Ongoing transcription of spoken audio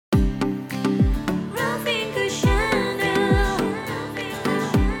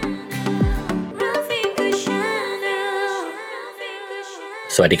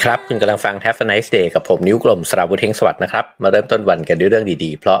วัสดีครับคุณกำลังฟัง Have a nice day กับผมนิ้วกลมสราวุธเฮงสวัสดิ์นะครับมาเริ่มต้นวันกันด้วยเรื่อง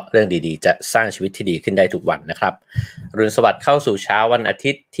ดีๆเพราะเรื่องดีๆจะสร้างชีวิตที่ดีขึ้นได้ทุกวันนะครับอรุณสวัสดิ์เข้าสู่เช้าวันอา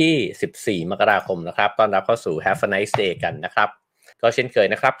ทิตย์ที่14มกราคมนะครับต้อนรับเข้าสู่ Have a nice day กันนะครับก็เช่นเคย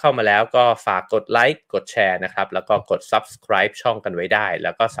นะครับเข้ามาแล้วก็ฝากกดไลค์กดแชร์นะครับแล้วก็กด subscribe ช่องกันไว้ได้แ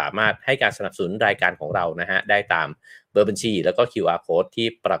ล้วก็สามารถให้การสนับสนุนรายการของเรานะฮะได้ตามเบอร์บัญชีแล้วก็ QR code ที่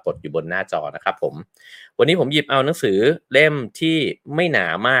ปรากฏอยู่บนหน้าจอนะครับผมวันนี้ผมหยิบเอาหนังสือเล่มที่ไม่หนา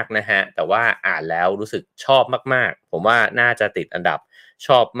มากนะฮะแต่ว่าอ่านแล้วรู้สึกชอบมากๆผมว่าน่าจะติดอันดับช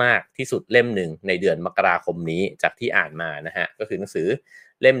อบมากที่สุดเล่มหนึ่งในเดือนมกราคมนี้จากที่อ่านมานะฮะก็คือหนังสือ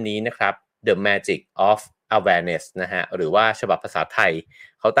เล่มนี้นะครับ The Magic of Awareness นะฮะหรือว่าฉบับภาษาไทย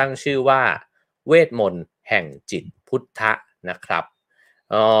เขาตั้งชื่อว่าเวทมนต์แห่งจิตพุทธะนะครับ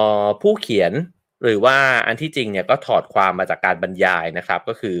ผู้เขียนหรือว่าอันที่จริงเนี่ยก็ถอดความมาจากการบรรยายนะครับ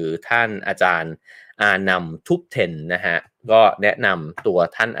ก็คือท่านอาจารย์อานัมทุบเทนนะฮะก็แนะนำตัว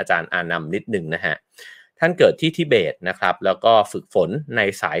ท่านอาจารย์อานัมนิดหนึ่งนะฮะท่านเกิดที่ทิเบตนะครับแล้วก็ฝึกฝนใน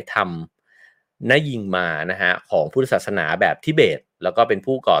สายธรรมนยิงมานะฮะของพุทธศาสนาแบบทิเบตแล้วก็เป็น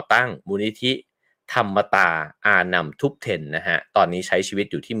ผู้ก่อตั้งมูลนิธิธรรมตาอานัมทุบเทนนะฮะตอนนี้ใช้ชีวิต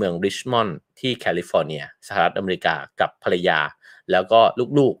อยู่ที่เมืองริชมอนด์ที่แคลิฟอร์เนียสหรัฐอเมริกากับภรรยาแล้วก็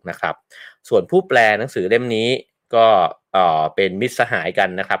ลูกๆนะครับส่วนผู้แปลหนังสือเล่มนี้ก็เป็นมิตรสหายกัน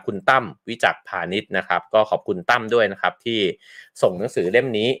นะครับคุณตั้มวิจักรพาณิชย์นะครับก็ขอบคุณตั้มด้วยนะครับที่ส่งหนังสือเล่ม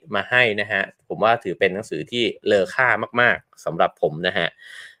นี้มาให้นะฮะผมว่าถือเป็นหนังสือที่เลอค่ามากๆสำหรับผมนะฮะ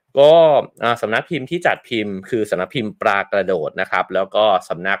ก็สำนักพิมพ์ที่จัดพิมพ์คือสำนักพิมพ์ปลากระโดดนะครับแล้วก็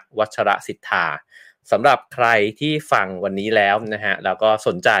สำนักวัชรศิทธาสำหรับใครที่ฟังวันนี้แล้วนะฮะแล้วก็ส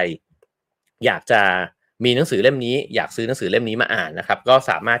นใจอยากจะมีหนังสือเล่มนี้อยากซื้อหนังสือเล่มนี้มาอ่านนะครับก็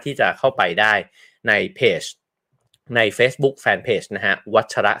สามารถที่จะเข้าไปได้ในเพจใน Facebook Fanpage นะฮะวั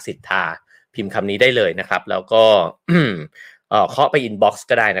ชรศิทธาพิมพ์คำนี้ได้เลยนะครับแล้วก็เคาะไปอินบ็อกซ์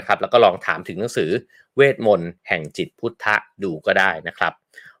ก็ได้นะครับแล้วก็ลองถามถึงหนังสือเวทมนต์แห่งจิตพุทธะดูก็ได้นะครับ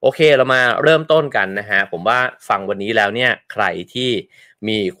โอเคเรามาเริ่มต้นกันนะฮะผมว่าฟังวันนี้แล้วเนี่ยใครที่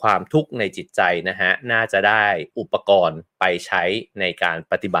มีความทุกข์ในจิตใจนะฮะน่าจะได้อุปกรณ์ไปใช้ในการ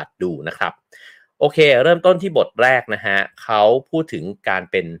ปฏิบัติดูนะครับโอเคเริ่มต้นที่บทแรกนะฮะเขาพูดถึงการ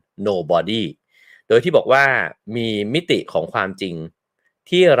เป็น nobody โดยที่บอกว่ามีมิติของความจริง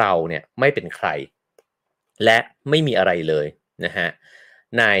ที่เราเนี่ยไม่เป็นใครและไม่มีอะไรเลยนะฮะ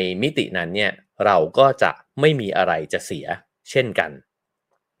ในมิตินั้นเนี่ยเราก็จะไม่มีอะไรจะเสียเช่นกัน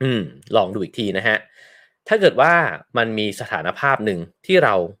ลองดูอีกทีนะฮะถ้าเกิดว่ามันมีสถานภาพหนึ่งที่เร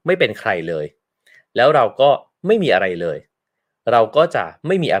าไม่เป็นใครเลยแล้วเราก็ไม่มีอะไรเลยเราก็จะไ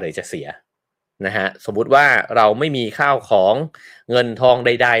ม่มีอะไรจะเสียนะฮะสมมุติว่าเราไม่มีข้าวของเงินทองใ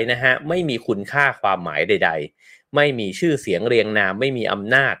ดๆนะฮะไม่มีคุณค่าความหมายใดๆไม่มีชื่อเสียงเรียงนามไม่มีอ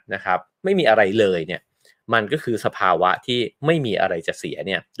ำนาจนะครับไม่มีอะไรเลยเนี่ยมันก็คือสภาวะที่ไม่มีอะไรจะเสียเ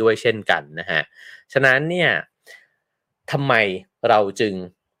นี่ยด้วยเช่นกันนะฮะฉะนั้นเนี่ยทำไมเราจึง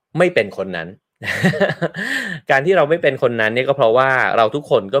ไม่เป็นคนนั้น การที่เราไม่เป็นคนนั้นเนี่ยก็เพราะว่าเราทุก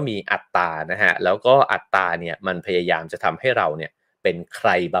คนก็มีอัตตานะฮะแล้วก็อัตตาเนี่ยมันพยายามจะทำให้เราเนี่ยเป็นใคร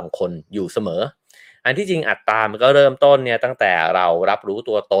บางคนอยู่เสมออันที่จริงอัตตามันก็เริ่มต้นเนี่ยตั้งแต่เรารับรู้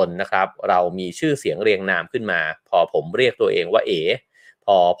ตัวตนนะครับเรามีชื่อเสียงเรียงนามขึ้นมาพอผมเรียกตัวเองว่าเอ๋พ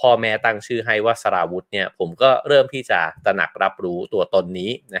อพ่อแม่ตั้งชื่อให้ว่าสราวุธเนี่ยผมก็เริ่มที่จะตระหนักรับรู้ตัวตน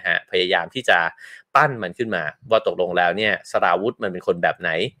นี้นะฮะพยายามที่จะปั้นมันขึ้นมาว่าตกลงแล้วเนี่ยสราวุธมันเป็นคนแบบไหน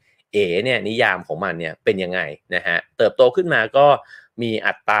เอ๋เนี่ยนิยามของมันเนี่ยเป็นยังไงนะฮะเติบโตขึ้นมาก็มี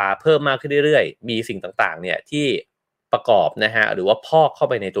อัตราเพิ่มมากขึ้นเรื่อยๆมีสิ่งต่างๆเนี่ยที่ประกอบนะฮะหรือว่าพอกเข้า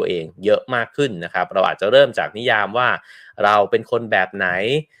ไปในตัวเองเยอะมากขึ้นนะครับเราอาจจะเริ่มจากนิยามว่าเราเป็นคนแบบไหน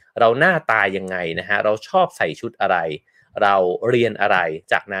เราหน้าตายังไงนะฮะเราชอบใส่ชุดอะไรเราเรียนอะไร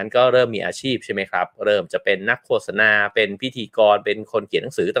จากนั้นก็เริ่มมีอาชีพใช่ไหมครับเริ่มจะเป็นนักโฆษณาเป็นพิธีกรเป็นคนเขียนห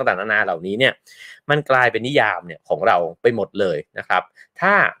นังสือต่างๆนานาเหล่านี้เนี่ยมันกลายเป็นนิยามเนี่ยของเราไปหมดเลยนะครับถ้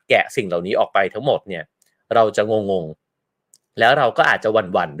าแกะสิ่งเหล่านี้ออกไปทั้งหมดเนี่ยเราจะงงๆแล้วเราก็อาจจะห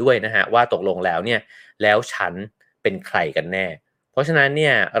วั่นๆด้วยนะฮะว่าตกลงแล้วเนี่ยแล้วฉันเป็นใครกันแน่เพราะฉะนั้นเ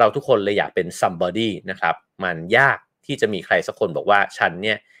นี่ยเราทุกคนเลยอยากเป็น somebody นะครับมันยากที่จะมีใครสักคนบอกว่าฉันเ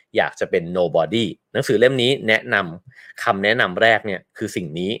นี่ยอยากจะเป็น nobody หนังสือเล่มนี้แนะนำคำแนะนำแรกเนี่ยคือสิ่ง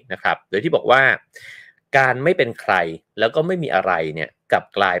นี้นะครับโดยที่บอกว่าการไม่เป็นใครแล้วก็ไม่มีอะไรเนี่ยกลับ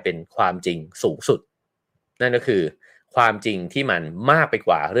กลายเป็นความจริงสูงสุดนั่นก็คือความจริงที่มันมากไปก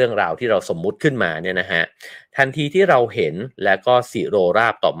ว่าเรื่องราวที่เราสมมุติขึ้นมาเนี่ยนะฮะทันทีที่เราเห็นและก็สิโรรา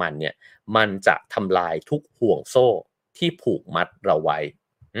บต่อมันเนี่ยมันจะทำลายทุกห่วงโซ่ที่ผูกมัดเราไว้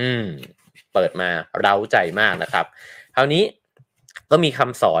เปิดมาเร้าใจมากนะครับคราวนี้ก็มีค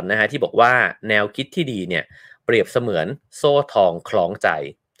ำสอนนะฮะที่บอกว่าแนวคิดที่ดีเนี่ยเปรียบเสมือนโซ่ทองคล้องใจ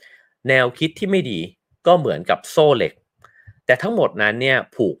แนวคิดที่ไม่ดีก็เหมือนกับโซ่เหล็ก แต่ทั้งหมดนั้นเนี่ย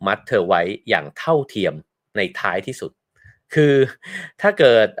ผูกมัดเธอไว้อย่างเท่าเทียมในท้ายที่สุดคือถ้าเ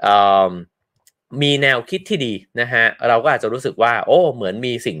กิดมีแนวคิดที่ดีนะฮะเราก็อาจจะรู้สึกว่าโอ้เหมือน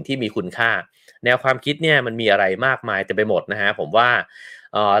มีสิ่งที่มีคุณค่าแนวความคิดเนี่ยมันมีอะไรมากมายเต็มไปหมดนะฮะผมว่า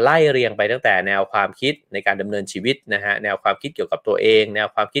ไล่เรียงไปตั้งแต่แนวความคิดในการดำเนินชีวิตนะฮะแนวความคิดเกี่ยวกับตัวเองแนว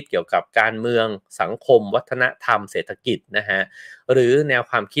ความคิดเกี่ยวกับการเมืองสังคมวัฒนธรรมเศรษฐกิจนะฮะหรือแนว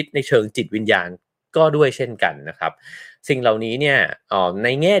ความคิดในเชิงจิตวิญญาณก็ด้วยเช่นกันนะครับสิ่งเหล่านี้เนี่ยใน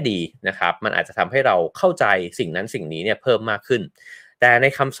แง่ดีนะครับมันอาจจะทำให้เราเข้าใจสิ่งนั้นสิ่งนี้เนี่ยเพิ่มมากขึ้นแต่ใน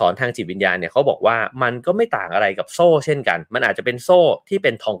คำสอนทางจิตวิญญาณเนี่ยเขาบอกว่ามันก็ไม่ต่างอะไรกับโซ่เช่นกันมันอาจจะเป็นโซ่ที่เ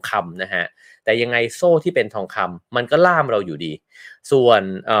ป็นทองคำนะฮะแต่ยังไงโซ่ที่เป็นทองคำมันก็ล่ามเราอยู่ดีส่วน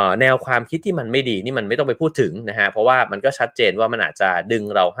แนวความคิดที่มันไม่ดีนี่มันไม่ต้องไปพูดถึงนะฮะเพราะว่ามันก็ชัดเจนว่ามันอาจจะดึง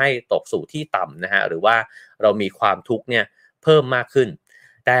เราให้ตกสู่ที่ต่ำนะฮะหรือว่าเรามีความทุกข์เนี่ยเพิ่มมากขึ้น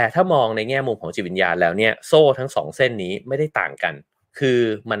แต่ถ้ามองในแง่มุมของจิตวิญญาณแล้วเนี่ยโซ่ทั้งสองเส้นนี้ไม่ได้ต่างกันคือ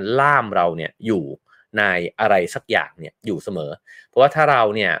มันล่ามเราเนี่ยอยู่ในอะไรสักอย่างเนี่ยอยู่เสมอเพราะว่าถ้าเรา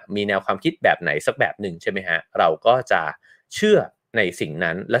เนี่ยมีแนวความคิดแบบไหนสักแบบหนึ่งใช่ไหมฮะเราก็จะเชื่อในสิ่ง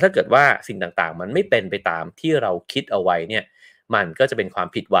นั้นแล้วถ้าเกิดว่าสิ่งต่างๆมันไม่เป็นไปตามที่เราคิดเอาไว้เนี่ยมันก็จะเป็นความ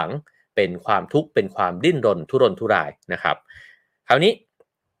ผิดหวังเป็นความทุกข์เป็นความดิ้นรนทุรนทุรายนะครับคราวนี้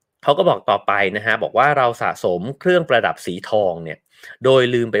เขาก็บอกต่อไปนะฮะบอกว่าเราสะสมเครื่องประดับสีทองเนี่ยโดย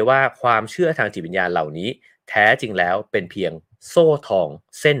ลืมไปว่าความเชื่อทางจิตวิญญาณเหล่านี้แท้จริงแล้วเป็นเพียงโซ่ทอง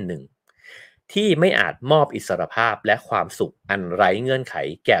เส้นหนึ่งที่ไม่อาจมอบอิสรภาพและความสุขอันไร้เงื่อนไข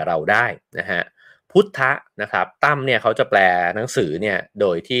แก่เราได้นะฮะพุทธะนะครับตั้มเนี่ยเขาจะแปลหนังสือเนี่ยโด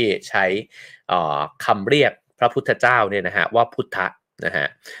ยที่ใช้คำเรียกพระพุทธเจ้าเนี่ยนะฮะว่าพุทธะนะฮะ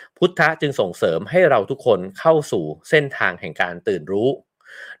พุทธะจึงส่งเสริมให้เราทุกคนเข้าสู่เส้นทางแห่งการตื่นรู้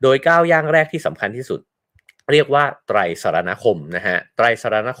โดยก้าวย่างแรกที่สำคัญที่สุดเรียกว่าไตรสรณคมนะฮะไตรส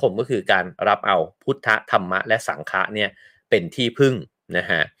รณคมก็คือการรับเอาพุทธธรรมะและสังฆะเนี่ยเป็นที่พึ่งนะ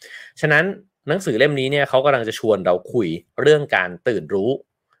ฮะฉะนั้นหนังสือเล่มนี้เนี่ยเขากำลังจะชวนเราคุยเรื่องการตื่นรู้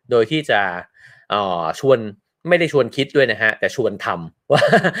โดยที่จะชวนไม่ได้ชวนคิดด้วยนะฮะแต่ชวนทำว่า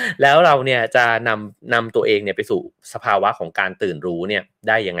แล้วเราเนี่ยจะนำตัวเองเนี่ยไปสู่สภาวะของการตื่นรู้เนี่ยไ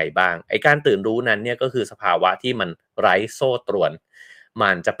ด้ยังไงบ้างไอ้การตื่นรู้นั้นเนี่ยก็คือสภาวะที่มันไร้โซ่ตรวนมั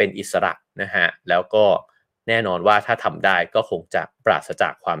นจะเป็นอิสระนะฮะแล้วก็แน่นอนว่าถ้าทำได้ก็คงจะปราศจา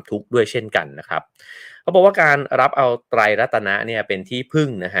กความทุกข์ด้วยเช่นกันนะครับเขาบอกว่าการรับเอาไตรรัตนะเนี่ยเป็นที่พึ่ง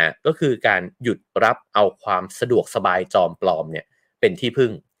นะฮะก็คือการหยุดรับเอาความสะดวกสบายจอมปลอมเนี่ยเป็นที่พึ่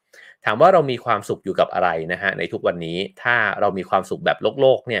งถามว่าเรามีความสุขอยู่กับอะไรนะฮะในทุกวันนี้ถ้าเรามีความสุขแบบโล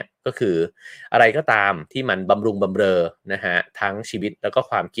กเนี่ยก็คืออะไรก็ตามที่มันบำรุงบำเรอนะฮะทั้งชีวิตแล้วก็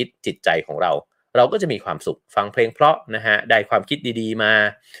ความคิดจิตใจของเราเราก็จะมีความสุขฟังเพลงเพราะนะฮะได้ความคิดดีๆมา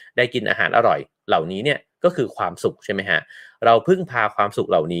ได้กินอาหารอร่อยเหล่านี้เนี่ยก็คือความสุขใช่ไหมฮะเราพึ่งพาความสุข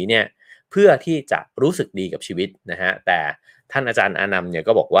เหล่านี้เนี่ยเพื่อที่จะรู้สึกดีกับชีวิตนะฮะแต่ท่านอาจารย์อานัมเนี่ย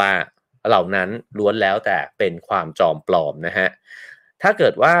ก็บอกว่าเหล่านั้นล้วนแล้วแต่เป็นความจอมปลอมนะฮะถ้าเกิ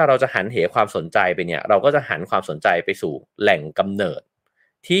ดว่าเราจะหันเหความสนใจไปเนี่ยเราก็จะหันความสนใจไปสู่แหล่งกำเนิด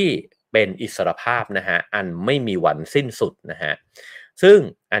ที่เป็นอิสรภาพนะฮะอันไม่มีวันสิ้นสุดนะฮะซึ่ง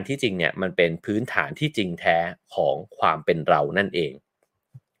อันที่จริงเนี่ยมันเป็นพื้นฐานที่จริงแท้ของความเป็นเรานั่นเอง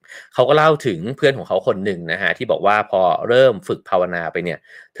เขาก็เล่าถึงเพื่อนของเขาคนหนึ่งนะฮะที่บอกว่าพอเริ่มฝึกภาวนาไปเนี่ย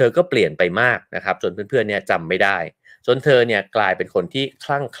เธอก็เปลี่ยนไปมากนะครับจนเพื่อนๆเนี่ยจำไม่ได้จนเธอเนี่ยกลายเป็นคนที่ค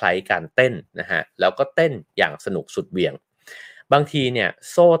ลั่งไคล้การเต้นนะฮะแล้วก็เต้นอย่างสนุกสุดเหวี่ยงบางทีเนี่ย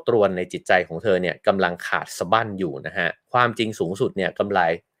โซ่ตรวนในจิตใจของเธอเนี่ยกำลังขาดสะบั้นอยู่นะฮะความจริงสูงสุดเนี่ยก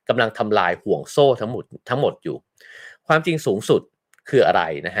ำลังทำลายห่วงโซ่ทั้งหมดอยู่ความจริงสูงสุดคืออะไร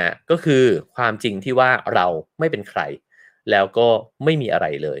นะฮะก็คือความจริงที่ว่าเราไม่เป็นใครแล้วก็ไม่มีอะไร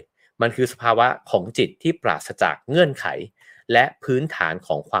เลยมันคือสภาวะของจิตที่ปราศจากเงื่อนไขและพื้นฐานข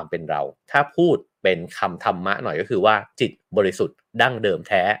องความเป็นเราถ้าพูดเป็นคำธรรมะหน่อยก็คือว่าจิตบริสุทธิ์ดั้งเดิม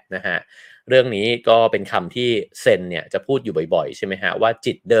แท้นะฮะเรื่องนี้ก็เป็นคำที่เซนเนี่ยจะพูดอยู่บ่อยๆใช่ไหมฮะว่า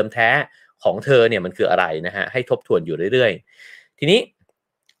จิตเดิมแท้ของเธอเนี่ยมันคืออะไรนะฮะให้ทบทวนอยู่เรื่อยๆทีนี้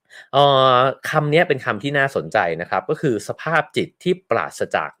คำนี้เป็นคำที่น่าสนใจนะครับก็คือสภาพจิตที่ปราศ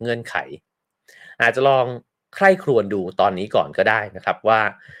จากเงื่อนไขอาจจะลองใคร่ครวญดูตอนนี้ก่อนก็ได้นะครับว่า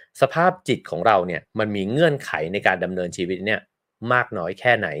สภาพจิตของเราเนี่ยมันมีเงื่อนไขในการดำเนินชีวิตเนี่ยมากน้อยแ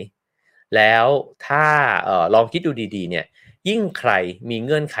ค่ไหนแล้วถ้าลองคิดดูดีๆเนี่ยยิ่งใครมีเ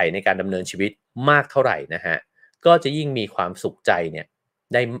งื่อนไขในการดำเนินชีวิตมากเท่าไหร่นะฮะก็จะยิ่งมีความสุขใจเนี่ย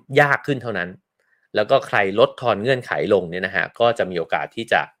ได้ยากขึ้นเท่านั้นแล้วก็ใครลดทอนเงื่อนไขลงเนี่ยนะฮะก็จะมีโอกาสที่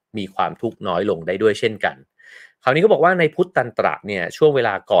จะมีความทุกข์น้อยลงได้ด้วยเช่นกันคราวนี้ก็บอกว่าในพุทธตันตระเนี่ยช่วงเวล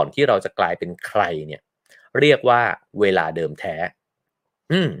าก่อนที่เราจะกลายเป็นใครเนี่ยเรียกว่าเวลาเดิมแท้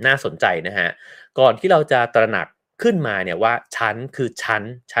น่าสนใจนะฮะก่อนที่เราจะตระหนัก ขึ้นมาเนี่ยว่าฉัน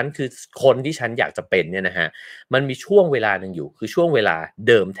คือคนที่ฉันอยากจะเป็นเนี่ยนะฮะมันมีช่วงเวลาหนึ่งอยู่คือช่วงเวลา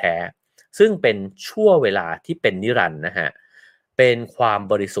เดิมแท้ซึ่งเป็นช่วงเวลาที่เป็นนิรันดร์นะฮะเป็นความ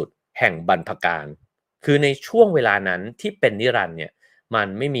บริสุทธิ์แห่งบรรพกาลคือในช่วงเวลานั้นที่เป็นนิรันดร์เนี่ยมัน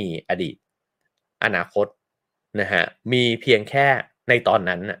ไม่มีอดีตอนาคตนะฮะมีเพียงแค่ในตอน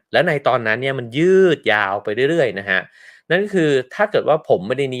นั้นน่ะและในตอนนั้นเนี่ยมันยืดยาวไปเรื่อยๆนะฮะ นั่นคือถ้าเกิดว่าผมไ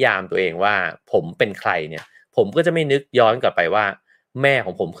ม่ได้นิยามตัวเองว่าผมเป็นใครเนี่ยผมก็จะไม่นึกย้อนกลับไปว่าแม่ข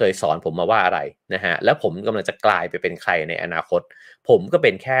องผมเคยสอนผมมาว่าอะไรนะฮะแล้วผมกำลังจะกลายไปเป็นใครในอนาคตผมก็เ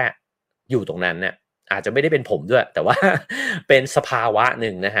ป็นแค่อยู่ตรงนั้นเนี่ยอาจจะไม่ได้เป็นผมด้วยแต่ว่าเป็นสภาวะห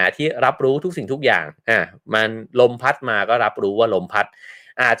นึ่งนะฮะที่รับรู้ทุกสิ่งทุกอย่างมันลมพัดมาก็รับรู้ว่าลมพัด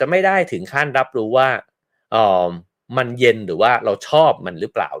อาจจะไม่ได้ถึงขั้นรับรู้ว่าเอ่อมันเย็นหรือว่าเราชอบมันหรื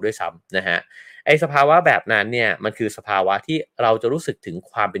อเปล่าด้วยซ้ำนะฮะ ไอ้สภาวะแบบนั้นเนี่ยมันคือสภาวะที่เราจะรู้สึกถึง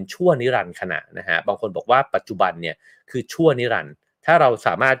ความเป็นชั่วนิรันดร์ขณะนะฮะบางคนบอกว่าปัจจุบันเนี่ยคือชั่วนิรันดร์ถ้าเราส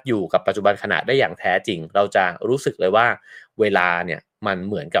ามารถอยู่กับปัจจุบันขณะได้อย่างแท้จริงเราจะรู้สึกเลยว่าเวลาเนี่ยมัน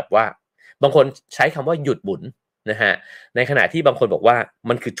เหมือนกับว่าบางคนใช้คำว่าหยุดหมุนนะฮะในขณะที่บางคนบอกว่า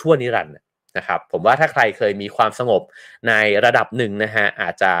มันคือชั่วนิรันดร์นะครับผมว่าถ้าใครเคยมีความสงบในระดับหนึ่งนะฮะอา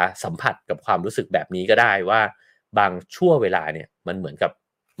จจะสัมผัสกับความรู้สึกแบบนี้ก็ได้ว่าบางช่วงเวลาเนี่ยมันเหมือนกับ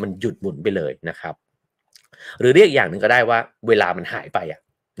มันหยุดหมุนไปเลยนะครับหรือเรียกอย่างหนึ่งก็ได้ว่าเวลามันหายไป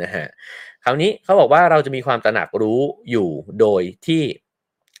นะฮะคราวนี้เขาบอกว่าเราจะมีความตระหนักรู้อยู่โดยที่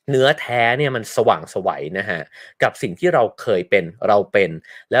เนื้อแท้เนี่ยมันสว่างไสวนะฮะกับสิ่งที่เราเคยเป็นเราเป็น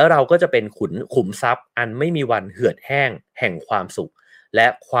แล้วเราก็จะเป็นขุมทรัพย์อันไม่มีวันเหือดแห้งแห่งความสุขและ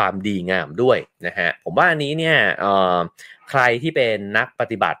ความดีงามด้วยนะฮะผมว่าอันนี้เนี่ยใครที่เป็นนักป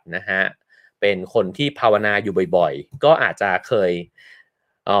ฏิบัตินะฮะเป็นคนที่ภาวนาอยู่บ่อยๆก็อาจจะเคย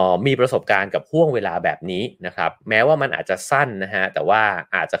มีประสบการณ์กับห่วงเวลาแบบนี้นะครับแม้ว่ามันอาจจะสั้นนะฮะแต่ว่า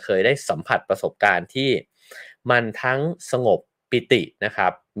อาจจะเคยได้สัมผัสประสบการณ์ที่มันทั้งสงบปิตินะครั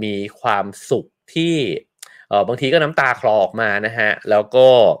บมีความสุขที่บางทีก็น้ำตาคลอออกมานะฮะแล้วก็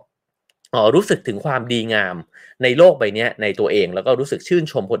รู้สึกถึงความดีงามในโลกใบนี้ในตัวเองแล้วก็รู้สึกชื่น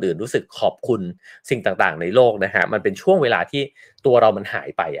ชมคนอื่นรู้สึกขอบคุณสิ่งต่างๆในโลกนะฮะมันเป็นช่วงเวลาที่ตัวเรามันหาย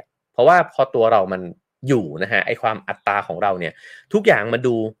ไปเพราะว่าพอตัวเรามันอยู่นะฮะไอความอัตตาของเราเนี่ยทุกอย่างมัน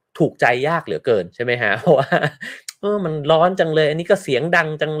ดูถูกใจยากเหลือเกินใช่ไหมฮะเพราะว่ามันร้อนจังเลยอันนี้ก็เสียงดัง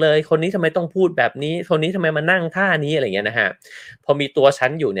จังเลยคนนี้ทำไมต้องพูดแบบนี้คนนี้ทำไมมานั่งท่านี้อะไรเงี้ยนะฮะพอมีตัวฉั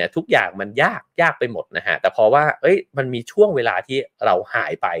นอยู่เนี่ยทุกอย่างมันยากไปหมดนะฮะแต่พอว่ามันมีช่วงเวลาที่เราหา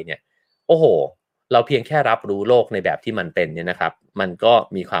ยไปเนี่ยโอ้โหเราเพียงแค่รับรู้โลกในแบบที่มันเป็นเนี่ยนะครับมันก็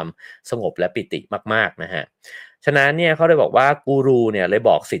มีความสงบและปิติมากๆนะฮะ ฉะนั้นเนี่ยเขาเลยบอกว่ากูรูเนี่ยเลย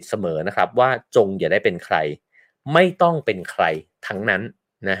บอกศิษย์เสมอนะครับว่าจงอย่าได้เป็นใครไม่ต้องเป็นใครทั้งนั้น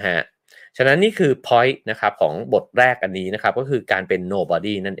นะฮะฉะนั้นนี่คือ point นะครับของบทแรกอันนี้นะครับก็คือการเป็น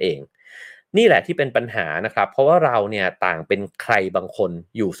nobody นั่นเองนี่แหละที่เป็นปัญหานะครับเพราะว่าเราเนี่ยต่างเป็นใครบางคน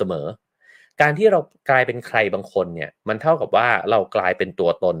อยู่เสมอการที่เรากลายเป็นใครบางคนเนี่ยมันเท่ากับว่าเรากลายเป็นตัว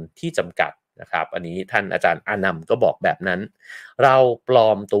ตนที่จำกัดนะครับอันนี้ท่านอาจารย์อานัมก็บอกแบบนั้นเราปลอ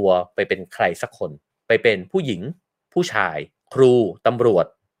มตัวไปเป็นใครสักคนไปเป็นผู้หญิงผู้ชายครูตำรวจ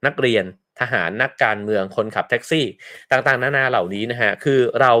นักเรียนทหารนักการเมืองคนขับแท็กซี่ต่างๆนานาเหล่านี้นะฮะคือ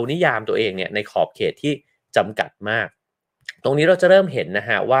เรานิยามตัวเองเนี่ยในขอบเขตที่จำกัดมากตรงนี้เราจะเริ่มเห็นนะ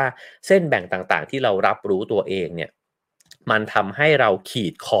ฮะว่าเส้นแบ่งต่างๆที่เรารับรู้ตัวเองเนี่ยมันทำให้เราขี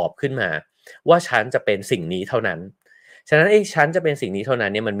ดขอบขึ้นมาว่าฉันจะเป็นสิ่งนี้เท่านั้นฉะนั้นฉันจะเป็นสิ่งนี้เท่านั้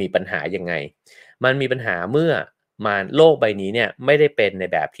นเนี่ยมันมีปัญหายังไงมันมีปัญหาเมื่อโลกใบนี้เนี่ยไม่ได้เป็นใน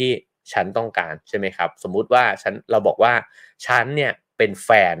แบบที่ฉันต้องการใช่ไหมครับสมมุติว่าเราบอกว่าฉันเนี่ยเป็นแฟ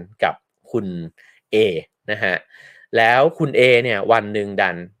นกับคุณ A นะฮะแล้วคุณ A เนี่ยวันหนึ่งดั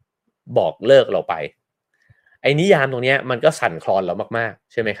นบอกเลิกเราไปไอ้นิยามตรงนี้มันก็สั่นคลอนเรามาก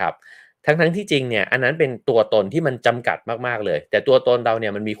ๆใช่ไหมครับทั้งที่จริงเนี่ยอันนั้นเป็นตัวตนที่มันจำกัดมากๆเลยแต่ตัวตนเราเนี่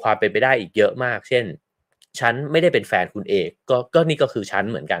ยมันมีความเป็นไปได้อีกเยอะมากเช่นฉันไม่ได้เป็นแฟนคุณ A ก็นี่ก็คือฉัน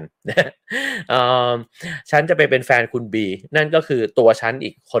เหมือนกันเอ่อฉันจะไปเป็นแฟนคุณ B นั่นก็คือตัวฉัน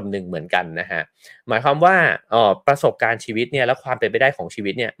อีกคนหนึ่งเหมือนกันนะฮะหมายความว่าประสบการณ์ชีวิตเนี่ยและความเป็นไปได้ของชี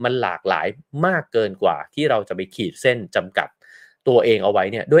วิตเนี่ยมันหลากหลายมากเกินกว่าที่เราจะไปขีดเส้นจำกัดตัวเองเอาไว้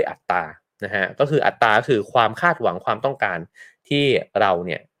เนี่ยด้วยอัตรานะฮะก็คืออัตราคือความคาดหวังความต้องการที่เรา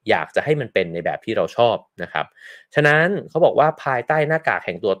เนี่ยอยากจะให้มันเป็นในแบบที่เราชอบนะครับฉะนั้นเขาบอกว่าภายใต้หน้ากากแ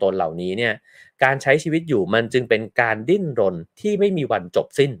ห่งตัวตนเหล่านี้เนี่ยการใช้ชีวิตอยู่มันจึงเป็นการดิ้นรนที่ไม่มีวันจบ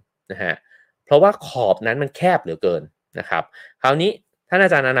สิ้นนะฮะเพราะว่าขอบนั้นมันแคบเหลือเกินนะครับคราวนี้ท่านอา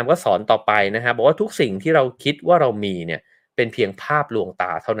จารย์อนันต์ก็สอนต่อไปนะฮะบอกว่าทุกสิ่งที่เราคิดว่าเรามีเนี่ยเป็นเพียงภาพลวงต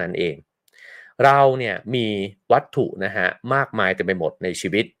าเท่านั้นเองเราเนี่ยมีวัตถุนะฮะมากมายเต็มไปหมดในชี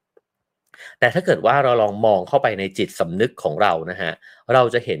วิตแต่ถ้าเกิดว่าเราลองมองเข้าไปในจิตสำนึกของเรานะฮะเรา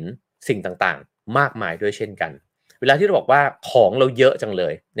จะเห็นสิ่งต่างๆมากมายด้วยเช่นกัน เวลาที่เราบอกว่าของเราเยอะจังเล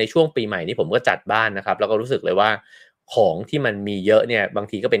ยในช่วงปีใหม่นี้ผมก็จัดบ้านนะครับแล้วก็รู้สึกเลยว่าของที่มันมีเยอะเนี่ยบาง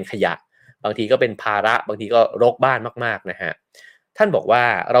ทีก็เป็นขยะบางทีก็เป็นภาระบางทีก็รกบ้านมากๆนะฮะท่านบอกว่า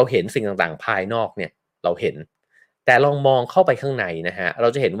เราเห็นสิ่งต่างๆภายนอกเนี่ยเราเห็นแต่ลองมองเข้าไปข้างในนะฮะเรา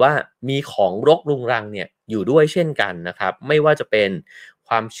จะเห็นว่ามีของรกรุงรังเนี่ยอยู่ด้วยเช่นกันนะครับไม่ว่าจะเป็นค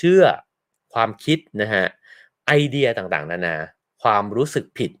วามเชื่อความคิดนะฮะไอเดียต่างๆนานาความรู้สึก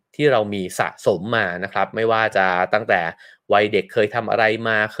ผิดที่เรามีสะสมมานะครับไม่ว่าจะตั้งแต่วัยเด็กเคยทำอะไรม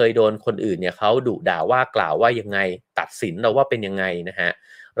าเคยโดนคนอื่นเนี่ยเขาดุด่าว่ากล่าวว่ายังไงตัดสินเราว่าเป็นยังไงนะฮะ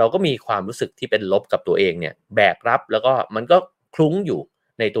เราก็มีความรู้สึกที่เป็นลบกับตัวเองเนี่ยแบกรับแล้วก็มันก็คลุ้งอยู่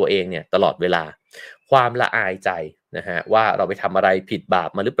ในตัวเองเนี่ยตลอดเวลาความละอายใจนะฮะว่าเราไปทำอะไรผิดบาป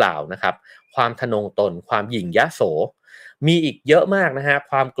มาหรือเปล่านะครับความทะนงตนความหยิ่งยโสมีอีกเยอะมากนะฮะ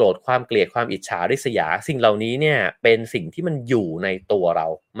ความโกรธความเกลียดความอิจฉาริษยาสิ่งเหล่านี้เนี่ยเป็นสิ่งที่มันอยู่ในตัวเรา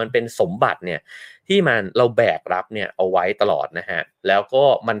มันเป็นสมบัติเนี่ยที่เราแบกรับเนี่ยเอาไว้ตลอดนะฮะแล้วก็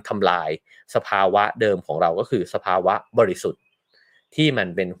มันทำลายสภาวะเดิมของเราก็คือสภาวะบริสุทธิ์ที่มัน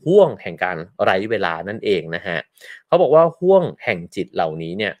เป็นห้วงแห่งการไร้เวลานั่นเองนะฮะเขาบอกว่าห้วงแห่งจิตเหล่า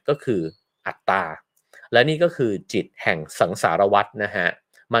นี้เนี่ยก็คืออัตตาและนี่ก็คือจิตแห่งสังสารวัฏนะฮะ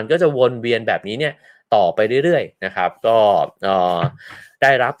มันก็จะวนเวียนแบบนี้เนี่ยต่อไปเรื่อยๆนะครับก็ไ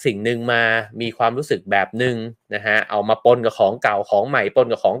ด้รับสิ่งหนึ่งมามีความรู้สึกแบบหนึ่งนะฮะเอามาปนกับของเก่าของใหม่ปน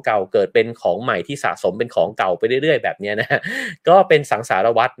กับของเก่าเกิดเป็นของใหม่ที่สะสมเป็นของเก่าไปเรื่อยๆแบบนี้นะก็เป็นสังสาร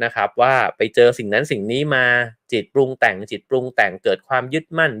วัฏนะครับว่าไปเจอสิ่งนั้นสิ่งนี้มาจิตปรุงแต่งเกิดความยึด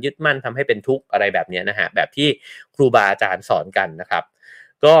มั่นทำให้เป็นทุกข์อะไรแบบนี้นะฮะแบบที่ครูบาอาจารย์สอนกันนะครับ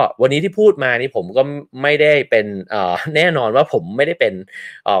ก็วันนี้ที่พูดมานี่ผมก็ไม่ได้เป็นแน่นอนว่าผมไม่ได้เป็น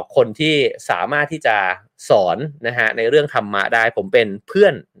คนที่สามารถที่จะสอนนะฮะในเรื่องธรรมะได้ผมเป็นเพื่อ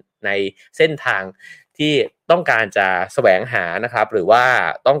นในเส้นทางที่ต้องการจะแสวงหานะครับหรือว่า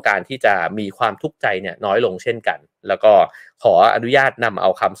ต้องการที่จะมีความทุกข์ใจเนี่ยน้อยลงเช่นกันแล้วก็ขออนุญาตนำเอา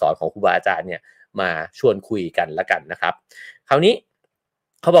คำสอนของครูบาอาจารย์เนี่ยมาชวนคุยกันละกันนะครับคราวนี้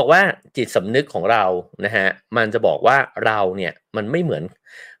เขาบอกว่าจิตสำนึกของเรานะฮะมันจะบอกว่าเราเนี่ยมันไม่เห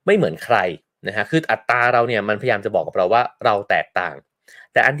มือนใครนะฮะคืออัตตาเราเนี่ยมันพยายามจะบอกกับเราว่าเราแตกต่าง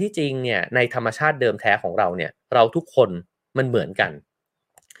แต่อันที่จริงเนี่ยในธรรมชาติเดิมแท้ของเราเนี่ยเราทุกคนมันเหมือนกัน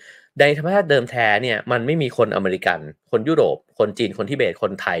ในธรรมชาติเดิมแท้เนี่ยมันไม่มีคนอเมริกันคนยุโรปคนจีนคนทิเบตค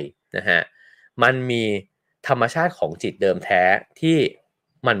นไทยนะฮะมันมีธรรมชาติของจิตเดิมแท้ที่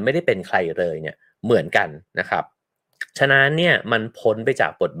มันไม่ได้เป็นใครเลยเนี่ยเหมือนกันนะครับฉะนั้นเนี่ยมันพ้นไปจา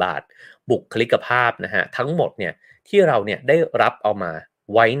กบทบาทบุคลิกภาพนะฮะทั้งหมดเนี่ยที่เราเนี่ยได้รับเอามา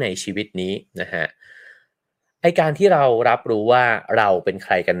ไว้ในชีวิตนี้นะฮะไอการที่เรารับรู้ว่าเราเป็นใค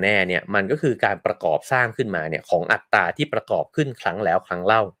รกันแน่เนี่ยมันก็คือการประกอบสร้างขึ้นมาเนี่ยของอัตตาที่ประกอบขึ้นครั้งแล้วครั้ง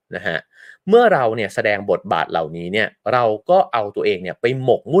เล่านะฮะเมื่อเราเนี่ยแสดงบทบาทเหล่านี้เนี่ยเราก็เอาตัวเองเนี่ยไปห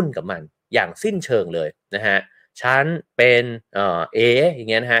มกมุ่นกับมันอย่างสิ้นเชิงเลยนะฮะฉันเป็นเออย่าง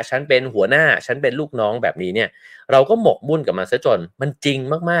เงี้ยนะฮะฉันเป็นหัวหน้าฉันเป็นลูกน้องแบบนี้เนี่ยเราก็หมกมุ่นกับมันซะจนมันจริง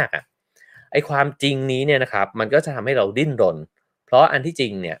มากๆอ่ะไอความจริงนี้เนี่ยนะครับมันก็จะทำให้เราดิ้นรนเพราะอันที่จริ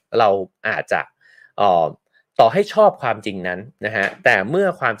งเนี่ยเราอาจจะเอ่อ ต่อให้ชอบความจริงนั้นนะฮะแต่เมื่อ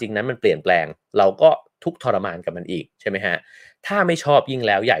ความจริงนั้นมันเปลี่ยนแปลงเราก็ทุกข์ทรมานกับมันอีกใช่ไหมฮะถ้าไม่ชอบยิ่งแ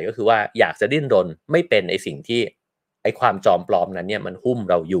ล้วใหญ่ก็คือว่าอยากจะดิ้นรนไม่เป็นไอสิ่งที่ไอความจอมปลอมนั้นเนี่ยมันหุ้ม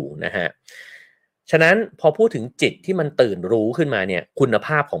เราอยู่นะฮะฉะนั้นพอพูดถึงจิตที่มันตื่นรู้ขึ้นมาเนี่ยคุณภ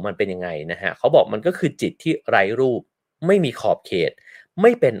าพของมันเป็นยังไงนะฮะเขาบอกมันก็คือจิตที่ไร้รูปไม่มีขอบเขตไ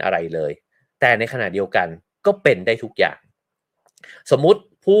ม่เป็นอะไรเลยแต่ในขณะเดียวกันก็เป็นได้ทุกอย่าง สมมุติ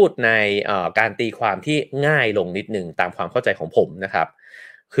พูดในการตีความที่ง่ายลงนิดหนึ่งตามความเข้าใจของผมนะครับ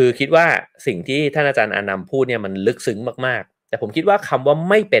คือคิดว่าสิ่งที่ท่านอาจารย์อานัมพูดเนี่ยมันลึกซึ้งมากๆแต่ผมคิดว่าคำว่า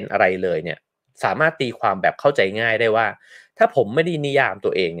ไม่เป็นอะไรเลยเนี่ยสามารถตีความแบบเข้าใจง่ายได้ว่าถ้าผมไม่ได้นิยามตั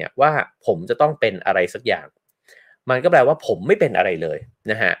วเองเนี่ยว่าผมจะต้องเป็นอะไรสักอย่างมันก็แปลว่าผมไม่เป็นอะไรเลย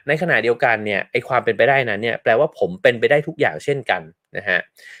นะฮะในขณะเดียวกันเนี่ยไอความเป็นไปได้นั้นเนี่ยแปลว่าผมเป็นไปได้ทุกอย่างเช่นกันนะฮะ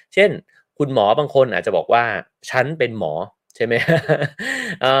เช่นคุณหมอบางคนอาจจะบอกว่าฉันเป็นหมอ ใช่ไหม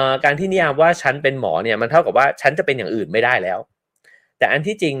การที่นิยามว่าฉันเป็นหมอเนี่ยมันเท่ากับว่าฉันจะเป็นอย่างอื่นไม่ได้แล้วแต่อัน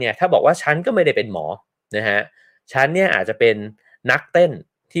ที่จริงเนี่ยถ้าบอกว่าฉันก็ไม่ได้เป็นหมอนะฮะฉันเนี่ยอาจจะเป็นนักเต้น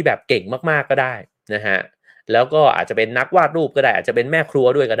ที่แบบเก่งมากๆก็ได้นะฮะแล้วก็อาจจะเป็นนักวาดรูปก็ได้อาจจะเป็นแม่ครัว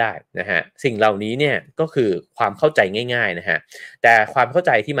ด้วยก็ได้นะฮะสิ่งเหล่านี้เนี่ยก็คือความเข้าใจง่ายๆนะฮะแต่ความเข้าใ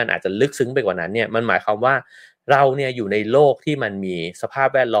จที่มันอาจจะลึกซึ้งไปกว่านั้นเนี่ยมันหมายความว่าเราเนี่ยอยู่ในโลกที่มันมีสภาพ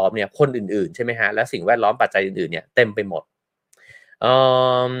แวดล้อมเนี่ยคนอื่นๆใช่ไหมฮะและสิ่งแวดล้อมปัจจัยอื่นๆเนี่ยเต็มไปหมด เอ่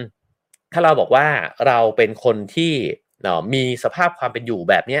อถ้าเราบอกว่าเราเป็นคนที่มีสภาพความเป็นอยู่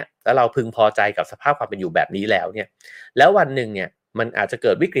แบบเนี้ยแล้วเราพึงพอใจกับสภาพความเป็นอยู่แบบนี้แล้วเนี่ยแล้ววันหนึ่งเนี่ยมันอาจจะเ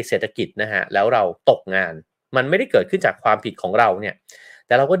กิดวิกฤตเศรษฐกิจนะฮะแล้วเราตกงานมันไม่ได้เกิดขึ้นจากความผิดของเราเนี่ย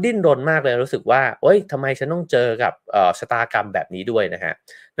แต่เราก็ดิ้นรนมากเลยรู้สึกว่าโอ๊ยทำไมฉันต้องเจอกับชะตากรรมแบบนี้ด้วยนะฮะ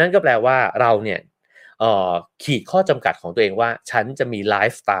นั่นก็แปลว่าเราเนี่ยขีดข้อจำกัดของตัวเองว่าฉันจะมีไล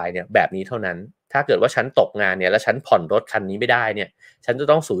ฟ์สไตล์เนี่ยแบบนี้เท่านั้นถ้าเกิดว่าฉันตกงานเนี่ยแล้วฉันผ่อนรถคันนี้ไม่ได้เนี่ยฉันจะ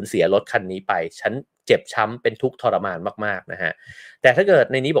ต้องสูญเสียรถคันนี้ไปฉันเจ็บช้ำเป็นทุกข์ทรมานมากๆนะฮะแต่ถ้าเกิด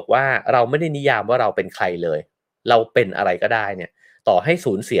ในนี้บอกว่าเราไม่ได้นิยามว่าเราเป็นใครเลยเราเป็นอะไรก็ได้เนี่ยต่อให้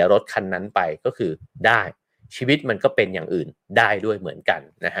สูญเสียรถคันนั้นไปก็คือได้ชีวิตมันก็เป็นอย่างอื่นได้ด้วยเหมือนกัน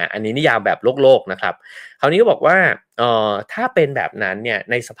นะฮะอันนี้นิยามแบบโลกนะครับคราวนี้ก็บอกว่าถ้าเป็นแบบนั้นเนี่ย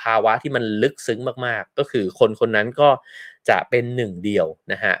ในสภาวะที่มันลึกซึ้งมากๆก็คือคนคนนั้นก็จะเป็นหนึ่งเดียว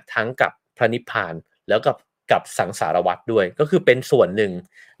นะฮะทั้งกับพระนิพพานแล้วกับสังสารวัฏด้วยก็คือเป็นส่วนหนึ่ง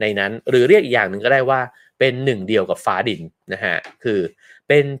ในนั้นหรือเรียกอีกอย่างหนึ่งก็ได้ว่าเป็นหนึ่งเดียวกับฟ้าดินนะฮะคือ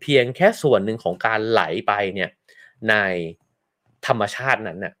เป็นเพียงแค่ส่วนหนึ่งของการไหลไปเนี่ยในธรรมชาติ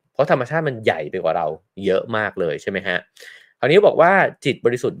นั้นน่ะเพราะธรรมชาติมันใหญ่ไปกว่าเราเยอะมากเลยใช่ไหมฮะคราวนี้บอกว่าจิตบ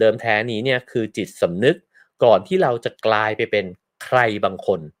ริสุทธิ์เดิมแท้นี้เนี่ยคือจิตสำนึกก่อนที่เราจะกลายไปเป็นใครบางค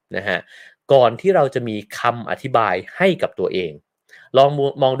นนะฮะก่อนที่เราจะมีคำอธิบายให้กับตัวเองลอง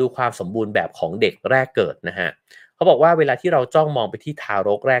มองดูความสมบูรณ์แบบของเด็กแรกเกิดนะฮะเขาบอกว่าเวลาที่เราจ้องมองไปที่ทาร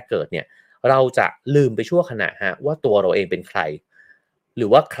กแรกเกิดเนี่ยเราจะลืมไปชั่วขณะฮะว่าตัวเราเองเป็นใครหรือ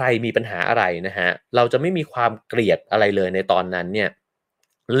ว่าใครมีปัญหาอะไรนะฮะเราจะไม่มีความเกลียดอะไรเลยในตอนนั้นเนี่ย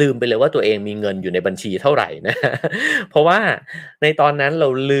ลืมไปเลยว่าตัวเองมีเงินอยู่ในบัญชีเท่าไหร่นะเพราะว่าในตอนนั้นเรา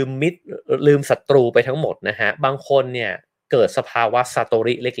ลืมมิตรลืมศัตรูไปทั้งหมดนะฮะบางคนเนี่ยเกิดสภาวะซาโต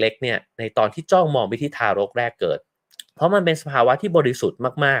ริเล็กๆเนี่ยในตอนที่จ้องมองไปที่ทารกแรกเกิดเพราะมันเป็นสภาวะที่บริสุทธิ์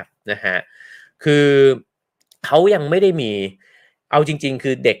มากๆนะฮะคือเขายังไม่ได้มีเอาจริงๆ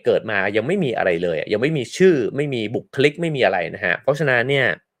คือเด็กเกิดมายังไม่มีอะไรเลยยังไม่มีชื่อไม่มีบุคลิกไม่มีอะไรนะฮะเพราะฉะนั้นเนี่ย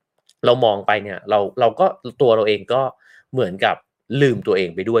เรามองไปเนี่ยเราก็ตัวเราเองก็เหมือนกับลืมตัวเอง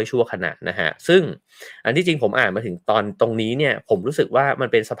ไปด้วยชั่วขณะนะฮะซึ่งอันที่จริงผมอ่านมาถึงตอนตรงนี้เนี่ยผมรู้สึกว่ามัน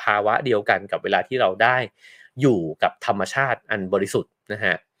เป็นสภาวะเดียวกันกับเวลาที่เราได้อยู่กับธรรมชาติอันบริสุทธิ์นะฮ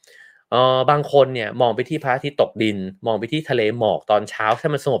ะบางคนเนี่ยมองไปที่พระอาทิตย์ตกดินมองไปที่ทะเลหมอกตอนเช้าถ้า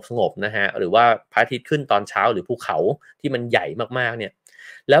มันสงบนะฮะหรือว่าพระอาทิตย์ขึ้นตอนเช้าหรือภูเขาที่มันใหญ่มากๆเนี่ย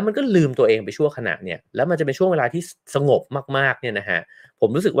แล้วมันก็ลืมตัวเองไปชั่วขณะเนี่ยแล้วมันจะเป็นช่วงเวลาที่สงบมากๆเนี่ยนะฮะผม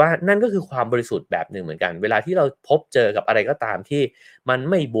รู้สึกว่านั่นก็คือความบริสุทธิ์แบบหนึ่งเหมือนกันเวลาที่เราพบเจอกับอะไรก็ตามที่มัน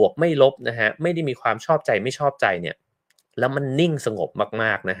ไม่บวกไม่ลบนะฮะไม่ได้มีความชอบใจไม่ชอบใจเนี่ยแล้วมันนิ่งสงบม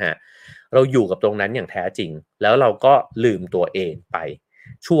ากๆนะฮะเราอยู่กับตรงนั้นอย่างแท้จริงแล้วเราก็ลืมตัวเองไป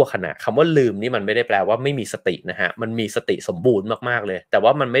ชั่วขณะคำว่าลืมนี่มันไม่ได้แปลว่าไม่มีสตินะฮะมันมีสติสมบูรณ์มากๆเลยแต่ว่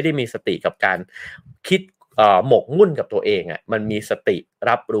ามันไม่ได้มีสติกับการคิดหมกมุ่นกับตัวเองอะมันมีสติ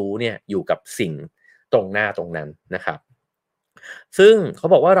รับรู้เนี่ยอยู่กับสิ่งตรงหน้าตรงนั้นนะครับซึ่งเขา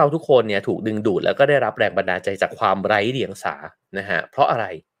บอกว่าเราทุกคนเนี่ยถูกดึงดูดแล้วก็ได้รับแรงบันดาลใจจากความไร้เดียงสานะฮะเพราะอะไร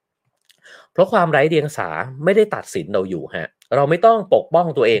เพราะความไร้เดียงสาไม่ได้ตัดสินเราอยู่ฮะเราไม่ต้องปกป้อง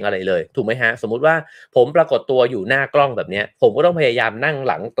ตัวเองอะไรเลยถูกไหมฮะสมมุติว่าผมปรากฏตัวอยู่หน้ากล้องแบบเนี้ยผมก็ต้องพยายามนั่ง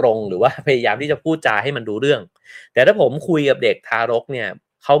หลังตรงหรือว่าพยายามที่จะพูดจาให้มันรู้เรื่องแต่ถ้าผมคุยกับเด็กทารกเนี่ย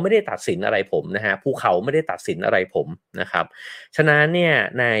เขาไม่ได้ตัดสินอะไรผมนะฮะภูเขาไม่ได้ตัดสินอะไรผมนะครับฉะนั้นเนี่ย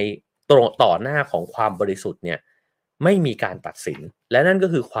ในต่อหน้าของความบริสุทธิ์เนี่ยไม่มีการตัดสินและนั่นก็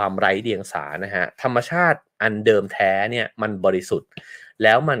คือความไร้เดียงสานะฮะธรรมชาติอันเดิมแท้เนี่ยมันบริสุทธิ์แ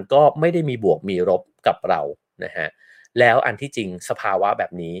ล้วมันก็ไม่ได้มีบวกมีลบกับเรานะฮะแล้วอันที่จริงสภาวะแบ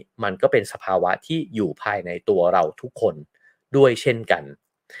บนี้มันก็เป็นสภาวะที่อยู่ภายในตัวเราทุกคนด้วยเช่นกัน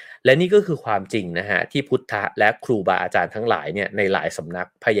และนี่ก็คือความจริงนะฮะที่พุทธะและครูบาอาจารย์ทั้งหลายเนี่ยในหลายสำนัก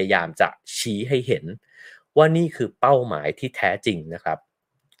พยายามจะชี้ให้เห็นว่านี่คือเป้าหมายที่แท้จริงนะครับ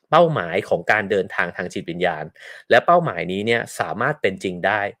เป้าหมายของการเดินทางทางจิตวิญญาณและเป้าหมายนี้เนี่ยสามารถเป็นจริงไ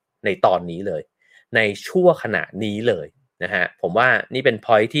ด้ในตอนนี้เลยในชั่วขณะนี้เลยนะฮะผมว่านี่เป็น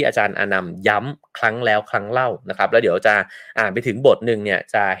point ที่อาจารย์อานัมย้ำครั้งแล้วครั้งเล่านะครับแล้วเดี๋ยวจะอ่านไปถึงบทหนึ่งเนี่ย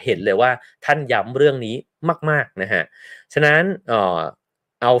จะเห็นเลยว่าท่านย้ำเรื่องนี้มากๆนะฮะฉะนั้น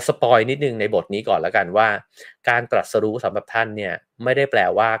เอาสปอยนิดนึงในบทนี้ก่อนแล้วกันว่าการตรัสรู้สำหรับท่านเนี่ยไม่ได้แปล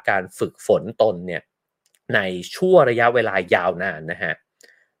ว่าการฝึกฝนตนเนี่ยในชั่วระยะเวลายาวนานนะฮะ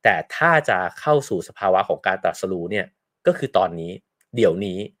แต่ถ้าจะเข้าสู่สภาวะของการตรัสรู้เนี่ยก็คือตอนนี้เดี๋ยว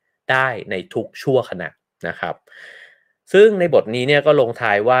นี้ได้ในทุกชั่วขณะนะครับซึ่งในบทนี้เนี่ยก็ลงท้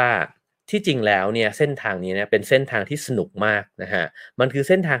ายว่าที่จริงแล้วเนี่ยเส้นทางนี้เนี่ยเป็นเส้นทางที่สนุกมากนะฮะมันคือเ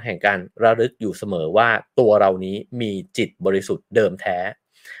ส้นทางแห่งการระลึกอยู่เสมอว่าตัวเรานี้มีจิตบริสุทธิ์เดิมแท้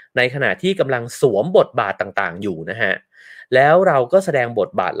ในขณะที่กำลังสวมบทบาทต่างๆอยู่นะฮะแล้วเราก็แสดงบท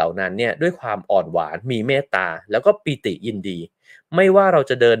บาทเหล่านั้นเนี่ยด้วยความอ่อนหวานมีเมตตาแล้วก็ปิติยินดีไม่ว่าเรา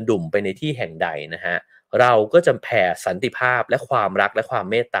จะเดินดุ่มไปในที่แห่งใดนะฮะเราก็จะแผ่สันติภาพและความรักและความ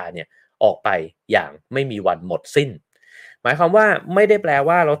เมตตาเนี่ยออกไปอย่างไม่มีวันหมดสิ้น หมายความว่าไม่ได้แปล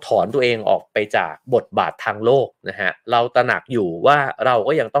ว่าเราถอนตัวเองออกไปจากบทบาททางโลกนะฮะเราตระหนักอยู่ว่าเรา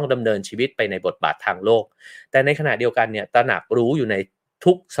ก็ยังต้องดำเนินชีวิตไปในบทบาททางโลกแต่ในขณะเดียวกันเนี่ยตระหนักรู้อยู่ใน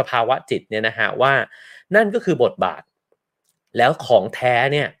ทุกสภาวะจิตเนี่ยนะฮะว่านั่นก็คือบทบาทแล้วของแท้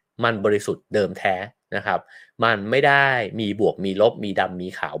เนี่ยมันบริสุทธิ์เดิมแท้นะครับมันไม่ได้มีบวกมีลบมีดำมี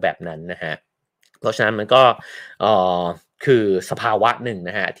ขาวแบบนั้นนะฮะเพราะฉะนั้นมันก็เอ่อคือสภาวะหนึ่ง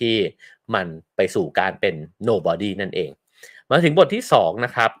นะฮะที่มันไปสู่การเป็น nobody นั่นเองมาถึงบทที่2น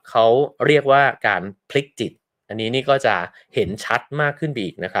ะครับเขาเรียกว่าการพลิกจิตอันนี้นี่ก็จะเห็นชัดมากขึ้นไป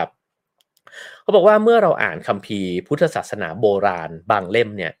อีกนะครับเขาบอกว่าเมื่อเราอ่านคัมภีร์พุทธศาสนาโบราณบางเล่ม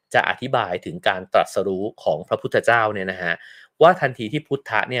เนี่ยจะอธิบายถึงการตรัสรู้ของพระพุทธเจ้าเนี่ยนะฮะว่าทันทีที่พุท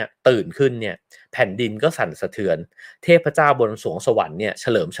ธะเนี่ยตื่นขึ้นเนี่ยแผ่นดินก็สั่นสะเทือนเทพเจ้าบนสวงสวรรค์เนี่ยเฉ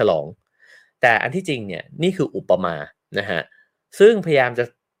ลิมฉลองแต่อันที่จริงเนี่ยนี่คืออุปมานะฮะซึ่งพยายามจะ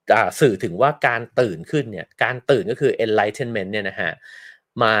สื่อถึงว่าการตื่นขึ้นเนี่ยการตื่นก็คือ enlightenment เนี่ยนะฮะ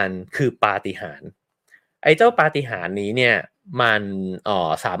มันคือปาฏิหาริย์ไอ้เจ้าปาฏิหาริย์นี้เนี่ยมัน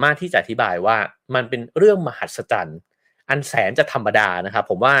สามารถที่จะอธิบายว่ามันเป็นเรื่องมหัศจรรย์อันแสนจะธรรมดานะครับ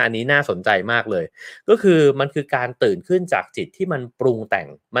ผมว่าอันนี้น่าสนใจมากเลยก็คือมันคือการตื่นขึ้นจากจิตที่มันปรุงแต่ง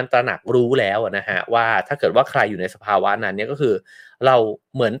มันตระหนักรู้แล้วนะฮะว่าถ้าเกิดว่าใครอยู่ในสภาวะนั้นเนี่ยก็คือเรา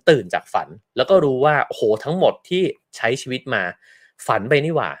เหมือนตื่นจากฝันแล้วก็รู้ว่าโอ้โหทั้งหมดที่ใช้ชีวิตมาฝันไป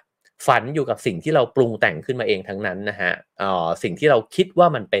นี่หว่าฝันอยู่กับสิ่งที่เราปรุงแต่งขึ้นมาเองทั้งนั้นนะฮะสิ่งที่เราคิดว่า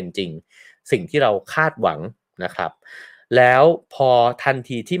มันเป็นจริงสิ่งที่เราคาดหวังนะครับแล้วพอทัน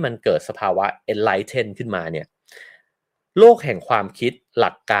ทีที่มันเกิดสภาวะ enlighten ขึ้นมาเนี่ยโลกแห่งความคิดห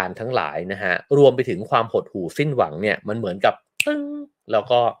ลักการทั้งหลายนะฮะรวมไปถึงความหดหู่สิ้นหวังเนี่ยมันเหมือนกับตึ้งแล้ว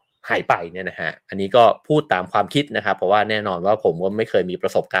ก็หายไปเนี่ยนะฮะอันนี้ก็พูดตามความคิดนะครับเพราะว่าแน่นอนว่าผมก็ไม่เคยมีปร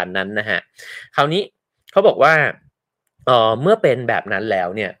ะสบการณ์นั้นนะฮะคราวนี้เขาบอกว่าเมื่อเป็นแบบนั้นแล้ว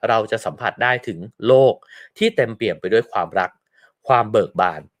เนี่ยเราจะสัมผัสได้ถึงโลกที่เต็มเปี่ยมไปด้วยความรักความเบิกบ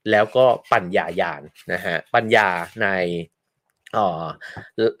านแล้วก็ปัญญาญาณนะฮะปัญญาในเอ่อ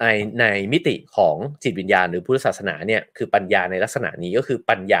ในมิติของจิตวิญญาณหรือพุทธศาสนาเนี่ยคือปัญญาในลักษณะนี้ก็คือ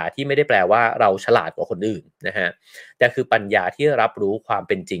ปัญญาที่ไม่ได้แปลว่าเราฉลาดกว่าคนอื่นนะฮะแต่คือปัญญาที่รับรู้ความเ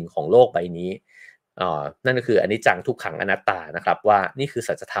ป็นจริงของโลกใบนี้นั่นก็คืออนิจจังทุกขังอนัตตานะครับว่านี่คือ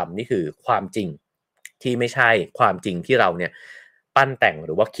สัจธรรมนี่คือความจริงที่ไม่ใช่ความจริงที่เราเนี่ยปั้นแต่งห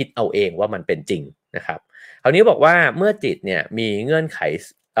รือว่าคิดเอาเองว่ามันเป็นจริงนะครับคราวนี้บอกว่าเมื่อจิตเนี่ยมีเงื่อนไข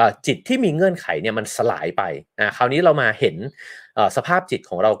จิตที่มีเงื่อนไขเนี่ยมันสลายไปคราวนี้เรามาเห็นสภาพจิต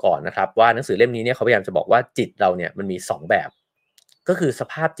ของเราก่อนนะครับว่าหนังสือเล่มนี้เนี่ยเขาพยายามจะบอกว่าจิตเราเนี่ยมันมี2แบบก็คือส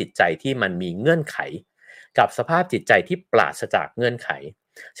ภาพจิตใจที่มันมีเงื่อนไขกับสภาพจิตใจที่ปราศจากเงื่อนไข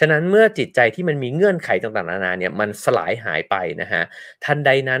ฉะนั้นเมื่อจิตใจที่มันมีเงื่อนไขต่างๆนานาเนี่ยมันสลายหายไปนะฮะทันใด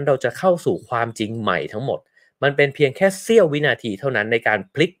นั้นเราจะเข้าสู่ความจริงใหม่ทั้งหมดมันเป็นเพียงแค่เสี้ยววินาทีเท่านั้นในการ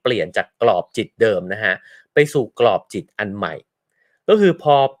พลิกเปลี่ยนจากกรอบจิตเดิมนะฮะไปสู่กรอบจิตอันใหม่ก็คือพ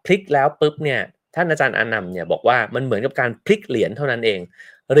อพลิกแล้วปุ๊บเนี่ยท่านอาจารย์อานันต์เนี่ยบอกว่ามันเหมือนกับการพลิกเหรียญเท่านั้นเอง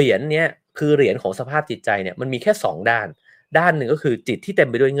เหรียญเนี้ยคือเหรียญของสภาพจิตใจเนี่ยมันมีแค่2ด้านด้านหนึ่งก็คือจิตที่เต็ม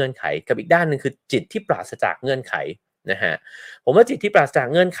ไปด้วยเงื่อนไขกับอีกด้านหนึ่งคือจิตที่ปราศจากเงื่อนไขนะฮะผมว่าจิตที่ปราศจาก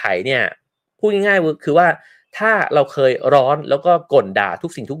เงื่อนไขเนี่ยพูดง่ายๆคือว่าถ้าเราเคยร้อนแล้วก็ก่นด่าทุ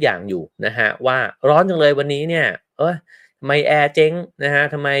กสิ่งทุกอย่างอยู่นะฮะว่าร้อนจังเลยวันนี้เนี่ยทำไมแอร์เจ๊งนะฮะ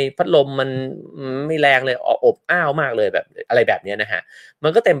ทำไมพัดลมมันไม่แรงเลยอบอ้าวมากเลยแบบอะไรแบบนี้นะฮะมั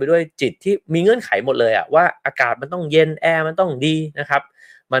นก็เต็มไปด้วยจิตที่มีเงื่อนไขหมดเลยอะว่าอากาศมันต้องเย็นแอร์มันต้องดีนะครับ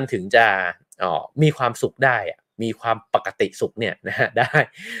มันถึงจะมีความสุขได้อะมีความปกติสุขเนี่ยนะฮะได้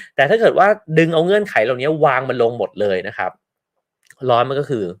แต่ถ้าเกิดว่าดึงเอาเงื่อนไขเหล่านี้วางมันลงหมดเลยนะครับร้อนมันก็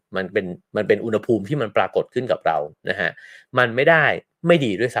คือมันเป็นอุณหภูมิที่มันปรากฏขึ้นกับเรานะฮะมันไม่ได้ไม่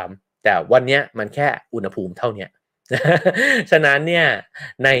ดีด้วยซ้ำแต่วันนี้มันแค่อุณหภูมิเท่านี้ ฉะนั้นเนี่ย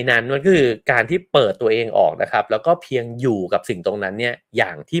ในนั้นมันคือการที่เปิดตัวเองออกนะครับแล้วก็เพียงอยู่กับสิ่งตรงนั้นเนี่ยอย่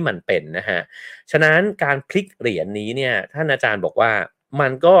างที่มันเป็นนะฮะฉะนั้นการพลิกเหรียญนี้เนี่ยท่านอาจารย์บอกว่ามั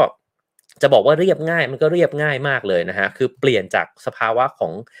นก็จะบอกว่าเรียบง่ายมันก็เรียบง่ายมากเลยนะฮะคือเปลี่ยนจากสภาวะขอ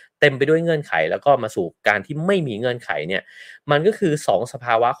งเต็มไปด้วยเงื่อนไขแล้วก็มาสู่การที่ไม่มีเงื่อนไขเนี่ยมันก็คือ2สภ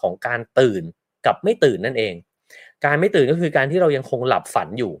าวะของการตื่นกับไม่ตื่นนั่นเองการไม่ตื่นก็คือการที่เรายังคงหลับฝัน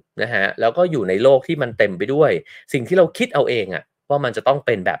อยู่นะฮะแล้วก็อยู่ในโลกที่มันเต็มไปด้วยสิ่งที่เราคิดเอาเองอะว่ามันจะต้องเ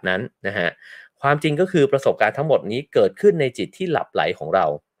ป็นแบบนั้นนะฮะความจริงก็คือประสบการณ์ทั้งหมดนี้เกิดขึ้นในจิตที่หลับไหลของเรา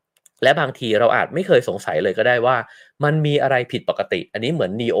และบางทีเราอาจไม่เคยสงสัยเลยก็ได้ว่ามันมีอะไรผิดปกติอันนี้เหมือ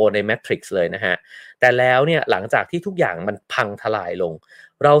น Neo ใน Matrix เลยนะฮะแต่แล้วเนี่ยหลังจากที่ทุกอย่างมันพังทลายลง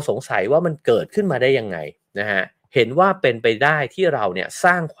เราสงสัยว่ามันเกิดขึ้นมาได้ยังไงนะฮะเห็นว่าเป็นไปได้ที่เราเนี่ยส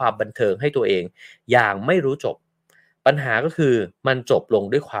ร้างความบันเทิงให้ตัวเองอย่างไม่รู้จบปัญหาก็คือมันจบลง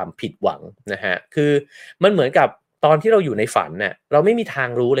ด้วยความผิดหวังนะฮะคือมันเหมือนกับตอนที่เราอยู่ในฝันเนี่ยเราไม่มีทาง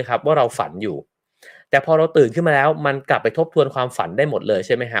รู้เลยครับว่าเราฝันอยู่ แต่พอเราตื่นขึ้นมาแล้วมันกลับไปทบทวนความฝันได้หมดเลยใ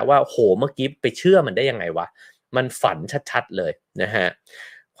ช่ไหมฮะว่าโหเมื่อกี้ไปเชื่อมันได้ยังไงวะมันฝันชัดๆเลยนะฮะ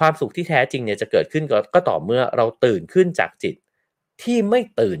ความสุขที่แท้จริงเนี่ยจะเกิดขึ้นก็ต่อเมื่อเราตื่นขึ้นจากจิตที่ไม่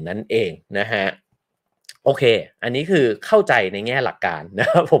ตื่นนั่นเองนะฮะโอเคอันนี้คือเข้าใจในแง่หลักการนะ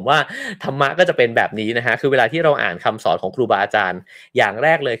ครับผมว่าธรรมะก็จะเป็นแบบนี้นะฮะคือเวลาที่เราอ่านคำสอนของครูบาอาจารย์อย่างแร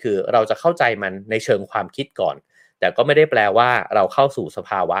กเลยคือเราจะเข้าใจมันในเชิงความคิดก่อนแต่ก็ไม่ได้แปลว่าเราเข้าสู่สภ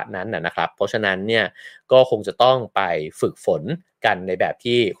าวะนั้นนะครับเพราะฉะนั้นเนี่ยก็คงจะต้องไปฝึกฝนกันในแบบ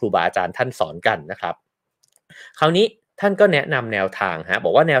ที่ครูบาอาจารย์ท่านสอนกันนะครับคราวนี้ท่านก็แนะนำแนวทางฮะบ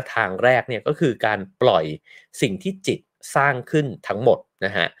อกว่าแนวทางแรกเนี่ยก็คือการปล่อยสิ่งที่จิตสร้างขึ้นทั้งหมดน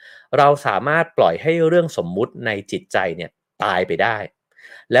ะฮะเราสามารถปล่อยให้เรื่องสมมุติในจิตใจเนี่ยตายไปได้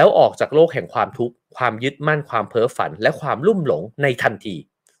แล้วออกจากโลกแห่งความทุกข์ความยึดมั่นความเพ้อฝันและความลุ่มหลงในทันที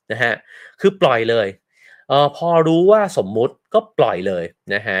นะฮะคือปล่อยเลยพอรู้ว่าสมมุติก็ปล่อยเลย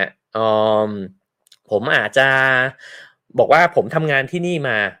นะฮะเอ่อผมอาจจะบอกว่าผมทำงานที่นี่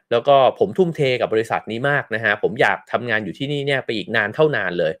มาแล้วก็ผมทุ่มเทกับบริษัทนี้มากนะฮะผมอยากทำงานอยู่ที่นี่เนี่ยไปอีกนานเท่านา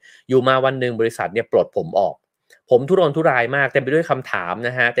นเลยอยู่มาวันหนึ่งบริษัทเนี่ยปลดผมออกผมทุรนทุรายมากเต็มไปด้วยคำถามน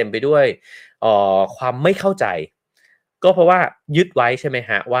ะฮะเต็มไปด้วยความไม่เข้าใจก็เพราะว่ายึดไว้ใช่ไหม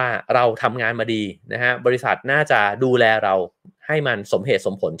ฮะว่าเราทำงานมาดีนะฮะบริษัทน่าจะดูแลเราให้มันสมเหตุส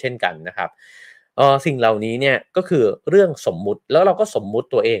มผลเช่นกันนะครับสิ่งเหล่านี้เนี่ยก็คือเรื่องสมมุติแล้วเราก็สมมุติ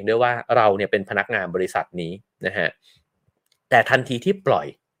ตัวเองด้วยว่าเราเนี่ยเป็นพนักงานบริษัทนี้นะฮะแต่ทันทีที่ปล่อย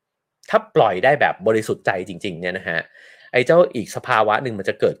ถ้าปล่อยได้แบบบริสุทธิ์ใจจริงๆเนี่ยนะฮะไอ้เจ้าอีกสภาวะหนึ่งมัน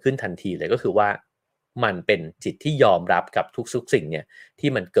จะเกิดขึ้นทันทีเลยก็คือว่ามันเป็นจิตที่ยอมรับกับทุกๆสิ่งเนี่ยที่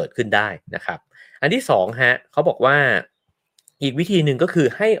มันเกิดขึ้นได้นะครับอันที่สองฮะเขาบอกว่าอีกวิธีหนึ่งก็คือ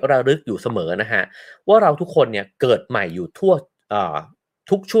ให้ระลึกอยู่เสมอนะฮะว่าเราทุกคนเนี่ยเกิดใหม่อยู่ทั่ว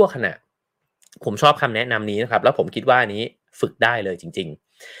ทุกชั่วขณะผมชอบคำแนะนำนี้นะครับแล้วผมคิดว่าอันนี้ฝึกได้เลยจริง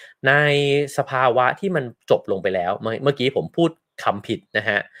ๆในสภาวะที่มันจบลงไปแล้วเมื่อกี้ผมพูดคำผิดนะ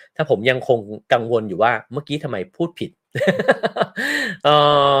ฮะถ้าผมยังคงกังวลอยู่ว่าเมื่อกี้ทำไมพูดผิด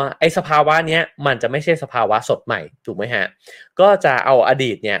ไอสภาวะเนี้ยมันจะไม่ใช่สภาวะสดใหม่ถูกไหมฮะก็จะเอาอ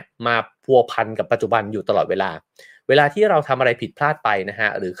ดีตเนี่ยมาพัวพันกับปัจจุบันอยู่ตลอดเวลาเวลาที่เราทำอะไรผิดพลาดไปนะฮะ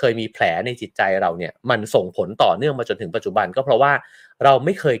หรือเคยมีแผลในจิตใจเราเนี่ยมันส่งผลต่อเนื่องมาจนถึงปัจจุบันก็เพราะว่าเราไ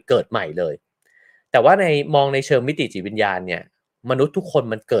ม่เคยเกิดใหม่เลยแต่ว่ามองในเชิงมิติจิตวิญญาณเนี่ยมนุษย์ทุกคน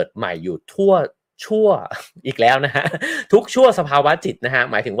มันเกิดใหม่อยู่ทั่วชั่วอีกแล้วนะฮะทุกชั่วสภาวะจิตนะฮะ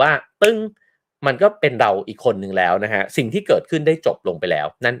หมายถึงว่ามันก็เป็นเราอีกคนหนึ่งแล้วนะฮะสิ่งที่เกิดขึ้นได้จบลงไปแล้ว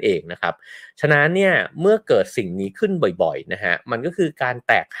นั่นเองนะครับฉะนั้นเนี่ยเมื่อเกิดสิ่งนี้ขึ้นบ่อยๆนะฮะมันก็คือการแ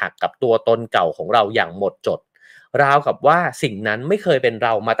ตกหักกับตัวตนเก่าของเราอย่างหมดจดราวกับว่าสิ่งนั้นไม่เคยเป็นเร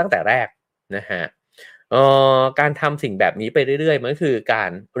ามาตั้งแต่แรกนะฮะการทำสิ่งแบบนี้ไปเรื่อยๆมันก็คือกา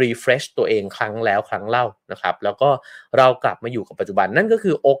ร refresh ตัวเองครั้งแล้วครั้งเล่านะครับแล้วก็เรากลับมาอยู่กับปัจจุบันนั่นก็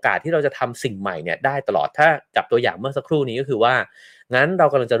คือโอกาสที่เราจะทำสิ่งใหม่เนี่ยได้ตลอดถ้าจับตัวอย่างเมื่อสักครู่นี้ก็คือว่างั้นเรา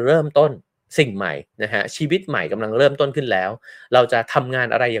กำลังจะเริ่มต้นสิ่งใหม่นะฮะชีวิตใหม่กำลังเริ่มต้นขึ้นแล้วเราจะทำงาน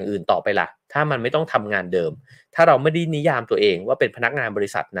อะไรอย่างอื่นต่อไปล่ะถ้ามันไม่ต้องทำงานเดิมถ้าเราไม่ได้นิยามตัวเองว่าเป็นพนักงานบริ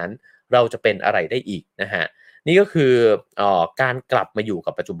ษัทนั้นเราจะเป็นอะไรได้อีกนะฮะนี่ก็คือการกลับมาอยู่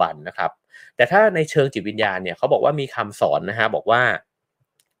กับปัจจุบันนะครับแต่ถ้าในเชิงจิตวิญญาณเนี่ยเขาบอกว่ามีคำสอนนะฮะบอกว่า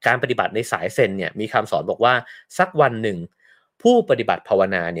การปฏิบัติในสายเซนเนี่ยมีคำสอนบอกว่าสักวันหนึ่งผู้ปฏิบัติภาว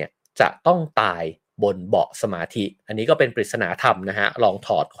นาเนี่ยจะต้องตายบนเบาะสมาธิอันนี้ก็เป็นปริศนาธรรมนะฮะลองถ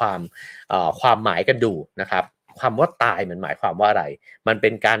อดความหมายกันดูนะครับความว่าตายมันหมายความว่าอะไรมันเป็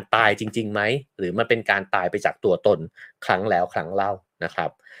นการตายจริงๆไหมหรือมันเป็นการตายไปจากตัวตนครั้งแล้วครั้งเล่านะครั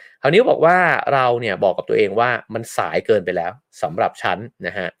บคราวนี้บอกว่าเราเนี่ยบอกกับตัวเองว่ามันสายเกินไปแล้วสำหรับฉันน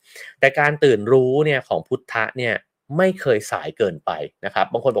ะฮะแต่การตื่นรู้เนี่ยของพุทธะเนี่ยไม่เคยสายเกินไปนะครับ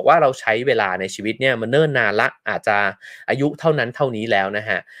บางคนบอกว่าเราใช้เวลาในชีวิตเนี่ยมันเนิ่นนานละอาจจะอายุเท่านั้นเท่านี้แล้วนะ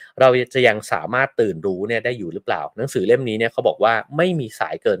ฮะเราจะยังสามารถตื่นรู้เนี่ยได้อยู่หรือเปล่าหนังสือเล่มนี้เนี่ยเขาบอกว่าไม่มีสา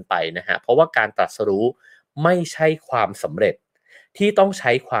ยเกินไปนะฮะเพราะว่าการตรัสรู้ไม่ใช่ความสำเร็จที่ต้องใ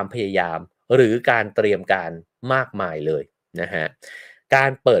ช้ความพยายามหรือการเตรียมการมากมายเลยนะฮะกา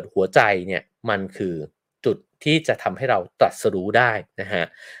รเปิดหัวใจเนี่ยมันคือจุดที่จะทำให้เราตรัสรู้ได้นะฮะ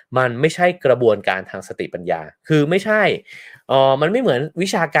มันไม่ใช่กระบวนการทางสติปัญญาคือไม่ใช่มันไม่เหมือนวิ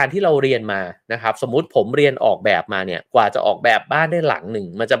ชาการที่เราเรียนมานะครับสมมุติผมเรียนออกแบบมาเนี่ยกว่าจะออกแบบบ้านได้หลังหนึ่ง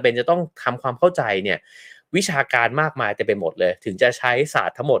มันจำเป็นจะต้องทำความเข้าใจเนี่ยวิชาการมากมายเต็มไปหมดเลยถึงจะใช้ศาสต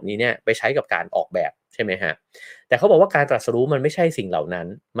ร์ทั้งหมดนี้เนี่ยไปใช้กับการออกแบบใช่ไหมฮะแต่เขาบอกว่าการตรัสรู้มันไม่ใช่สิ่งเหล่านั้น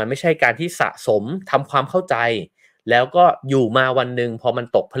มันไม่ใช่การที่สะสมทำความเข้าใจแล้วก็อยู่มาวันหนึ่งพอมัน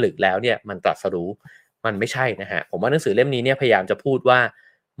ตกผลึกแล้วเนี่ยมันตรัสรู้มันไม่ใช่นะฮะผมว่าหนังสือเล่มนี้เนี่ยพยายามจะพูดว่า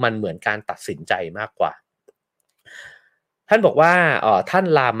มันเหมือนการตัดสินใจมากกว่าท่านบอกว่าท่าน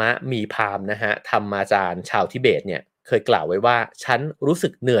ลามะมีพราหมณ์นะฮะธรรมาจารย์ชาวทิเบตเนี่ย เคยกล่าวไว้ว่าฉันรู้สึ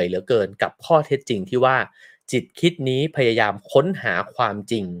กเหนื่อยเหลือเกินกับข้อเท็จจริงที่ว่าจิตคิดนี้พยายามค้นหาความ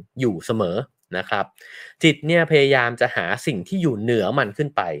จริงอยู่เสมอนะครับจิตเนี่ยพยายามจะหาสิ่งที่อยู่เหนือมันขึ้น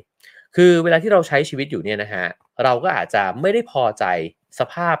ไปคือเวลาที่เราใช้ชีวิตอยู่เนี่ยนะฮะเราก็อาจจะไม่ได้พอใจส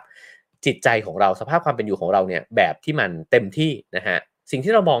ภาพจิตใจของเราสภาพความเป็นอยู่ของเราเนี่ยแบบที่มันเต็มที่นะฮะสิ่ง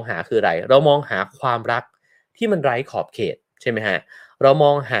ที่เรามองหาคืออะไรเรามองหาความรักที่มันไร้ขอบเขตใช่ไหมฮะเราม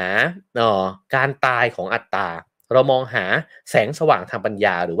องหาการตายของอัตตาเรามองหาแสงสว่างทางปัญญ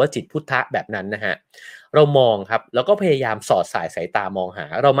าหรือว่าจิตพุทธะแบบนั้นนะฮะเรามองครับแล้วก็พยายามสอดสายสายตามองหา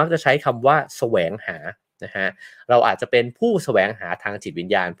เรามักจะใช้คำว่าแสวงหานะฮะเราอาจจะเป็นผู้แสวงหาทางจิตวิญ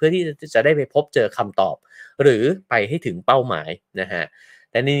ญาณเพื่อที่จะได้ไปพบเจอคำตอบหรือไปให้ถึงเป้าหมายนะฮะ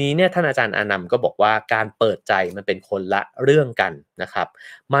แต่ในนี้เนี่ยท่านอาจารย์อานัมก็บอกว่าการเปิดใจมันเป็นคนละเรื่องกันนะครับ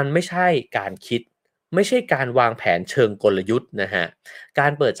มันไม่ใช่การคิดไม่ใช่การวางแผนเชิงกลยุทธ์นะฮะกา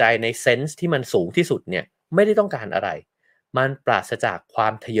รเปิดใจในเซนส์ที่มันสูงที่สุดเนี่ยไม่ได้ต้องการอะไรมันปราศจากควา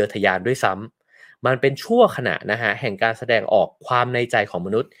มทะเยอทะยานด้วยซ้ำมันเป็นชั่วขณะนะฮะแห่งการแสดงออกความในใจของม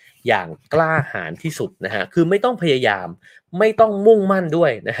นุษย์อย่างกล้าหาญที่สุดนะฮะคือไม่ต้องพยายามไม่ต้องมุ่งมั่นด้ว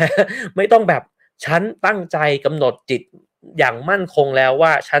ยนะฮะไม่ต้องแบบฉันตั้งใจกำหนดจิตอย่างมั่นคงแล้วว่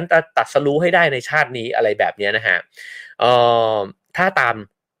าฉันจะตรัสรู้ให้ได้ในชาตินี้อะไรแบบนี้นะฮะเอ่อถ้าตาม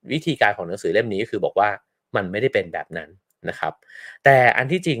วิธีการของหนังสือเล่มนี้ก็คือบอกว่ามันไม่ได้เป็นแบบนั้นนะครับแต่อัน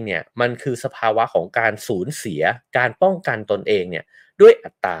ที่จริงเนี่ยมันคือสภาวะของการสูญเสียการป้องกันตนเองเนี่ยด้วยอั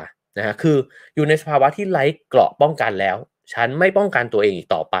ตตานะฮะคืออยู่ในสภาวะที่ไร้เกราะป้องกันแล้วฉันไม่ป้องกันตัวเองอีก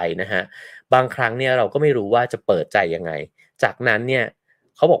ต่อไปนะฮะบางครั้งเนี่ยเราก็ไม่รู้ว่าจะเปิดใจยังไงจากนั้นเนี่ย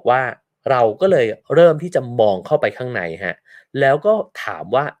เขาบอกว่าเราก็เลยเริ่มที่จะมองเข้าไปข้างในฮะแล้วก็ถาม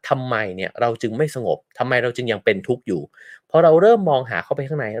ว่าทำไมเนี่ยเราจึงไม่สงบทำไมเราจึงยังเป็นทุกข์อยู่พอเราเริ่มมองหาเข้าไป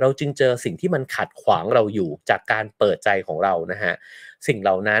ข้างในเราจึงเจอสิ่งที่มันขัดขวางเราอยู่จากการเปิดใจของเรานะฮะสิ่งเห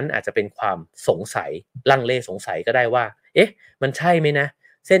ล่านั้นอาจจะเป็นความสงสัยลังเลสงสัยก็ได้ว่าเอ๊ะมันใช่ไหมนะ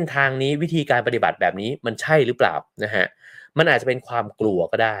เส้นทางนี้วิธีการปฏิบัติแบบนี้มันใช่หรือเปล่านะฮะมันอาจจะเป็นความกลัว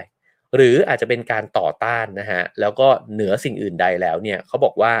ก็ได้หรืออาจจะเป็นการต่อต้านนะฮะแล้วก็เหนือสิ่งอื่นใดแล้วเนี่ยเขาบ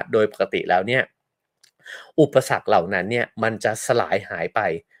อกว่าโดยปกติแล้วเนี่ยอุปสรรคเหล่านั้นเนี่ยมันจะสลายหายไป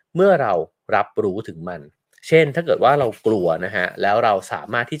เมื่อเรารับรู้ถึงมันเช่นถ้าเกิดว่าเรากลัวนะฮะแล้วเราสา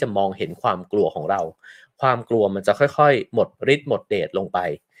มารถที่จะมองเห็นความกลัวของเราความกลัวมันจะค่อยๆหมดฤทธิ์หมดเดชลงไป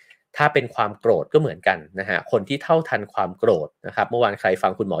ถ้าเป็นความโกรธก็เหมือนกันนะฮะคนที่เท่าทันความโกรธนะครับเมื่อวานใครฟั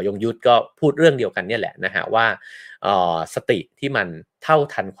งคุณหมอยงยุทธก็พูดเรื่องเดียวกันเนี่ยแหละนะฮะว่าสติที่มันเท่า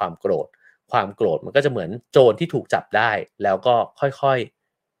ทันความโกรธความโกรธมันก็จะเหมือนโจรที่ถูกจับได้แล้วก็ค่อย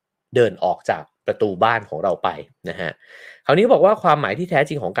ๆเดินออกจากประตูบ้านของเราไปนะฮะคราวนี้บอกว่าความหมายที่แท้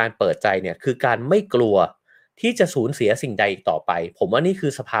จริงของการเปิดใจเนี่ยคือการไม่กลัวที่จะสูญเสียสิ่งใดอีกต่อไปผมว่านี่คื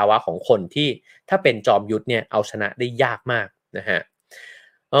อสภาวะของคนที่ถ้าเป็นจอมยุทธเนี่ยเอาชนะได้ยากมากนะฮะ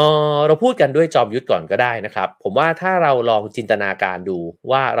เราพูดกันด้วยจอมยุทธก่อนก็ได้นะครับผมว่าถ้าเราลองจินตนาการดู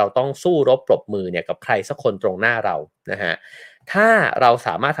ว่าเราต้องสู้รบปรบมือเนี่ยกับใครสักคนตรงหน้าเรานะฮะถ้าเราส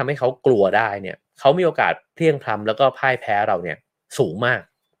ามารถทำให้เขากลัวได้เนี่ยเขามีโอกาสเพลียงพล้ำแล้วก็พ่ายแพ้เราเนี่ยสูงมาก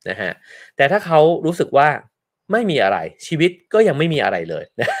นะฮะแต่ถ้าเขารู้สึกว่าไม่มีอะไรชีวิตก็ยังไม่มีอะไรเลย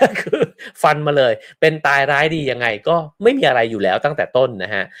นะคือฟันมาเลยเป็นตายร้ายดียังไงก็ไม่มีอะไรอยู่แล้วตั้งแต่ต้นน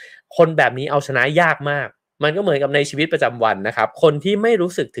ะฮะคนแบบนี้เอาชนะยากมาก มันก็เหมือนกับในชีวิตประจำวันนะครับคนที่ไม่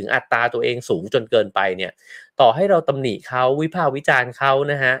รู้สึกถึงอัตราตัวเองสูงจนเกินไปเนี่ยต่อให้เราตำหนิเขาวิพากษ์วิจารณ์เขา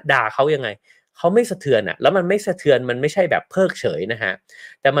นะฮะด่าเขายังไงเขาไม่สะเทือนอ่ะแล้วมันไม่สะเทือนมันไม่ใช่แบบเพิกเฉยนะฮะ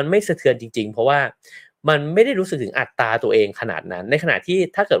แต่มันไม่สะเทือนจริงๆเพราะว่ามันไม่ได้รู้สึกถึงอัตราตัวเองขนาดนั้นในขณะที่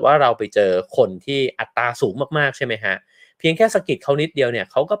ถ้าเกิดว่าเราไปเจอคนที่อัตราสูงมากๆใช่ไหมฮะเพียงแค่สะกิดเขานิดเดียวเนี่ย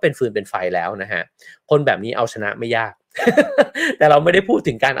เขาก็เป็นฟืนเป็นไฟแล้วนะฮะคนแบบนี้เอาชนะไม่ยาก แต่เราไม่ได้พูด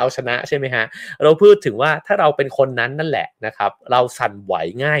ถึงการเอาชนะใช่ไหมฮะเราพูดถึงว่าถ้าเราเป็นคนนั้นนั่นแหละนะครับเราสั่นไหว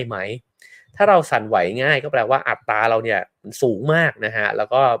ง่ายไหมถ้าเราสั่นไหวง่ายก็แปลว่าอัตราเราเนี่ยสูงมากนะฮะแล้ว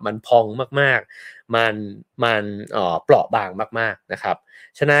ก็มันพองมากๆมันเปราะบางมากๆนะครับ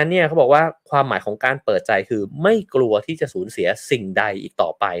ฉะนั้นเนี่ยเขาบอกว่าความหมายของการเปิดใจคือไม่กลัวที่จะสูญเสียสิ่งใดอีกต่อ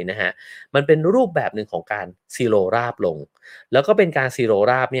ไปนะฮะมันเป็นรูปแบบหนึ่งของการซีโรราบลง แล้วก็เป็นการซีโร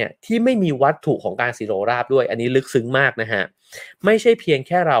ราบเนี่ยที่ไม่มีวัตถุของการซีโรราบด้วยอันนี้ลึกซึ้งมากนะฮะไม่ใช่เพียงแ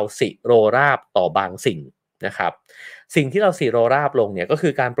ค่เราซีโรราบต่อบางสิ่งนะครับสิ่งที่เราซีโรราบลงเนี่ยก็คื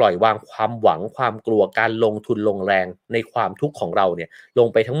อการปล่อยวางความหวังความกลัวการลงทุนลงแรงในความทุกข์ของเราเนี่ยลง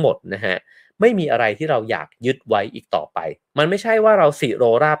ไปทั้งหมดนะฮะไม่มีอะไรที่เราอยากยึดไว้อีกต่อไปมันไม่ใช่ว่าเราซีโร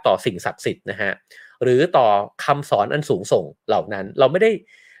ราบต่อสิ่งศักดิ์สิทธิ์นะฮะหรือต่อคำสอนอันสูงส่งเหล่านั้นเราไม่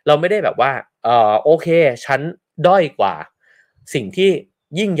ได้แบบว่าโอเคฉันด้อยกว่า สิ่งที่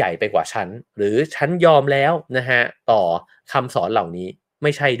ยิ่งใหญ่ไปกว่าฉันหรือฉันยอมแล้วนะฮะต่อคำสอนเหล่านี้ไ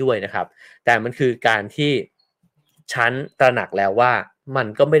ม่ใช่ด้วยนะครับแต่มันคือการที่ฉันตระหนักแล้วว่ามัน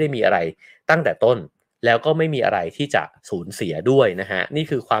ก็ไม่ได้มีอะไรตั้งแต่ต้น แล้วก็ไม่มีอะไรที่จะสูญเสียด้วยนะฮะนี่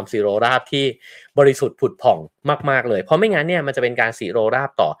คือความซีโรราบที่บริสุทธิ์ผุดผ่องมากๆเลยเพราะไม่งั้นเนี่ยมันจะเป็นการซีโรรา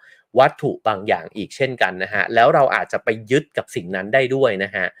บต่อวัตถุบางอย่างอีกเช่นกันนะฮะแล้วเราอาจจะไปยึดกับสิ่งนั้นได้ด้วยน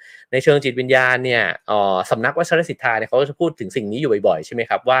ะฮะในเชิงจิตวิญญาณเนี่ยสำนักวัชรศิทธาเนี่ยเขาก็จะพูดถึงสิ่งนี้อยู่บ่อยๆใช่ไหม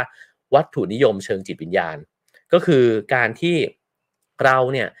ครับว่าวัตถุนิยมเชิงจิตวิญญาณก็คือการที่เรา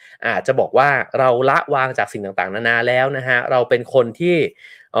เนี่ยอาจจะบอกว่าเราละวางจากสิ่งต่างๆนานาแล้วนะฮะเราเป็นคนที่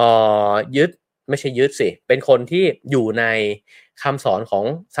ยึดไม่ใช่ยึดสิเป็นคนที่อยู่ในคำสอนของ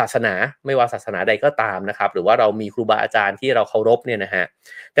ศาสนาไม่ว่าศาสนาใดก็ตามนะครับหรือว่าเรามีครูบาอาจารย์ที่เราเคารพเนี่ยนะฮะ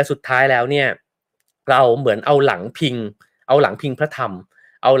แต่สุดท้ายแล้วเนี่ยเราเหมือนเอาหลังพิงพระธรรม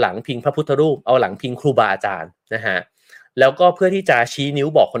เอาหลังพิงพระพุทธรูปเอาหลังพิงครูบาอาจารย์นะฮะแล้วก็เพื่อที่จะชี้นิ้ว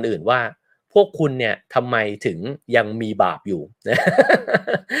บอกคนอื่นว่าพวกคุณเนี่ยทำไมถึงยังมีบาปอยู่นะ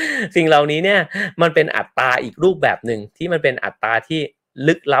สิ่งเหล่านี้เนี่ยมันเป็นอัตตาอีกรูปแบบหนึ่งที่มันเป็นอัตตาที่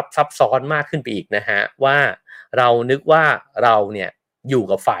ลึกลับซับซ้อนมากขึ้นไปอีกนะฮะว่าเรานึกว่าเราเนี่ยอยู่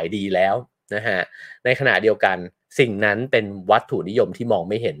กับฝ่ายดีแล้วนะฮะในขณะเดียวกันสิ่งนั้นเป็นวัตถุนิยมที่มอง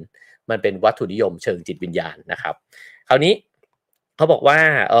ไม่เห็นมันเป็นวัตถุนิยมเชิงจิตวิญญาณนะครับคราวนี้เขาบอกว่า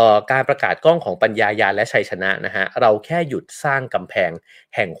การประกาศกล้องของปัญญาญาณและชัยชนะนะฮะเราแค่หยุดสร้างกำแพง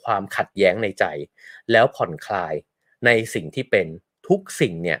แห่งความขัดแย้งในใจแล้วผ่อนคลายในสิ่งที่เป็นทุก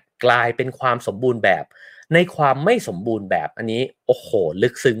สิ่งเนี่ยกลายเป็นความสมบูรณ์แบบในความไม่สมบูรณ์แบบอันนี้โอ้โหลึ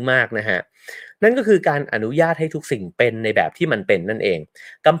กซึ้งมากนะฮะนั่นก็คือการอนุญาตให้ทุกสิ่งเป็นในแบบที่มันเป็นนั่นเอง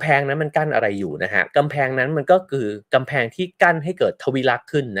กำแพงนั้นมันกั้นอะไรอยู่นะฮะกำแพงนั้นมันก็คือกำแพงที่กั้นให้เกิดทวิลักษณ์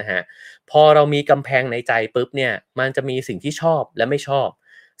ขึ้นนะฮะพอเรามีกำแพงในใจปุ๊บเนี่ยมันจะมีสิ่งที่ชอบและไม่ชอบ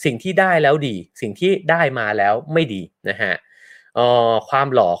สิ่งที่ได้แล้วดีสิ่งที่ได้มาแล้วไม่ดีนะฮะความ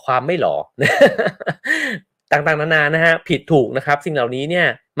หล่อความไม่หล่อ ต่างๆนานานะฮะผิดถูกนะครับสิ่งเหล่านี้เนี่ย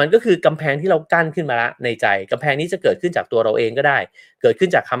มันก็คือกำแพงที่เรากั้นขึ้นมาละในใจกำแพงนี้จะเกิดขึ้นจากตัวเราเองก็ได้เกิดขึ้น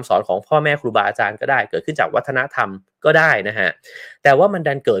จากคำสอนของพ่อแม่ครูบาอาจารย์ก็ได้เกิดขึ้นจากวัฒนธรรมก็ได้นะฮะแต่ว่ามัน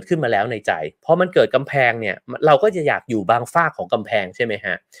ดันเกิดขึ้นมาแล้วในใจพอมันเกิดกำแพงเนี่ยเราก็จะอยากอยู่บางฝากของกำแพงใช่ไหมฮ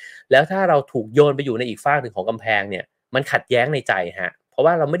ะแล้วถ้าเราถูกโยนไปอยู่ในอีกฝากหนึ่งของกำแพงเนี่ยมันขัดแย้งในใจฮะเพราะ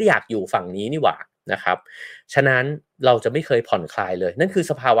ว่าเราไม่ได้อยากอยู่ฝั่งนี้นี่หว่านะครับฉะนั้นเราจะไม่เคยผ่อนคลายเลยนั่นคือ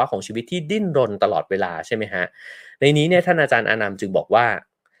สภาวะของชีวิตที่ดิ้นรนตลอดเวลาใช่ไหมฮะในนี้เนี่ยท่านอาจารย์อานามจึงบอกว่า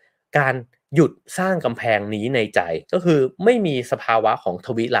การหยุดสร้างกำแพงนี้ในใจก็คือไม่มีสภาวะของท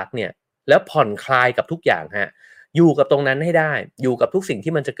วิลักษณ์เนี่ยแล้วผ่อนคลายกับทุกอย่างฮะอยู่กับตรงนั้นให้ได้อยู่กับทุกสิ่ง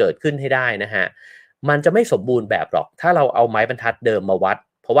ที่มันจะเกิดขึ้นให้ได้นะฮะมันจะไม่สมบูรณ์แบบหรอกถ้าเราเอาไม้บรรทัดเดิมมาวัด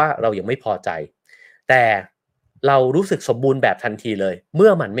เพราะว่าเรายังไม่พอใจแต่เรารู้สึกสมบูรณ์แบบทันทีเลยเมื่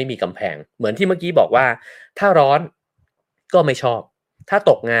อมันไม่มีกำแพงเหมือนที่เมื่อกี้บอกว่าถ้าร้อนก็ไม่ชอบถ้า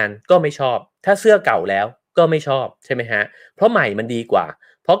ตกงานก็ไม่ชอบถ้าเสื้อเก่าแล้วก็ไม่ชอบใช่ไหมฮะเพราะใหม่มันดีกว่า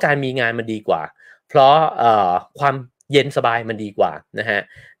เพราะการมีงานมันดีกว่าเพราะความเย็นสบายมันดีกว่านะฮะ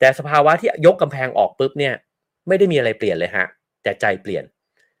แต่สภาวะที่ยกกำแพงออกปุ๊บเนี่ยไม่ได้มีอะไรเปลี่ยนเลยฮะแต่ใจเปลี่ยน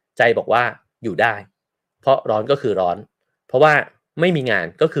ใจบอกว่าอยู่ได้เพราะร้อนก็คือร้อนเพราะว่าไม่มีงาน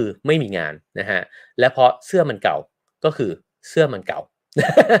ก็คือไม่มีงานนะฮะและเพราะเสื้อมันเก่าก็คือเสื้อมันเก่า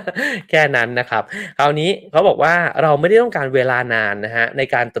แค่นั้นนะครับคราวนี้เขาบอกว่าเราไม่ได้ต้องการเวลานานนะฮะใน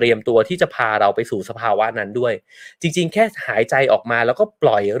การเตรียมตัวที่จะพาเราไปสู่สภาวะนั้นด้วยจริงๆแค่หายใจออกมาแล้วก็ป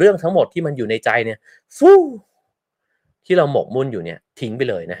ล่อยเรื่องทั้งหมดที่มันอยู่ในใจเนี่ยฟูที่เราหมกมุ่นอยู่เนี่ยทิ้งไป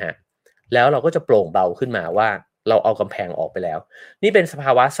เลยนะฮะแล้วเราก็จะโปร่งเบาขึ้นมาว่าเราเอากำแพงออกไปแล้วนี่เป็นสภ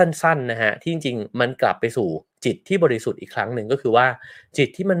าวะสั้นๆนะฮะที่จริงๆมันกลับไปสู่จิตที่บริสุทธิ์อีกครั้งหนึ่งก็คือว่าจิต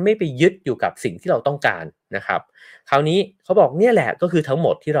ที่มันไม่ไปยึดอยู่กับสิ่งที่เราต้องการนะครับคราวนี้เขาบอกเนี่ยแหละก็คือทั้งหม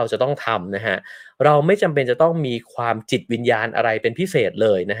ดที่เราจะต้องทำนะฮะเราไม่จำเป็นจะต้องมีความจิตวิญญาณอะไรเป็นพิเศษเล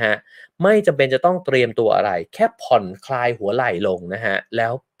ยนะฮะไม่จำเป็นจะต้องเตรียมตัวอะไรแค่ผ่อนคลายหัวไหล่ลงนะฮะแล้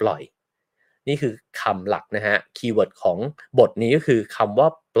วปล่อยนี่คือคำหลักนะฮะคีย์เวิร์ดของบทนี้ก็คือคำว่า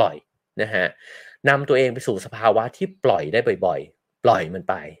ปล่อยนะฮะนำตัวเองไปสู่สภาวะที่ปล่อยได้บ่อยๆปล่อยมัน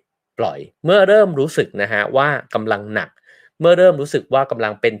ไปปล่อยเมื่อเริ่มรู้สึกนะฮะว่ากำลังหนักเมื่อเริ่มรู้สึกว่ากำลั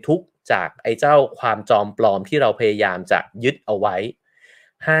งเป็นทุกข์จากไอ้เจ้าความจอมปลอมที่เราพยายามจะยึดเอาไว้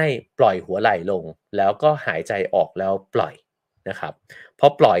ให้ปล่อยหัวไหล่ลงแล้วก็หายใจออกแล้วปล่อยนะครับพอ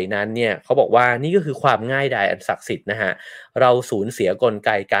ปล่อยนั้นเนี่ยเขาบอกว่านี่ก็คือความง่ายดายอันศักดิ์สิทธิ์นะฮะเราสูญเสียกลไก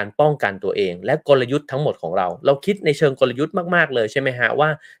การป้องกันตัวเองและกลยุทธ์ทั้งหมดของเราคิดในเชิงกลยุทธ์มากๆเลยใช่ไหมฮะว่า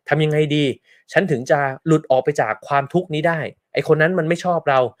ทำยังไงดีฉันถึงจะหลุดออกไปจากความทุกข์นี้ได้ไอคนนั้นมันไม่ชอบ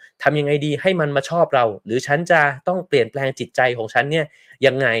เราทำยังไงดีให้มันมาชอบเราหรือฉันจะต้องเปลี่ยนแปลงจิตใจของฉันเนี่ย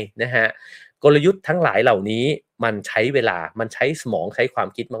ยังไงนะฮะกลยุทธ์ทั้งหลายเหล่านี้มันใช้เวลามันใช้สมองใช้ความ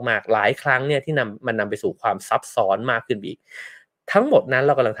คิดมากๆหลายครั้งเนี่ยที่มันนำไปสู่ความซับซ้อนมากขึ้นอีกทั้งหมดนั้นเ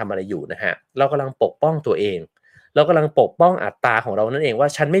รากำลังทำอะไรอยู่นะฮะเรากำลังปกป้องตัวเองเรากำลังปกป้องอัตตาของเรานั่นเองว่า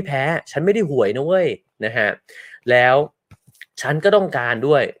ฉันไม่แพ้ฉันไม่ได้ห่วยนะเว้ยนะฮะแล้ว ฉันก็ต้องการ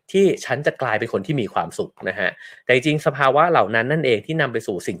ด้วยที่ฉันจะกลายเป็นคนที่มีความสุขนะฮะแต่จริงๆสภาวะเหล่านั้นนั่นเองที่นำไป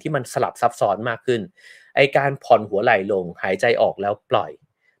สู่สิ่งที่มันสลับซับซ้อนมากขึ้นไอการผ่อนหัวไหล่ลงหายใจออกแล้วปล่อย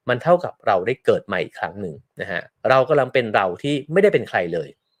มันเท่ากับเราได้เกิดใหม่อีกครั้งหนึ่งนะฮะเรากำลังเป็นเราที่ไม่ได้เป็นใครเลย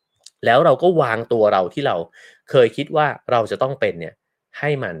แล้วเราก็วางตัวเราที่เราเคยคิดว่าเราจะต้องเป็นเนี่ยให้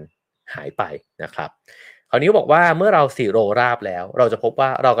มันหายไปนะครับ คราวนี้บอกว่าเมื่อเราสิโรราบแล้วเราจะพบว่า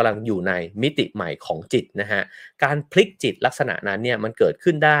เรากำลังอยู่ในมิติใหม่ของจิตนะฮะการพลิกจิตลักษณะนั้นเนี่ยมันเกิด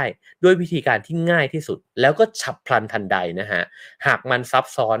ขึ้นได้ด้วยวิธีการที่ง่ายที่สุดแล้วก็ฉับพลันทันใดนะฮะหากมันซับ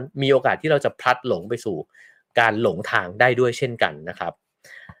ซ้อนมีโอกาสที่เราจะพลัดหลงไปสู่การหลงทางได้ด้วยเช่นกันนะครับ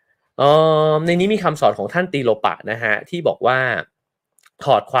ในนี้มีคำสอนของท่านตีโลปะนะฮะที่บอกว่าถ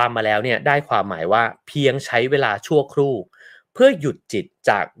อดความมาแล้วเนี่ยได้ความหมายว่าเพียงใช้เวลาชั่วครู่เพื่อหยุดจิต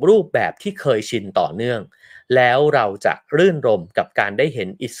จากรูปแบบที่เคยชินต่อเนื่องแล้วเราจะรื่นรมกับการได้เห็น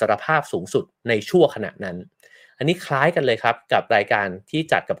อิสรภาพสูงสุดในชั่วขณะนั้นอันนี้คล้ายกันเลยครับกับรายการที่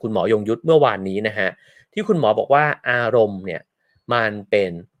จัดกับคุณหมอยงยุทธเมื่อวานนี้นะฮะที่คุณหมอบอกว่าอารมณ์เนี่ยมันเป็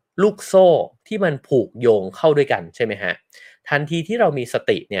นลูกโซ่ที่มันผูกโยงเข้าด้วยกันใช่ไหมฮะทันทีที่เรามีส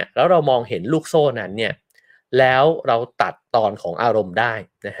ติเนี่ยแล้วเรามองเห็นลูกโซ่นั้นเนี่ยแล้วเราตัดตอนของอารมณ์ได้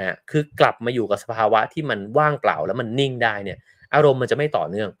นะฮะคือกลับมาอยู่กับสภาวะที่มันว่างเปล่าแล้วมันนิ่งได้เนี่ยอารมณ์มันจะไม่ต่อ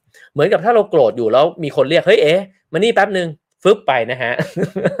เนื่องเหมือนกับถ้าเราโกรธอยู่แล้วมีคนเรียกเฮ้ยเอ๊ะมานี่แป๊บนึงฟึบไปนะฮะ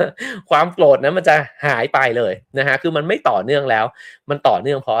ความโกรธนะมันจะหายไปเลยนะฮะคือมันไม่ต่อเนื่องแล้วมันต่อเ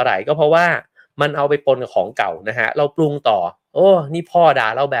นื่องเพราะอะไรก็เพราะว่ามันเอาไปปนกับของเก่านะฮะเราปรุงต่อโอ้นี่พ่อด่า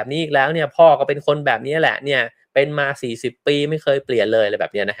เราแบบนี้อีกแล้วเนี่ยพ่อก็เป็นคนแบบนี้แหละเนี่ยเป็นมา40ปีไม่เคยเปลี่ยนเลยอะไรแบ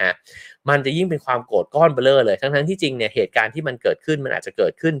บนี้นะฮะมันจะยิ่งเป็นความโกรธก้อนเบ้อเร่อเลยทั้งที่จริงเนี่ยเหตุการณ์ที่มันเกิดขึ้นมันอาจจะเกิ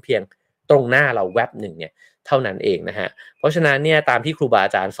ดขึ้นเพียงตรงหน้าเราแวบหนึ่งเนี่ยเท่านั้นเองนะฮะเพราะฉะนั้นเนี่ยตามที่ครูบาอ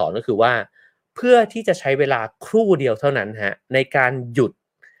าจารย์สอนก็คือว่าเพื่อที่จะใช้เวลาครู่เดียวเท่านั้นฮะในการหยุด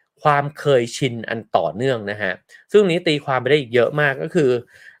ความเคยชินอันต่อเนื่องนะฮะซึ่งนี้ตีความไปได้อีกเยอะมากก็คือ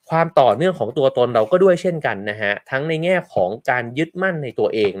ความต่อเนื่องของตัวตนเราก็ด้วยเช่นกันนะฮะทั้งในแง่ของการยึดมั่นในตัว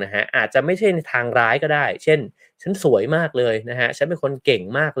เองนะฮะอาจจะไม่ใช่ในทางร้ายก็ได้เช่นฉันสวยมากเลยนะฮะฉันเป็นคนเก่ง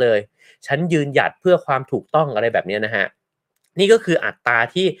มากเลยฉันยืนหยัดเพื่อความถูกต้องอะไรแบบนี้นะฮะนี่ก็คืออัตรา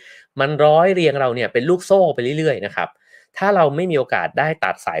ที่มันร้อยเรียงเราเนี่ยเป็นลูกโซ่ไปเรื่อยๆนะครับถ้าเราไม่มีโอกาสได้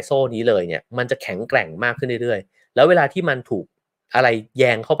ตัดสายโซ่นี้เลยเนี่ยมันจะแข็งแกร่งมากขึ้นเรื่อยๆแล้วเวลาที่มันถูกอะไรแย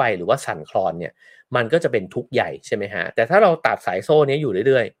งเข้าไปหรือว่าสั่นคลอนเนี่ยมันก็จะเป็นทุกข์ใหญ่ใช่ไหมฮะแต่ถ้าเราตัดสายโซ่นี้อยู่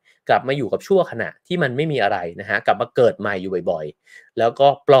เรื่อยๆกลับมาอยู่กับชั่วขณะที่มันไม่มีอะไรนะฮะกลับมาเกิดใหม่อยู่บ่อยๆแล้วก็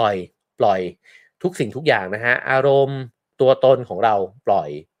ปล่อยทุกสิ่งทุกอย่างนะฮะอารมณ์ตัวตนของเราปล่อ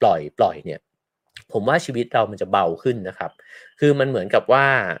ยเนี่ยผมว่าชีวิตเรามันจะเบาขึ้นนะครับคือมันเหมือนกับว่า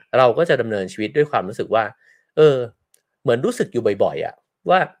เราก็จะดำเนินชีวิตด้วยความรู้สึกว่าเหมือนรู้สึกอยู่บ่อยๆอะ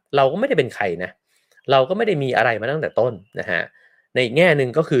ว่าเราก็ไม่ได้เป็นใครนะเราก็ไม่ได้มีอะไรมาตั้งแต่ต้นนะฮะในอีกแง่หนึ่ง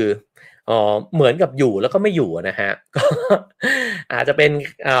ก็คือเหมือนกับอยู่แล้วก็ไม่อยู่นะฮะก็อาจจะเป็น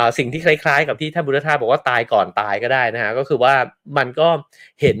สิ่งที่คล้ายๆกับที่ท่านบุทธทาสบอกว่าตายก่อนตายก็ได้นะฮะก็คือว่ามันก็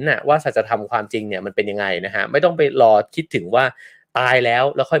เห็นน่ะว่าสัจธรรมความจริงเนี่ยมันเป็นยังไงนะฮะไม่ต้องไปรอคิดถึงว่าตายแล้ว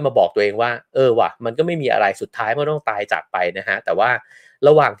ค่อยมาบอกตัวเองว่าว่ะมันก็ไม่มีอะไรสุดท้ายมันต้องตายจากไปนะฮะแต่ว่าร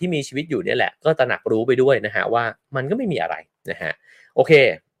ะหว่างที่มีชีวิตอยู่เนี่ยแหละก็ตระหนักรู้ไปด้วยนะฮะว่ามันก็ไม่มีอะไรนะฮะโอเค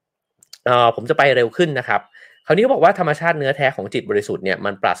ผมจะไปเร็วขึ้นนะครับคราวนี้เขาบอกว่าธรรมชาติเนื้อแท้ของจิตบริสุทธิ์เนี่ย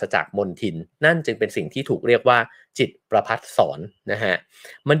มันปราศจากมลทินนั่นจึงเป็นสิ่งที่ถูกเรียกว่าจิตประภัสสรนะฮะ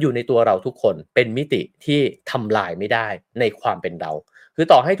มันอยู่ในตัวเราทุกคนเป็นมิติที่ทำลายไม่ได้ในความเป็นเราคือ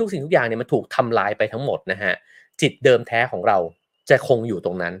ต่อให้ทุกสิ่งทุกอย่างเนี่ยมันถูกทำลายไปทั้งหมดนะฮะจิตเดิมแท้ของเราจะคงอยู่ต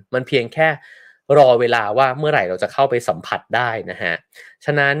รงนั้นมันเพียงแค่รอเวลาว่าเมื่อไหร่เราจะเข้าไปสัมผัสได้นะฮะฉ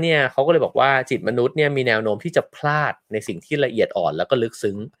ะนั้นเนี่ยเขาก็เลยบอกว่าจิตมนุษย์เนี่ยมีแนวโน้มที่จะพลาดในสิ่งที่ละเอียดอ่อนแล้วก็ลึก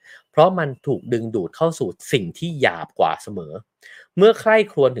ซึ้งเพราะมันถูกดึงดูดเข้าสู่สิ่งที่หยาบกว่าเสมอเมื่อใคร่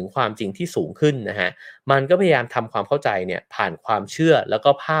ครวญถึงความจริงที่สูงขึ้นนะฮะมันก็พยายามทำความเข้าใจเนี่ยผ่านความเชื่อแล้วก็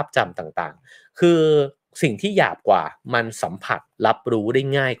ภาพจำต่างๆคือสิ่งที่หยาบกว่ามันสัมผัสรับรู้ได้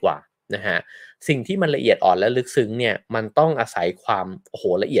ง่ายกว่านะฮะสิ่งที่มันละเอียดอ่อนและลึกซึ้งเนี่ยมันต้องอาศัยความ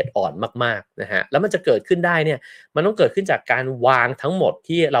ละเอียดอ่อนมากๆนะฮะแล้วมันจะเกิดขึ้นได้เนี่ยมันต้องเกิดขึ้นจากการวางทั้งหมด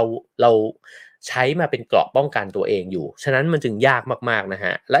ที่เราใช้มาเป็นเกราะป้องกันตัวเองอยู่ฉะนั้นมันจึงยากมากๆนะฮ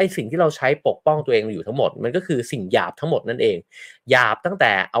ะและไอ้สิ่งที่เราใช้ปกป้องตัวเองอยู่ทั้งหมดมันก็คือสิ่งหยาบทั้งหมดนั่นเองหยาบตั้งแ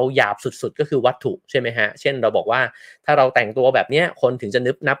ต่เอาหยาบสุดๆก็คือวัตถุใช่ไหมฮะเช่นเราบอกว่าถ้าเราแต่งตัวแบบเนี้ยคนถึงจะ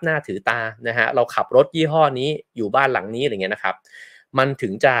นับหน้าถือตานะฮะเราขับรถยี่ห้อนี้อยู่บ้านหลังนี้อะไรเงี้ยนะครับมันถึ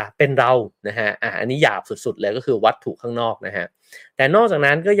งจะเป็นเรานะฮะอันนี้หยาบสุดๆเลยก็คือวัตถุข้างนอกนะฮะแต่นอกจาก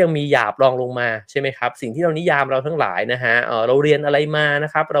นั้นก็ยังมีหยาบรองลงมาใช่ไหมครับสิ่งที่เรานิยามเราทั้งหลายนะฮะเราเรียนอะไรมาน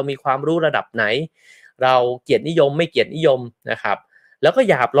ะครับเรามีความรู้ระดับไหนเราเกียรตินิยมไม่เกียรตินิยมนะครับ แล้วก็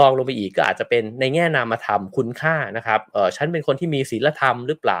หยาบลองลงไปอีกก็อาจจะเป็นในแง่นามธรรมคุณค่านะครับฉันเป็นคนที่มีศีลธรรมห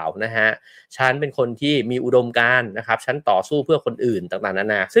รือเปล่านะฮะฉันเป็นคนที่มีอุดมการณ์นะครับฉันต่อสู้เพื่อคนอื่นต่างๆนา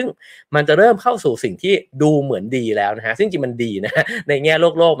นาซึ่งมันจะเริ่มเข้าสู่สิ่งที่ดูเหมือนดีแล้วนะฮะซึ่งจริงมันดีนะในแง่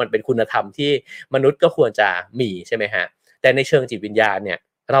โลกมันเป็นคุณธรรมที่มนุษย์ก็ควรจะมีใช่ไหมฮะแต่ในเชิงจิตวิญญาณเนี่ย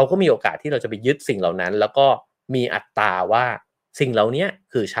เราก็มีโอกาสที่เราจะไปยึดสิ่งเหล่านั้นแล้วก็มีอัตตาว่าสิ่งเหล่านี้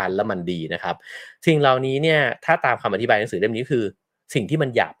คือฉันและมันดีนะครับสิ่งเหล่านี้เนี่ยถ้าตามคำอธิบายหนังสือเล่มนี้คือสิ่งที่มัน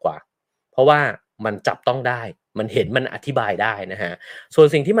หยาบกว่าเพราะว่ามันจับต้องได้มันเห็นมันอธิบายได้นะฮะส่วน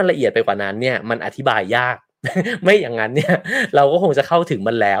สิ่งที่มันละเอียดไปกว่านั้นเนี่ยมันอธิบายยาก ไม่อย่างนั้นเนี่ยเราก็คงจะเข้าถึง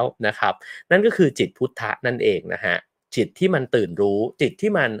มันแล้วนะครับนั่นก็คือจิตพุทธะนั่นเองนะฮะจิตที่มันตื่นรู้จิต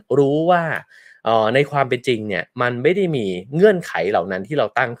ที่มันรู้ว่าในความเป็นจริงเนี่ยมันไม่ได้มีเงื่อนไขเหล่านั้นที่เรา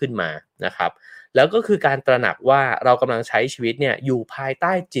ตั้งขึ้นมานะครับแล้วก็คือการตระหนักว่าเรากำลังใช้ชีวิตเนี่ยอยู่ภายใ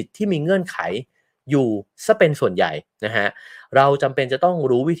ต้จิตที่มีเงื่อนไขอยู่ซะเป็นส่วนใหญ่นะฮะเราจำเป็นจะต้อง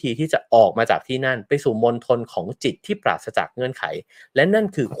รู้วิธีที่จะออกมาจากที่นั่นไปสู่มณฑลของจิตที่ปราศจากเงื่อนไขและนั่น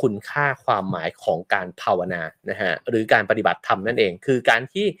คือคุณค่าความหมายของการภาวนานะฮะหรือการปฏิบัติธรรมนั่นเองคือการ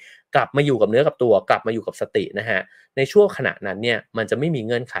ที่กลับมาอยู่กับเนื้อกับตัวกลับมาอยู่กับสตินะฮะในช่วงขณะนั้นเนี่ยมันจะไม่มีเ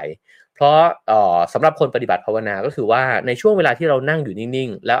งื่อนไขเพราะสำหรับคนปฏิบัติภาวนาก็คือว่าในช่วงเวลาที่เรานั่งอยู่นิ่ง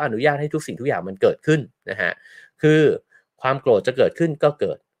ๆแล้วอนุญาตให้ทุกสิ่งทุกอย่างมันเกิดขึ้นนะฮะคือความโกรธจะเกิดขึ้นก็เ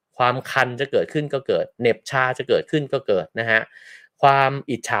กิดความคันจะเกิดขึ้นก็เกิดเหน็บชาจะเกิดขึ้นก็เกิดนะฮะความ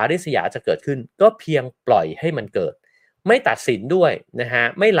อิจฉาริษยาจะเกิดขึ้นก็เพียงปล่อยให้มันเกิดไม่ตัดสินด้วยนะฮะ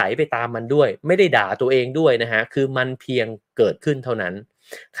ไม่ไหลไปตามมันด้วยไม่ได้ด่าตัวเองด้วยนะฮะคือมันเพียงเกิดขึ้นเท่านั้น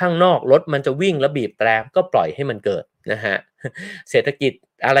ข้างนอกรถมันจะวิ่งแล้วบีบแตรก็ปล่อยให้มันเกิดนะฮะเศรษฐกิจ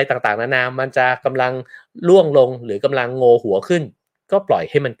อะไรต่างๆนานามันจะกำลังล่วงลงหรือกำลังโงหัวขึ้นก็ปล่อย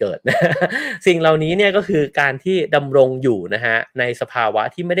ให้มันเกิดนะสิ่งเหล่านี้เนี่ยก็คือการที่ดำรงอยู่นะฮะในสภาวะ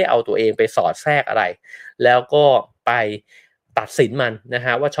ที่ไม่ได้เอาตัวเองไปสอดแทรกอะไรแล้วก็ไปตัดสินมันนะฮ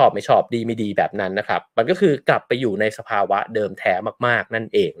ะว่าชอบไม่ชอบดีไม่ดีแบบนั้นนะครับมันก็คือกลับไปอยู่ในสภาวะเดิมแท้มากๆนั่น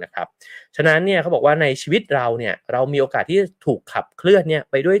เองนะครับฉะนั้นเนี่ยเขาบอกว่าในชีวิตเราเนี่ยเรามีโอกาสที่จะถูกขับเคลื่อนเนี่ย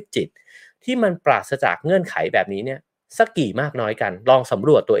ไปด้วยจิตที่มันปราศจากเงื่อนไขแบบนี้เนี่ยสักกี่มากน้อยกันลองสำร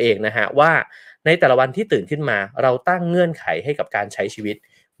วจตัวเองนะฮะว่าในแต่ละวันที่ตื่นขึ้นมาเราตั้งเงื่อนไขให้กับการใช้ชีวิต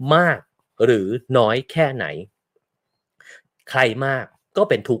มากหรือน้อยแค่ไหนใครมากก็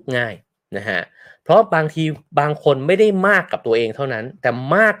เป็นทุกข์ง่ายนะฮะเพราะบางทีบางคนไม่ได้มากกับตัวเองเท่านั้นแต่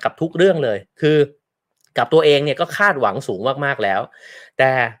มากกับทุกเรื่องเลยคือกับตัวเองเนี่ยก็คาดหวังสูงมากๆแล้วแ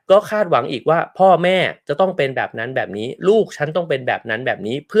ต่ก็คาดหวังอีกว่าพ่อแม่จะต้องเป็นแบบนั้นแบบนี้ลูกฉันต้องเป็นแบบนั้นแบบ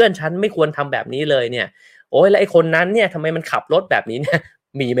นี้เพื่อนฉันไม่ควรทำแบบนี้เลยเนี่ยโอ๊ยแล้วไอ้คนนั้นเนี่ยทำไมมันขับรถแบบนี้เนี่ย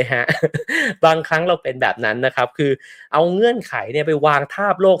มีไหมฮะ บางครั้งเราเป็นแบบนั้นนะครับคือเอาเงื่อนไขเนี่ยไปวางทา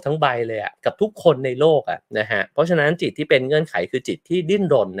บโลกทั้งใบเลยอะกับทุกคนในโลกอะนะฮะเพราะฉะนั้นจิตที่เป็นเงื่อนไขคือจิตที่ดิ้น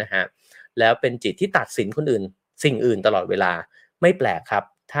รนนะฮะแล้วเป็นจิตที่ตัดสินคนอื่นสิ่งอื่นตลอดเวลาไม่แปลกครับ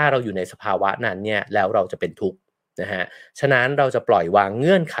ถ้าเราอยู่ในสภาวะนั้นเนี่ยแล้วเราจะเป็นทุกข์นะฮะฉะนั้นเราจะปล่อยวางเ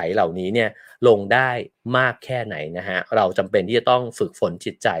งื่อนไขเหล่านี้เนี่ยลงได้มากแค่ไหนนะฮะเราจำเป็นที่จะต้องฝึกฝน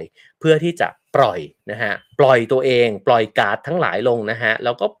จิตใจเพื่อที่จะปล่อยนะฮะปล่อยตัวเองปล่อยการ์ดทั้งหลายลงนะฮะแ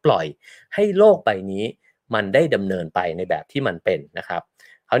ล้วก็ปล่อยให้โลกใบนี้มันได้ดำเนินไปในแบบที่มันเป็นนะครับ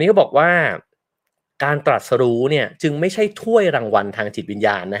คราวนี้ก็บอกว่าการตรัสรู้เนี่ยจึงไม่ใช่ถ้วยรางวัลทางจิตวิญญ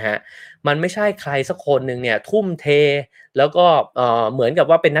าณนะฮะมันไม่ใช่ใครสักคนหนึ่งเนี่ยทุ่มเทแล้วก็เหมือนกับ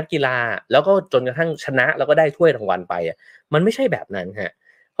ว่าเป็นนักกีฬาแล้วก็จนกระทั่งชนะแล้วก็ได้ถ้วยรางวัลไปอะมันไม่ใช่แบบนั้นฮะ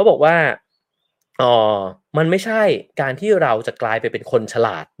เขาบอกว่ามันไม่ใช่การที่เราจะกลายไปเป็นคนฉล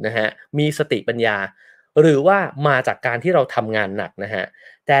าดนะฮะมีสติปัญญาหรือว่ามาจากการที่เราทำงานหนักนะฮะ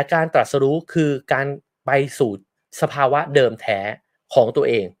แต่การตรัสรู้คือการไปสู่สภาวะเดิมแท้ของตัว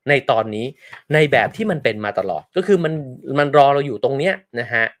เองในตอนนี้ในแบบที่มันเป็นมาตลอดก็คือมันรอเราอยู่ตรงเนี้ยนะ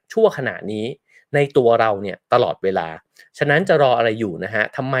ฮะชั่วขณะนี้ในตัวเราเนี่ยตลอดเวลาฉะนั้นจะรออะไรอยู่นะฮะ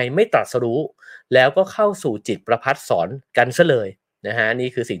ทำไมไม่ตรัสรู้แล้วก็เข้าสู่จิตประภัสสอนกันซะเลยนะฮะนี่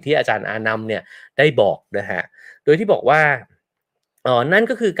คือสิ่งที่อาจารย์อานัมเนี่ยได้บอกนะฮะโดยที่บอกว่านั่น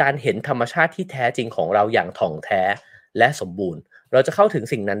ก็คือการเห็นธรรมชาติที่แท้จริงของเราอย่างถ่องแท้และสมบูรณ์เราจะเข้าถึง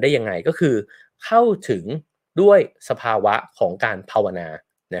สิ่งนั้นได้ยังไงก็คือเข้าถึงด้วยสภาวะของการภาวนา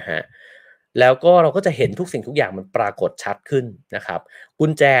นะฮะแล้วก็เราก็จะเห็นทุกสิ่งทุกอย่างมันปรากฏชัดขึ้นนะครับกุ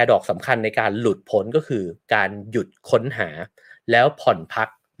ญแจดอกสำคัญในการหลุดพ้นก็คือการหยุดค้นหาแล้วผ่อนพัก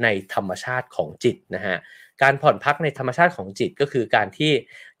ในธรรมชาติของจิตนะฮะการผ่อนพักในธรรมชาติของจิตก็คือการที่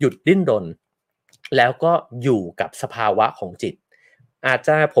หยุดดิ้นรนแล้วก็อยู่กับสภาวะของจิตอาจจ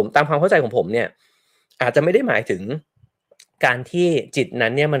ะผมตามความเข้าใจของผมเนี่ยอาจจะไม่ได้หมายถึงการที่จิตนั้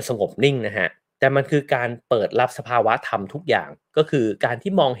นเนี่ยมันสงบนิ่งนะฮะแต่มันคือการเปิดรับสภาวะธรรมทุกอย่างก็คือการ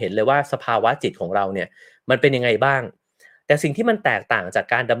ที่มองเห็นเลยว่าสภาวะจิตของเราเนี่ยมันเป็นยังไงบ้างแต่สิ่งที่มันแตกต่างจาก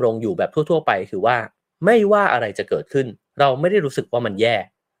การดำรงอยู่แบบทั่วๆไปคือว่าไม่ว่าอะไรจะเกิดขึ้น เราไม่ได้รู้สึกว่ามันแย่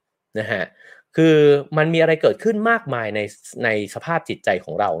นะฮะคือมันมีอะไรเกิดขึ้นมากมายในสภาพจิตใจข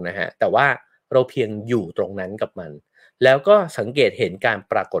องเรานะฮะแต่ว่าเราเพียงอยู่ตรงนั้นกับมันแล้วก็สังเกตเห็นการ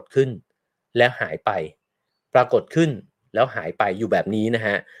ปรากฏขึ้นแล้วหายไปปรากฏขึ้นแล้วหายไปอยู่แบบนี้นะฮ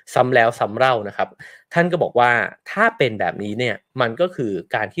ะซ้ำแล้วซ้ำเล่านะครับท่านก็บอกว่าถ้าเป็นแบบนี้เนี่ยมันก็คือ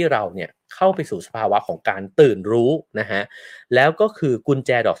การที่เราเนี่ยเข้าไปสู่สภาวะของการตื่นรู้นะฮะแล้วก็คือกุญแจ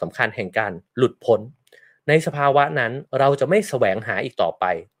ดอกสำคัญแห่งการหลุดพ้นในสภาวะนั้นเราจะไม่แสวงหาอีกต่อไป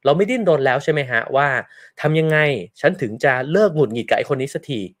เราไม่ดิ้นรนแล้วใช่ไหมฮะว่าทำยังไงฉันถึงจะเลิกหงุดหงิดกับไอ้คนนี้สัก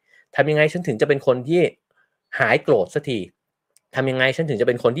ทีทำยังไงฉันถึงจะเป็นคนที่หายโกรธสักทีทำยังไงฉันถึงจะเ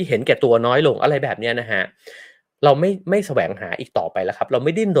ป็นคนที่เห็นแก่ตัวน้อยลงอะไรแบบเนี้ยนะฮะเราไม่แสวงหาอีกต่อไปแล้วครับเราไ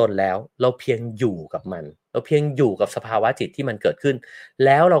ม่ดิ้นรนแล้วเราเพียงอยู่กับมันเราเพียงอยู่กับสภาวะจิตที่มันเกิดขึ้นแ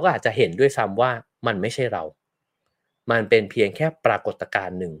ล้วเราก็อาจจะเห็นด้วยซ้ำว่ามันไม่ใช่เรามันเป็นเพียงแค่ปรากฏการ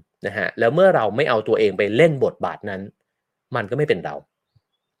ณ์หนึ่งนะฮะแล้วเมื่อเราไม่เอาตัวเองไปเล่นบทบาทนั้นมันก็ไม่เป็นเรา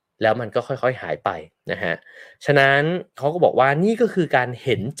แล้วมันก็ค่อยๆหายไปนะฮะฉะนั้นเขาก็บอกว่านี่ก็คือการเ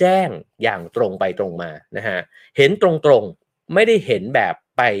ห็นแจ้งอย่างตรงไปตรงมานะฮะเห็นตรงๆไม่ได้เห็นแบบ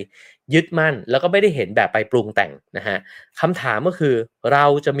ไปยึดมั่นแล้วก็ไม่ได้เห็นแบบไปปรุงแต่งนะฮะคำถามก็คือเรา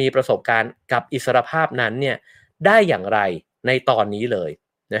จะมีประสบการณ์กับอิสรภาพนั้นเนี่ยได้อย่างไรในตอนนี้เลย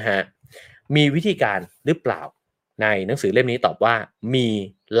นะฮะมีวิธีการหรือเปล่าในหนังสือเล่มนี้ตอบว่ามี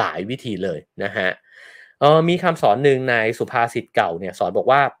หลายวิธีเลยนะฮะมีคำสอนหนึ่งในสุภาษิตเก่าเนี่ยสอนบอก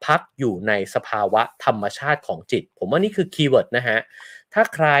ว่าพักอยู่ในสภาวะธรรมชาติของจิตผมว่านี่คือคีย์เวิร์ดนะฮะถ้า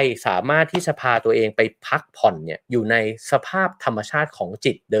ใครสามารถที่จะพาตัวเองไปพักผ่อนเนี่ยอยู่ในสภาพธรรมชาติของ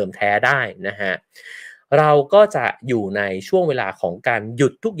จิตเดิมแท้ได้นะฮะเราก็จะอยู่ในช่วงเวลาของการหยุ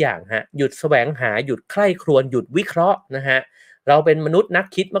ดทุกอย่างฮะหยุดแสวงหาหยุดใคร่ครวญหยุดวิเคราะห์นะฮะเราเป็นมนุษย์นัก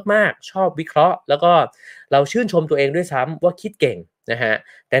คิดมากๆชอบวิเคราะห์แล้วก็เราชื่นชมตัวเองด้วยซ้ำว่าคิดเก่งนะฮะ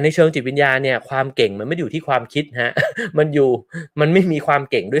แต่ในเชิงจิตวิญญาณเนี่ยความเก่งมันไม่ได้อยู่ที่ความคิดฮะ มันไม่มีความ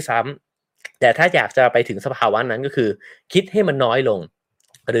เก่งด้วยซ้ำแต่ถ้าอยากจะไปถึงสภาวะนั้นก็คือคิดให้มันน้อยลง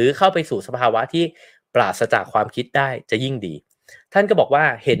หรือเข้าไปสู่สภาวะที่ปราศจากความคิดได้จะยิ่งดีท่านก็บอกว่า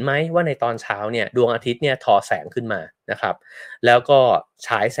เห็นไหมว่าในตอนเช้าเนี่ยดวงอาทิตย์เนี่ยทอแสงขึ้นมานะครับแล้วก็ฉ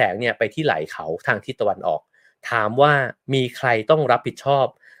ายแสงเนี่ยไปที่ไหล่เขาทางทิศตะวันออกถามว่ามีใครต้องรับผิดชอบ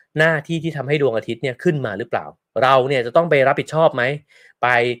หน้าที่ที่ทำให้ดวงอาทิตย์เนี่ยขึ้นมาหรือเปล่าเราเนี่ยจะต้องไปรับผิดชอบไหมไป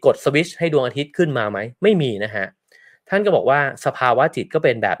กดสวิตช์ให้ดวงอาทิตย์ขึ้นมาไหมไม่มีนะฮะท่านก็บอกว่าสภาวะจิตก็เ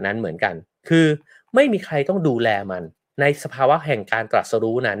ป็นแบบนั้นเหมือนกันคือไม่มีใครต้องดูแลมันในสภาวะแห่งการตรัส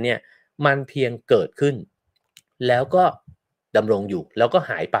รู้นั้นเนี่ยมันเพียงเกิดขึ้นแล้วก็ดำรงอยู่แล้วก็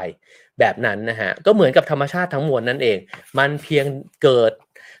หายไปแบบนั้นนะฮะก็เหมือนกับธรรมชาติทั้งมวลนั่นเองมันเพียงเกิด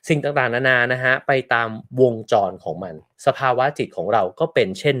สิ่งต่างๆนานานะฮะไปตามวงจรของมันสภาวะจิตของเราก็เป็น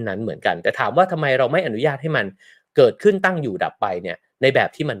เช่นนั้นเหมือนกันแต่ถามว่าทำไมเราไม่อนุญาตให้มันเกิดขึ้นตั้งอยู่ดับไปเนี่ยในแบบ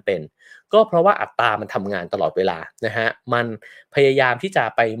ที่มันเป็นก็เพราะว่าอัตตามันทำงานตลอดเวลานะฮะมันพยายามที่จะ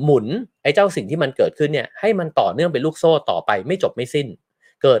ไปหมุนไอ้เจ้าสิ่งที่มันเกิดขึ้นเนี่ยให้มันต่อเนื่องเป็นลูกโซ่ต่อไปไม่จบไม่สิ้น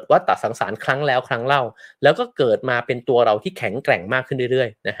เกิดวัฏฏะสังสารครั้งแล้วครั้งเล่าแล้วก็เกิดมาเป็นตัวเราที่แข็งแกร่งมากขึ้นเรื่อย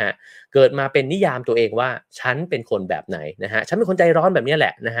ๆนะฮะเกิดมาเป็นนิยามตัวเองว่าฉันเป็นคนแบบไหนนะฮะฉันเป็นคนใจร้อนแบบนี้แหล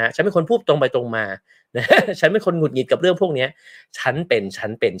ะนะฮะฉันเป็นคนพูดตรงไปตรงมานะฉันเป็นคนหงุดหงิดกับเรื่องพวกนี้ฉันเป็น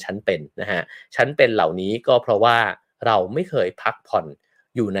นะฮะฉันเป็นเหล่านี้ก็เพราะว่าเราไม่เคยพักผ่อน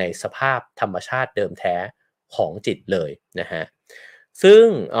อยู่ในสภาพธรรมชาติเดิมแท้ของจิตเลยนะฮะซึ่ง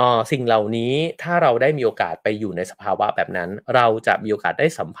สิ่งเหล่านี้ถ้าเราได้มีโอกาสไปอยู่ในสภาวะแบบนั้นเราจะมีโอกาสได้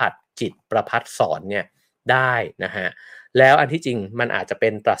สัมผัสจิตประภัสสอนเนี่ยได้นะฮะแล้วอันที่จริงมันอาจจะเป็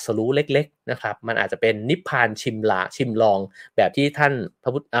นตรัสรู้เล็กๆนะครับมันอาจจะเป็นนิพพานชิมลองแบบที่ท่า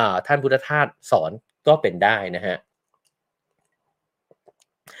นพุทธทาสสอนก็เป็นได้นะฮะ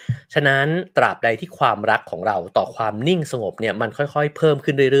ฉะนั้นตราบใดที่ความรักของเราต่อความนิ่งสงบเนี่ยมันค่อยๆเพิ่ม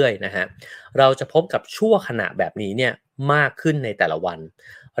ขึ้นเรื่อยๆนะฮะเราจะพบกับชั่วขณะแบบนี้เนี่ยมากขึ้นในแต่ละวัน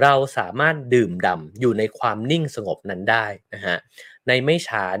เราสามารถดื่มด่ำอยู่ในความนิ่งสงบนั้นได้นะฮะในไม่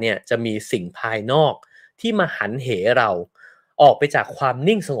ช้าเนี่ยจะมีสิ่งภายนอกที่มาหันเหเราออกไปจากความ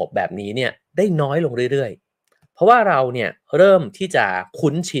นิ่งสงบแบบนี้เนี่ยได้น้อยลงเรื่อยๆเพราะว่าเราเนี่ยเริ่มที่จะ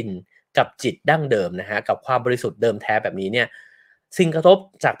คุ้นชินกับจิตดั้งเดิมนะฮะกับความบริสุทธิ์เดิมแท้แบบนี้เนี่ย สิ่งกระทบ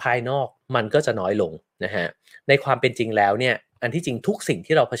จากภายนอกมันก็จะน้อยลงนะฮะในความเป็นจริงแล้วเนี่ยอันที่จริงทุกสิ่ง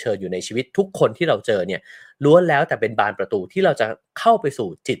ที่เราเผชิญอยู่ในชีวิตทุกคนที่เราเจอเนี่ยล้วนแล้วแต่เป็นบานประตูที่เราจะเข้าไปสู่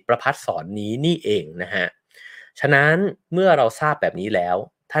จิตประภัสสอนนี้นี่เองนะฮะฉะนั้นเมื่อเราทราบแบบนี้แล้ว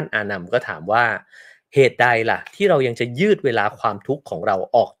ท่านอานัมก็ถามว่าเหตุใดล่ะที่เรายังจะยืดเวลาความทุกข์ของเรา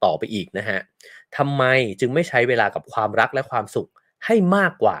ออกต่อไปอีกนะฮะทำไมจึงไม่ใช้เวลากับความรักและความสุขให้มา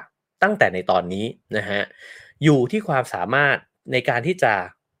กกว่าตั้งแต่ในตอนนี้นะฮะอยู่ที่ความสามารถในการที่จะ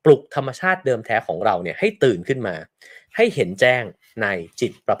ปลุกธรรมชาติเดิมแท้ของเราเนี่ยให้ตื่นขึ้นมาให้เห็นแจ้งในจิ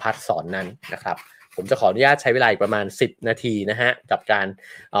ตประภัสสอนนั้นนะครับผ ผมจะขออนุญาตใช้เวลาอีกประมาณ10นาทีนะฮะกับการ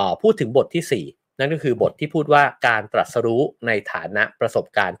พูดถึงบทที่4นั่นก็คือบทที่พูดว่าการตรัสรู้ในฐานะประสบ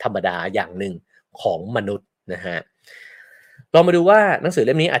การณ์ธรรมดาอย่างหนึ่งของมนุษย์นะฮะลองมาดูว่าหนังสือเ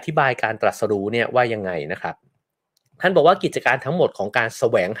ล่มนี้อธิบายการตรัสรู้เนี่ยว่ายังไงนะครับท่านบอกว่ากิจการทั้งหมดของการแส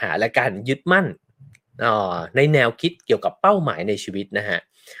วงหาและการยึดมั่นในแนวคิดเกี่ยวกับเป้าหมายในชีวิตนะฮะ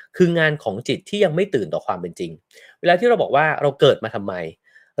คืองานของจิตที่ยังไม่ตื่นต่อความเป็นจริงเวลาที่เราบอกว่าเราเกิดมาทำไม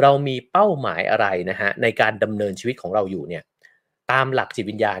เรามีเป้าหมายอะไรนะฮะในการดำเนินชีวิตของเราอยู่เนี่ยตามหลักจิต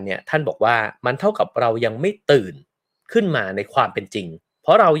วิญญาณเนี่ยท่านบอกว่ามันเท่ากับเรายังไม่ตื่นขึ้นมาในความเป็นจริงเพร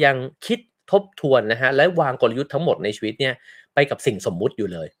าะเรายังคิดทบทวนนะฮะและวางกลยุทธ์ทั้งหมดในชีวิตเนี่ยไปกับสิ่งสมมุติอยู่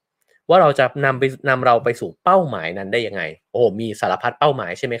เลยว่าเราจะนำเราไปสู่เป้าหมายนั้นได้ยังไงโอ้มีสารพัดเป้าหมา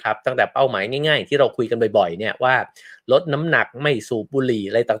ยใช่ไหมครับตั้งแต่เป้าหมายง่ายๆที่เราคุยกันบ่อยๆเนี่ยว่าลดน้ำหนักไม่สูบบุหรี่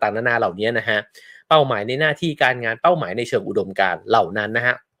อะไรต่างๆนานาเหล่านี้นะฮะเป้าหมายในหน้าที่การงานเป้าหมายในเชิงอุดมการณ์เหล่านั้นนะฮ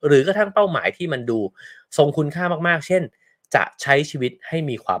ะหรือกระทั่งเป้าหมายที่มันดูทรงคุณค่ามากๆเช่นจะใช้ชีวิตให้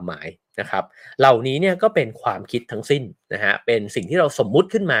มีความหมายนะครับเหล่านี้เนี่ยก็เป็นความคิดทั้งสิ้นนะฮะเป็นสิ่งที่เราสมมุติ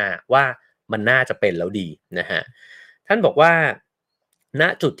ขึ้นมาว่ามันน่าจะเป็นแล้วดีนะฮะท่านบอกว่าณ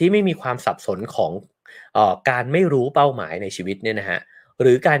จุดที่ไม่มีความสับสนของการไม่รู้เป้าหมายในชีวิตเนี่ยนะฮะห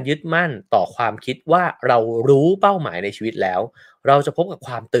รือการยึดมั่นต่อความคิดว่าเรารู้เป้าหมายในชีวิตแล้วเราจะพบกับค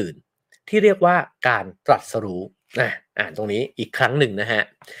วามตื่นที่เรียกว่าการตรัสรู้อ่านตรงนี้อีกครั้งหนึ่งนะฮะ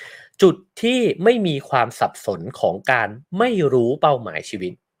จุดที่ไม่มีความสับสนของการไม่รู้เป้าหมายชีวิ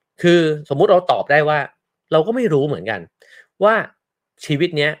ตคือสมมุติเราตอบได้ว่าเราก็ไม่รู้เหมือนกันว่าชีวิต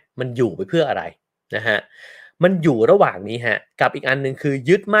เนี้ยมันอยู่ไปเพื่ออะไรนะฮะมันอยู่ระหว่างนี้ฮะกับอีกอันนึงคือ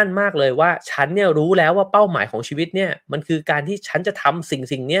ยึดมั่นมากเลยว่าฉันเนี่ยรู้แล้วว่าเป้าหมายของชีวิตเนี่ยมันคือการที่ฉันจะทำ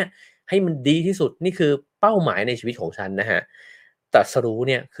สิ่งเนี้ยให้มันดีที่สุดนี่คือเป้าหมายในชีวิตของฉันนะฮะตรัสรู้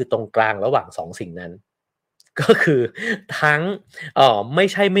เนี่ยคือตรงกลางระหว่าง2สิ่งนั้นก็คือทั้งไม่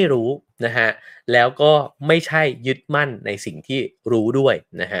ใช่ไม่รู้นะฮะแล้วก็ไม่ใช่ยึดมั่นในสิ่งที่รู้ด้วย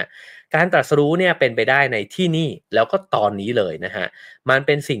นะฮะการตรัสรู้เนี่ยเป็นไปได้ในที่นี่แล้วก็ตอนนี้เลยนะฮะมันเ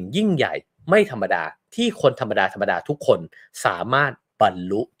ป็นสิ่งยิ่งใหญ่ไม่ธรรมดาที่คนธรรมดาทุกคนสามารถบรร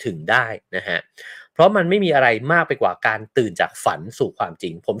ลุถึงได้นะฮะเพราะมันไม่มีอะไรมากไปกว่าการตื่นจากฝันสู่ความจริ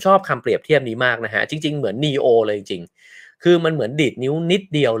งผมชอบคำเปรียบเทียบนี้มากนะฮะจริงๆเหมือนนีโอเลยจริงคือมันเหมือนดีดนิ้วนิด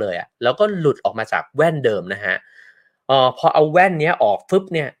เดียวเลยอะแล้วก็หลุดออกมาจากแว่นเดิมนะฮะพอเอาแว่นเนี้ยออกฟึบ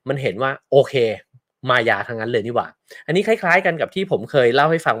เนี่ยมันเห็นว่าโอเคมายาทั้งนั้นเลยนี่หว่าอันนี้คล้ายๆกันกับที่ผมเคยเล่า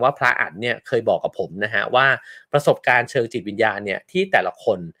ให้ฟังว่าพระอั๋นเนี่ยเคยบอกกับผมนะฮะว่าประสบการณ์เชิงจิตวิญญาณเนี่ยที่แต่ละค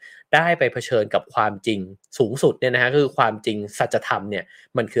นได้ไปเผชิญกับความจริงสูงสุดเนี่ยนะฮะคือความจริงสัจธรรมเนี่ย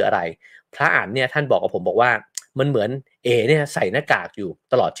มันคืออะไรพระอั๋นเนี่ยท่านบอกกับผมบอกว่ามันเหมือนเนี่ยใส่หน้ากากอยู่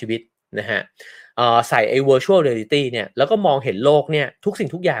ตลอดชีวิตนะฮะใส่ไอ้ virtual reality เนี่ยแล้วก็มองเห็นโลกเนี่ยทุกสิ่ง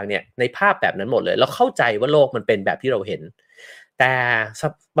ทุกอย่างเนี่ยในภาพแบบนั้นหมดเลยแล้วเข้าใจว่าโลกมันเป็นแบบที่เราเห็นแต่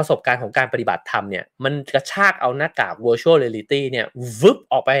ประสบการณ์ของการปฏิบัติธรรมเนี่ยมันกระชากเอาหน้ากาก virtual reality เนี่ยวึบ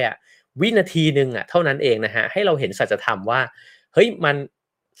ออกไปอะวินาทีนึงอะเท่านั้นเองนะฮะให้เราเห็นสัจธรรมว่าเฮ้ยมัน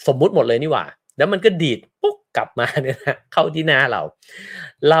สมมุติหมดเลยนี่หว่าแล้วมันก็ดีดปุ๊บกลับมาเนี่ยนะเข้าที่หน้าเร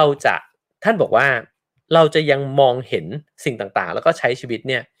าจะท่านบอกว่าเราจะยังมองเห็นสิ่งต่างๆแล้วก็ใช้ชีวิต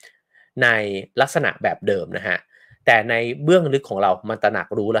เนี่ยในลักษณะแบบเดิมนะฮะแต่ในเบื้องลึกของเรามันตระหนัก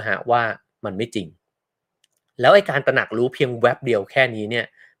รู้แล้วฮะว่ามันไม่จริงแล้วไอ้การตระหนักรู้เพียงแวบเดียวแค่นี้เนี่ย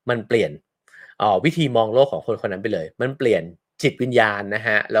มันเปลี่ยนวิธีมองโลกของคนคนนั้นไปเลยมันเปลี่ยนจิตวิญญาณนะฮ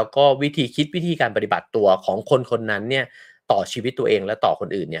ะแล้วก็วิธีคิดวิธีการปฏิบัติตัวของคนคนนั้นเนี่ยต่อชีวิตตัวเองและต่อคน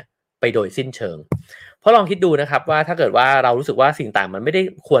อื่นเนี่ยไปโดยสิ้นเชิงเพราะลองคิดดูนะครับว่าถ้าเกิดว่าเรารู้สึกว่าสิ่งต่างมันไม่ได้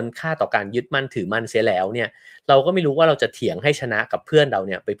ควรค่าต่อการยึดมั่นถือมั่นเสียแล้วเนี่ยเราก็ไม่รู้ว่าเราจะเถียงให้ชนะกับเพื่อนเราเ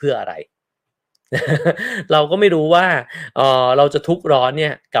นี่ยไปเพื่ออะไร เราก็ไม่รู้ว่าเราจะทุกข์ร้อนเนี่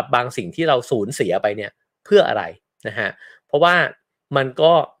ยกับบางสิ่งที่เราสูญเสียไปเนี่ยเพื่ออะไรนะฮะเพราะว่ามัน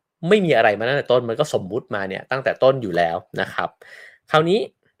ก็ไม่มีอะไรมาตั้งแต่ต้นมันก็สมมุติมาเนี่ยตั้งแต่ต้นอยู่แล้วนะครับคราวนี้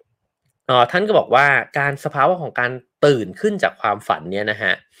ท่านก็บอกว่าการสภาวะของการตื่นขึ้นจากความฝันเนี่ยนะฮ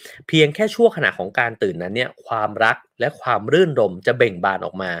ะเพียงแค่ชั่วขณะของการตื่นนั้นเนี่ยความรักและความรื่นรมย์จะเบ่งบานอ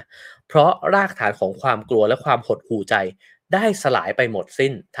อกมาเพราะรากฐานของความกลัวและความหดหู่ใจได้สลายไปหมดสิ้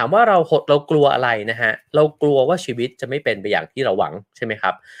นถามว่าเรากลัวอะไรนะฮะเรากลัวว่าชีวิตจะไม่เป็นไปอย่างที่เราหวังใช่ไหมค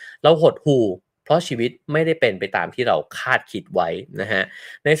รับเราหดหู่เพราะชีวิตไม่ได้เป็นไปตามที่เราคาดคิดไว้นะฮะ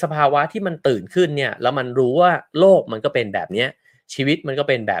ในสภาวะที่มันตื่นขึ้นเนี่ยแล้วมันรู้ว่าโลกมันก็เป็นแบบเนี้ยชีวิตมันก็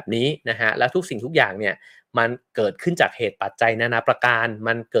เป็นแบบนี้นะฮะแล้วทุกสิ่งทุกอย่างเนี่ยมันเกิดขึ้นจากเหตุปัจจัยนานาประการ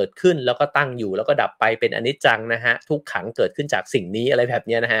มันเกิดขึ้นแล้วก็ตั้งอยู่แล้วก็ดับไปเป็นอนิจจังนะฮะทุกขังเกิดขึ้นจากสิ่งนี้อะไรแบบเ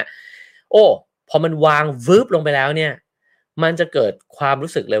นี้ยนะฮะโอ้พอมันวางวืบลงไปแล้วเนี่ย มันจะเกิดความ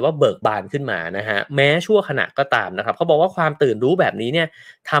รู้สึกเลยว่าเบิกบานขึ้นมานะฮะแม้ชั่วขณะก็ตามนะครับเขาบอกว่าความตื่นรู้แบบนี้เนี่ย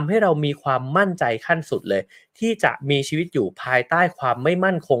ทำให้เรามีความมั่นใจขั้นสุดเลยที่จะมีชีวิตอยู่ภายใต้ความไม่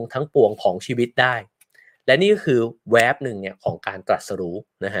มั่นคงทั้งปวงของชีวิตได้และนี่ก็คือแวบหนึ่งเนี่ยของการตรัสรู้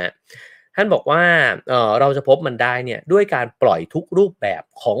นะฮะท่านบอกว่าเราจะพบมันได้เนี่ยด้วยการปล่อยทุกรูปแบบ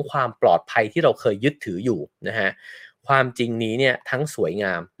ของความปลอดภัยที่เราเคยยึดถืออยู่นะฮะความจริงนี้เนี่ยทั้งสวยง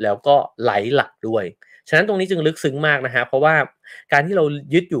ามแล้วก็ไร้หลักด้วย ฉะนั้นตรงนี้จึงลึกซึ้งมากนะฮะเพราะว่าการที่เรา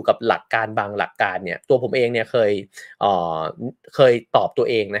ยึดอยู่กับหลักการบางหลักการเนี่ยตัวผมเองเนี่ยเอ่อเคยตอบตัว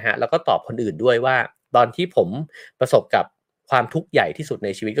เองนะฮะแล้วก็ตอบคนอื่นด้วยว่าตอนที่ผมประสบกับความทุกข์ใหญ่ที่สุดใน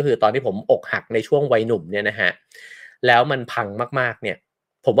ชีวิตก็คือตอนที่ผมอกหักในช่วงวัยหนุ่มเนี่ยนะฮะแล้วมันพังมากๆเนี่ย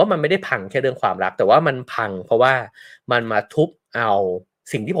ผมว่ามันไม่ได้พังแค่เรื่องความรักแต่ว่ามันพังเพราะว่ามันมาทุบเอา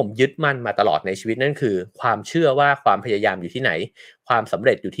สิ่งที่ผมยึดมั่นมาตลอดในชีวิตนั่นคือความเชื่อว่าความพยายามอยู่ที่ไหนความสำเ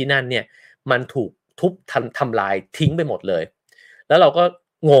ร็จอยู่ที่นั่นเนี่ยมันถูกทุบทำลายทิ้งไปหมดเลยแล้วเราก็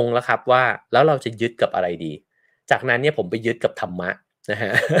งงแล้วครับว่าแล้วเราจะยึดกับอะไรดีจากนั้นเนี่ยผมไปยึดกับธรรมะนะฮ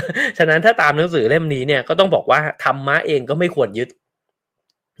ะฉะนั้นถ้าตามหนังสือเล่มนี้เนี่ยก็ต้องบอกว่าธรรมะเองก็ไม่ควรยึด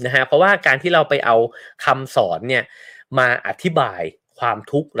นะฮะเพราะว่าการที่เราไปเอาคำสอนเนี่ยมาอธิบายความ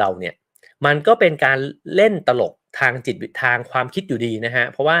ทุกข์เราเนี่ยมันก็เป็นการเล่นตลกทางจิตทางความคิดอยู่ดีนะฮะ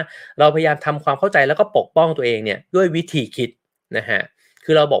เพราะว่าเราพยายามทำความเข้าใจแล้วก็ปกป้องตัวเองเนี่ยด้วยวิธีคิดนะฮะ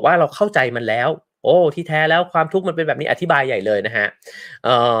คือเราบอกว่าเราเข้าใจมันแล้วโอ้ที่แท้แล้วความทุกข์มันเป็นแบบนี้อธิบายใหญ่เลยนะฮะเ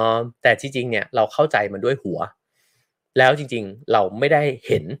อ่แต่จริงๆเนี่ยเราเข้าใจมันด้วยหัวแล้วจริงๆเราไม่ได้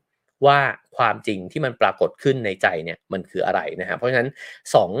เห็นว่าความจริงที่มันปรากฏขึ้นในใจเนี่ยมันคืออะไรนะฮะเพราะฉะนั้น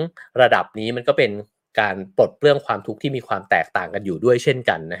2ระดับนี้มันก็เป็นการปลดเปลื้องความทุกข์ที่มีความแตกต่างกันอยู่ด้วยเช่น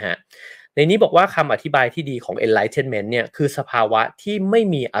กันนะฮะในนี้บอกว่าคำอธิบายที่ดีของ enlightenment เนี่ยคือสภาวะที่ไม่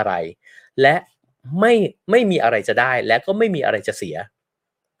มีอะไรและไม่ไม่มีอะไรจะได้และก็ไม่มีอะไรจะเสีย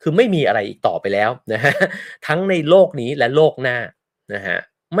คือไม่มีอะไรอีกต่อไปแล้วนะฮะทั้งในโลกนี้และโลกหน้านะฮะ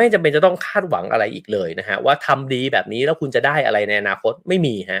ไม่จำเป็นจะต้องคาดหวังอะไรอีกเลยนะฮะว่าทำดีแบบนี้แล้วคุณจะได้อะไรในอนาคตไม่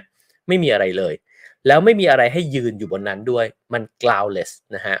มีฮะไม่มีอะไรเลยแล้วไม่มีอะไรให้ยืนอยู่บนนั้นด้วยมัน groundless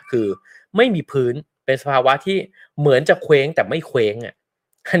นะฮะคือไม่มีพื้นเป็นสภาวะที่เหมือนจะเคว้งแต่ไม่เคว้งอ่ะ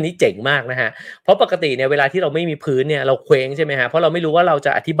อันนี้เจ๋งมากนะฮะเพราะปกติเนี่ยเวลาที่เราไม่มีพื้นเนี่ยเราเคว้งใช่ไหมฮะเพราะเราไม่รู้ว่าเราจ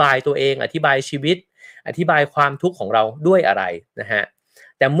ะอธิบายตัวเองอธิบายชีวิตอธิบายความทุกข์ของเราด้วยอะไรนะฮะ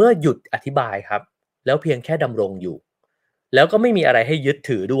แต่เมื่อหยุดอธิบายครับแล้วเพียงแค่ดำรงอยู่แล้วก็ไม่มีอะไรให้ยึด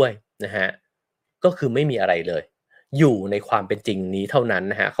ถือด้วยนะฮะก็คือไม่มีอะไรเลยอยู่ในความเป็นจริงนี้เท่านั้น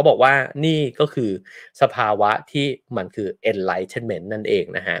นะฮะเขาบอกว่านี่ก็คือสภาวะที่มันคือ enlightenment นั่นเอง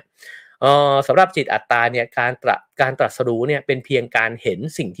นะฮะสำหรับจิตอัตตาเนี่ยการตรัสรู้เนี่ยเป็นเพียงการเห็น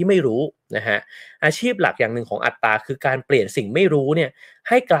สิ่งที่ไม่รู้นะฮะอาชีพหลักอย่างหนึ่งของอัตตาคือการเปลี่ยนสิ่งไม่รู้เนี่ย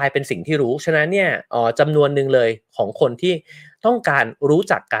ให้กลายเป็นสิ่งที่รู้ฉะนั้นเนี่ยจำนวนหนึ่งเลยของคนที่ต้องการรู้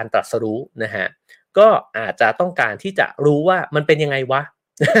จักการตรัสรู้นะฮะก็อาจจะต้องการที่จะรู้ว่ามันเป็นยังไงวะ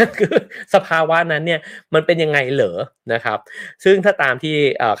คือสภาวะนั้นเนี่ยมันเป็นยังไงเหรอนะครับซึ่งถ้าตามที่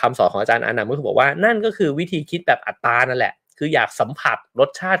คำสอนของอาจารย์อานันต์ก็คือบอกว่านั่นก็คือวิธีคิดแบบอัตตานั่นแหละคืออยากสัมผัสรส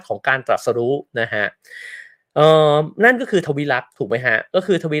ชาติของการตรัสรู้นะฮะนั่นก็คือทวิลักษณ์ถูกไหมฮะก็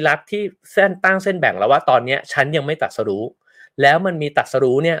คือทวิลักษณ์ที่เส้นตั้งเส้นแบ่งแล้วว่าตอนเนี้ยฉันยังไม่ตรัสรู้แล้วมันมีตรัส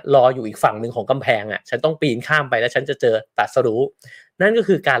รู้เนี่ยรออยู่อีกฝั่งหนึ่งของกำแพงฉันต้องปีนข้ามไปแล้วฉันจะเจอตรัสรู้นั่นก็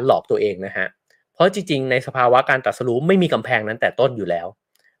คือการหลอกตัวเองนะฮะเพราะจริงๆในสภาวะการตรัสรู้ไม่มีกำแพงนั้นแต่ต้นอยู่แล้ว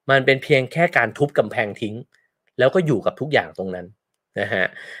มันเป็นเพียงแค่การทุบกำแพงทิ้งแล้วก็อยู่กับทุกอย่างตรงนั้นนะฮะ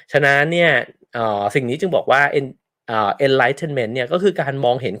ฉะนั้นเนี่ยสิ่งนี้จึงบอกว่าenlightenment เนี่ยก็คือการม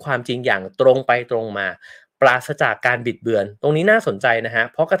องเห็นความจริงอย่างตรงไปตรงมาปราศจากการบิดเบือนตรงนี้น่าสนใจนะฮะ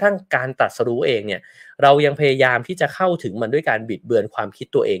เพราะกระทั่งการตรัสรู้เองเนี่ยเรายังพยายามที่จะเข้าถึงมันด้วยการบิดเบือนความคิด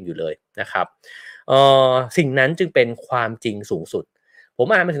ตัวเองอยู่เลยนะครับสิ่งนั้นจึงเป็นความจริงสูงสุดผม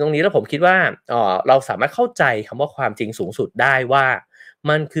อ่านมาถึงตรงนี้แล้วผมคิดว่าเราสามารถเข้าใจคำว่าความจริงสูงสุดได้ว่า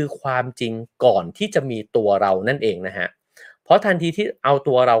มันคือความจริงก่อนที่จะมีตัวเรานั่นเองนะฮะเพราะทันทีที่เอา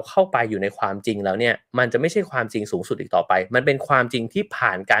ตัวเราเข้าไปอยู่ในความจริงแล้วเนี่ยมันจะไม่ใช่ความจริงสูงสุดอีกต่อไปมันเป็นความจริงที่ผ่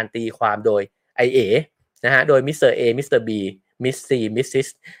านการตีความโดยไอเอนะฮะโดยมิสเตอร์เอมิสเตอร์บีมิสซีมิสซิส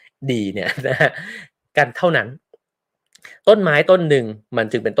ดีเนี่ยนะฮะกันเท่านั้นต้นไม้ต้นหนึ่งมัน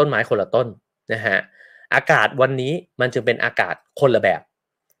จึงเป็นต้นไม้คนละต้นนะฮะอากาศวันนี้มันจึงเป็นอากาศคนละแบบ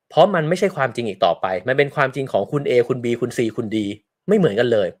เพราะมันไม่ใช่ความจริงอีกต่อไปมันเป็นความจริงของคุณ A คุณ B คุณ C คุณ D ไม่เหมือนกัน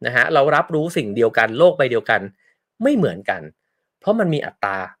เลยนะฮะเรารับรู้สิ่งเดียวกันโลกใบเดียวกันไม่เหมือนกันเพราะมันมีอัต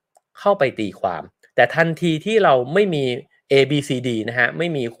ราเข้าไปตีความแต่ทันทีที่เราไม่มี A B C D นะฮะไม่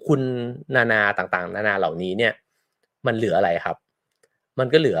มีคุณนาต่างๆนานาเหล่านี้เนี่ยมันเหลืออะไรครับมัน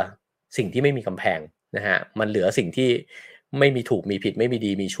ก็เหลือสิ่งที่ไม่มีกำแพงนะฮะมันเหลือสิ่งที่ไม่มีถูกมีผิดไม่มี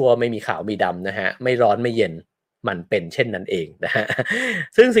ดีมีชั่วไม่มีขาวมีดำนะฮะไม่ร้อนไม่เย็น มันเป็นเช่นนั้นเองนะฮะ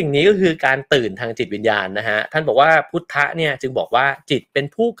ซึ่งสิ่งนี้ก็คือการตื่นทางจิตวิญญาณนะฮะท่านบอกว่าพุทธะเนี่ยจึงบอกว่าจิตเป็น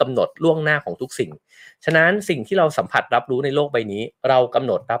ผู้กำหนดล่วงหน้าของทุกสิ่งฉะนั้นสิ่งที่เราสัมผัสรับรู้ในโลกใบนี้เรากำห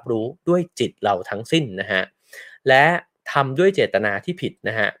นดรับรู้ด้วยจิตเราทั้งสิ้นนะฮะและทำด้วยเจตนาที่ผิดน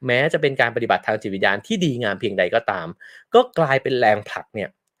ะฮะแม้จะเป็นการปฏิบัติทางจิตวิญญาณที่ดีงามเพียงใดก็ตามก็กลายเป็นแรงผลักเนี่ย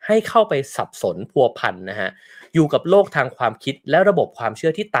ให้เข้าไปสับสนพัวพันนะฮะอยู่กับโลกทางความคิดและระบบความเชื่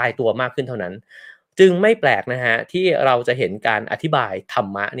อที่ตายตัวมากขึ้นเท่านั้นจึงไม่แปลกนะฮะที่เราจะเห็นการอธิบายธร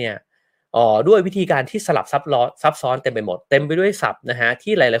รมะเนี่ยด้วยวิธีการที่สลับซับซ้อนเต็มไปหมดเต็มไปด้วยศัพท์นะฮะ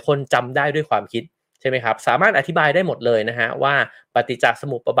ที่หลายๆคนจำได้ด้วยความคิดใช่ไหมครับสามารถอธิบายได้หมดเลยนะฮะว่าปฏิจจส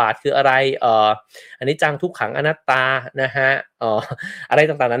มุปบาทคืออะไรอนิจจังทุกขังอนัตตานะฮะอะไร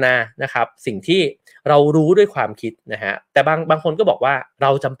ต่างๆนานานะครับสิ่งที่เรารู้ด้วยความคิดนะฮะแต่บางคนก็บอกว่าเร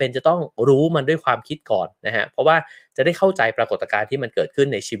าจำเป็นจะต้องรู้มันด้วยความคิดก่อนนะฮะเพราะว่าจะได้เข้าใจปรากฏการณ์ที่มันเกิดขึ้น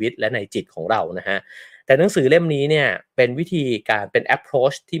ในชีวิตและในจิตของเรานะฮะแต่หนังสือเล่มนี้เนี่ยเป็นวิธีการเป็น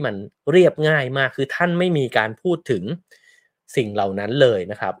approach ที่มันเรียบง่ายมากคือท่านไม่มีการพูดถึงสิ่งเหล่านั้นเลย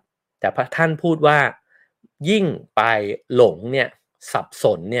นะครับแต่พระท่านพูดว่ายิ่งไปหลงเนี่ยสับส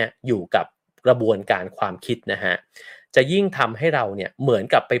นเนี่ยอยู่กับกระบวนการความคิดนะฮะจะยิ่งทำให้เราเนี่ยเหมือน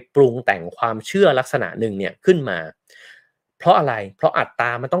กับไปปรุงแต่งความเชื่อลักษณะหนึ่งเนี่ยขึ้นมาเพราะอะไรเพราะอัตต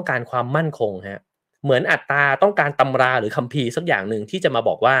ามันต้องการความมั่นคงฮะเหมือนอัตตาต้องการตำราหรือคัมภีร์สักอย่างหนึ่งที่จะมาบ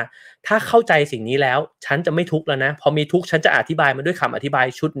อกว่าถ้าเข้าใจสิ่งนี้แล้วฉันจะไม่ทุกข์แล้วนะพอมีทุกข์ฉันจะอธิบายมันด้วยคำอธิบาย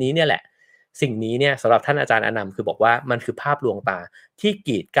ชุดนี้เนี่ยแหละสิ่งนี้เนี่ยสำหรับท่านอาจารย์อนันต์คือบอกว่ามันคือภาพลวงตาที่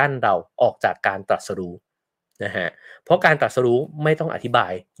กีดกั้นเราออกจากการตรัสรู้นะฮะเพราะการตรัสรู้ไม่ต้องอธิบา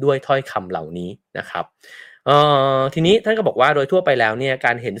ยด้วยถ้อยคำเหล่านี้นะครับทีนี้ท่านก็บอกว่าโดยทั่วไปแล้วเนี่ยก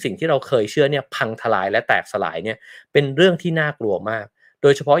ารเห็นสิ่งที่เราเคยเชื่อเนี่ยพังทลายและแตกสลายเนี่ยเป็นเรื่องที่น่ากลัวมากโด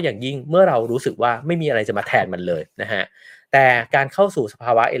ยเฉพาะอย่างยิ่งเมื่อเรารู้สึกว่าไม่มีอะไรจะมาแทนมันเลยนะฮะแต่การเข้าสู่สภ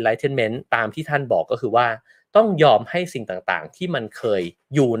าวะ enlightenment ตามที่ท่านบอกก็คือว่าต้องยอมให้สิ่งต่างๆที่มันเคย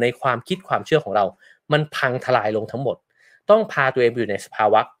อยู่ในความคิดความเชื่อของเรามันพังทลายลงทั้งหมดต้องพาตัวเองอยู่ในสภา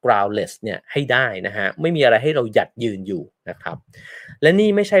วะ groundless เนี่ยให้ได้นะฮะไม่มีอะไรให้เราหยัดยืนอยู่นะครับและนี่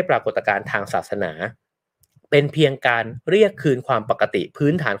ไม่ใช่ปรากฏการณ์ทางศาสนาเป็นเพียงการเรียกคืนความปกติพื้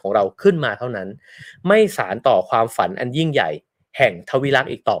นฐานของเราขึ้นมาเท่านั้นไม่สานต่อความฝันอันยิ่งใหญ่แห่งทวิลักษ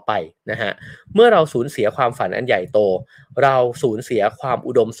ณ์อีกต่อไปนะฮะเมื่อเราสูญเสียความฝันอันใหญ่โตเราสูญเสียความ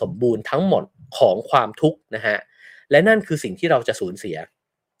อุดมสมบูรณ์ทั้งหมดของความทุกข์นะฮะและนั่นคือสิ่งที่เราจะสูญเสีย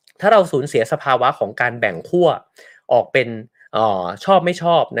ถ้าเราสูญเสียสภาวะของการแบ่งขั้วออกเป็นชอบไม่ช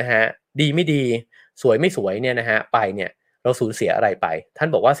อบนะฮะดีไม่ดีสวยไม่สวยเนี่ยนะฮะไปเนี่ยเราสูญเสียอะไรไปท่าน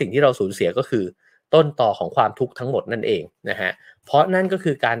บอกว่าสิ่งที่เราสูญเสียก็คือต้นตอของความทุกข์ทั้งหมดนั่นเองนะฮะเพราะนั่นก็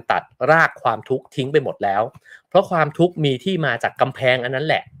คือการตัดรากความทุกข์ทิ้งไปหมดแล้วเพราะความทุกข์มีที่มาจากกำแพงอันนั้น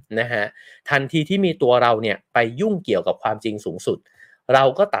แหละนะฮะทันทีที่มีตัวเราเนี่ยไปยุ่งเกี่ยวกับความจริงสูงสุดเรา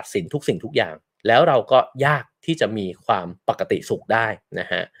ก็ตัดสินทุกสิ่งทุกอย่างแล้วเราก็ยากที่จะมีความปกติสุขได้นะ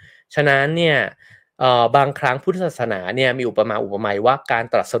ฮะฉะนั้นเนี่ยบางครั้งพุทธศาสนาเนี่ยมีอุปมาว่าการ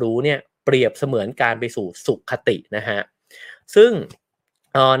ตรัสรู้เนี่ยเปรียบเสมือนการไปสู่สุขคตินะฮะซึ่ง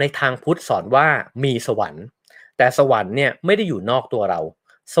ในทางพุทธสอนว่ามีสวรรค์แต่สวรรค์เนี่ยไม่ได้อยู่นอกตัวเรา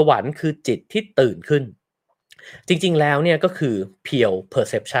สวรรค์คือจิตที่ตื่นขึ้นจริงๆแล้วเนี่ยก็คือ pure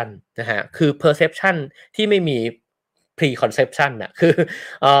perception นะฮะคือ perception ที่ไม่มี preconception นะคือ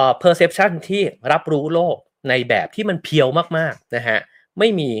perception ที่รับรู้โลกในแบบที่มันเพียวมากๆนะฮะไม่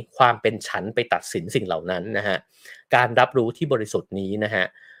มีความเป็นฉันไปตัดสินสิ่งเหล่านั้นนะฮะการรับรู้ที่บริสุทธิ์นี้นะฮะ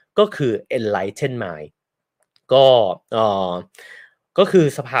ก็คือ enlightened mind ก็คือ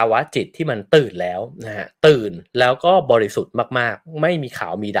สภาวะจิตที่มันตื่นแล้วนะฮะตื่นแล้วก็บริสุทธิ์มากๆไม่มีขา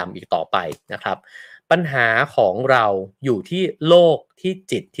วมีดำอีกต่อไปนะครับปัญหาของเราอยู่ที่โลกที่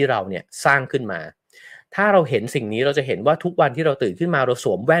จิตที่เราเนี่ยสร้างขึ้นมาถ้าเราเห็นสิ่งนี้เราจะเห็นว่าทุกวันที่เราตื่นขึ้นมาเราส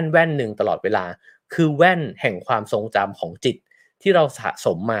วมแว่นหนึ่งตลอดเวลาคือแว่นแห่งความทรงจำของจิตที่เราสะส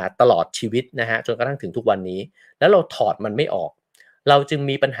มมาตลอดชีวิตนะฮะจนกระทั่งถึงทุกวันนี้แล้วเราถอดมันไม่ออกเราจึง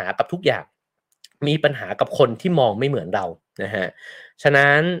มีปัญหากับทุกอย่างมีปัญหากับคนที่มองไม่เหมือนเรานะฮะฉะ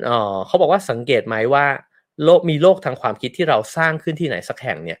นั้นเขาบอกว่าสังเกตไหมว่ามีโลกทางความคิดที่เราสร้างขึ้นที่ไหนสักแ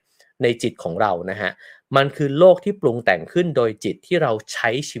ห่งเนี่ยในจิตของเรานะฮะมันคือโลกที่ปรุงแต่งขึ้นโดยจิตที่เราใช้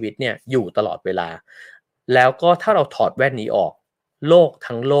ชีวิตเนี่ยอยู่ตลอดเวลาแล้วก็ถ้าเราถอดแว่นนี้ออกโลก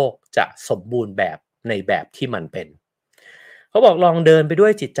ทั้งโลกจะสมบูรณ์แบบในแบบที่มันเป็นเขาบอกลองเดินไปด้ว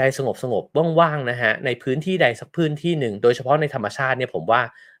ยจิตใจสงบว่างๆนะฮะในพื้นที่ใดสักพื้นที่หนึ่งโดยเฉพาะในธรรมชาติเนี่ยผมว่า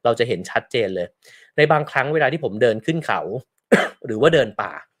เราจะเห็นชัดเจนเลยในบางครั้งเวลาที่ผมเดินขึ้นเขา หรือว่าเดินป่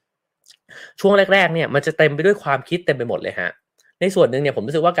าช่วงแรกๆเนี่ยมันจะเต็มไปด้วยความคิดเต็มไปหมดเลยฮะในส่วนหนึ่งเนี่ยผม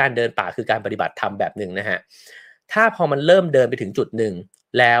รู้สึกว่าการเดินป่าคือการปฏิบัติธรรมแบบหนึ่งนะฮะถ้าพอมันเริ่มเดินไปถึงจุดหนึ่ง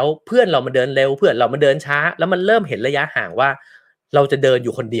แล้วเพื่อนเรามาเดินเร็วเพื่อนเรามาเดินช้าแล้วมันเริ่มเห็นระยะห่างว่าเราจะเดินอ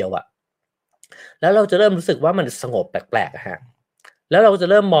ยู่คนเดียวอะ แล้วเราจะเริ่มรู้สึกว่ามันสงบแปลกๆอะฮะแล้วเราจะ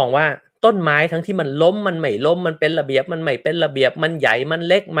เริ่มมองว่าต้นไม้ทั้งที่มันล้มมันไม่ล้มมันเป็นระเบียบมันไม่เป็นระเบียบมันใหญ่มัน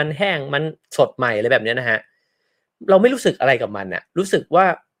เล็กมันแห้งมันสดใหม่อะไรแบบเนี้ยนะฮะเราไม่รู้สึกอะไรกับมันน่ะรู้สึกว่า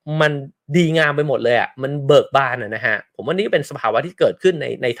มันดีงามไปหมดเลยอะมันเบิกบานอะนะฮะผมว่านี่เป็นสภาวะที่เกิดขึ้น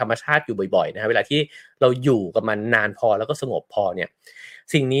ในธรรมชาติอยู่บ่อยๆนะฮะเวลาที่เราอยู่กับมันนานพอแล้วก็สงบพอเนี่ย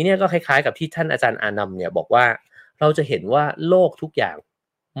สิ่งนี้เนี่ยก็คล้ายๆกับที่ท่านอาจารย์อานัมเนี่ยบอกว่าเราจะเห็นว่าโลกทุกอย่าง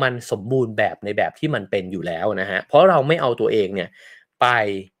มันสมบูรณ์แบบในแบบที่มันเป็นอยู่แล้วนะฮะเพราะเราไม่เอาตัวเองเนี่ยไป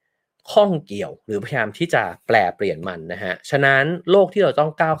ข้องเกี่ยวหรือพยายามที่จะแปลเปลี่ยนมันนะฮะฉะนั้นโลกที่เราต้อ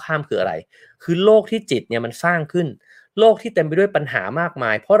งก้าวข้ามคืออะไรคือโลกที่จิตเนี่ยมันสร้างขึ้นโลกที่เต็มไปด้วยปัญหามากม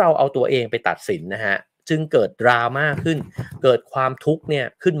ายเพราะเราเอาตัวเองไปตัดสินนะฮะจึงเกิดดราม่าขึ้นเกิดความทุกข์เนี่ย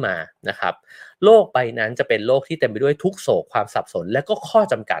ขึ้นมานะครับโลกใบนั้นจะเป็นโลกที่เต็มไปด้วยทุกโศกความสับสนและก็ข้อ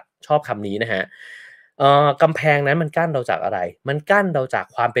จำกัดชอบคำนี้นะฮะ กำแพงนั้นมันกั้นเราจากอะไร มันกั้นเราจาก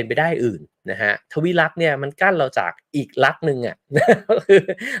ความเป็นไปได้อื่นนะฮะทวิลักษณ์เนี่ยมันกั้นเราจากอีกลักษณ์หนึ่งอะคือ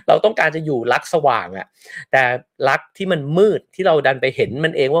เราต้องการจะอยู่ลักษณ์สว่างอะแต่ลักษณ์ที่มันมืดที่เราดันไปเห็นมั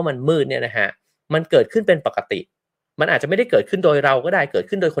นเองว่ามันมืดเนี่ยนะฮะมันเกิดขึ้นเป็นปกติมันอาจจะไม่ได้เกิดขึ้นโดยเราก็ได้เกิด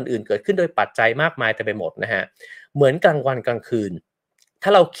ขึ้นโดยคนอื่นเกิดขึ้นโดยปัจจัยมากมายเต็มไปหมดนะฮะเหมือนกลางวันกลางคืนถ้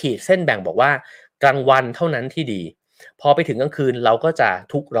าเราขีดเส้นแบ่งบอกว่ากลางวันเท่านั้นที่ดี พอไปถึงกลางคืนเราก็จะ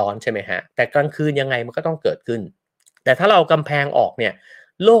ทุกข์ร้อนใช่ไหมฮะแต่กลางคืนยังไงมันก็ต้องเกิดขึ้นแต่ถ้าเรากำแพงออกเนี่ย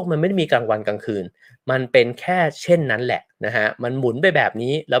โลกมันไม่ได้มีกลางวันกลางคืนมันเป็นแค่เช่นนั้นแหละนะฮะมันหมุนไปแบบ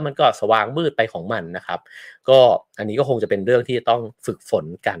นี้แล้วมันก็สว่างมืดไปของมันนะครับก็อันนี้ก็คงจะเป็นเรื่องที่ต้องฝึกฝน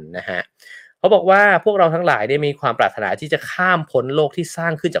กันนะฮะเขาบอกว่าพวกเราทั้งหลายได้มีความปรารถนาที่จะข้ามพ้นโลกที่สร้า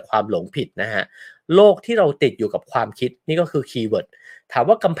งขึ้นจากความหลงผิดนะฮะโลกที่เราติดอยู่กับความคิดนี่ก็คือคีย์เวิร์ด ถาม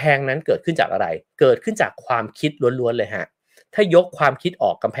ว่ากำแพงนั้นเกิดขึ้นจากอะไร เกิดขึ้นจากความคิดล้วนๆเลยฮะถ้ายกความคิดอ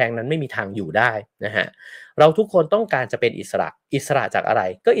อกกำแพงนั้นไม่มีทางอยู่ได้นะฮะเราทุกคนต้องการจะเป็นอิสระ อิสระจากอะไร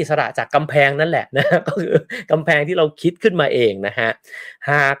ก็อิสระจากกำแพงนั่นแหละนะก็คือกำแพงที่เราคิดขึ้นมาเองนะฮะ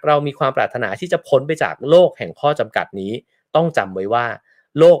หากเรามีความปรารถนาที่จะพ้นไปจากโลกแห่งข้อจำกัดนี้ ต้องจำไว้ว่า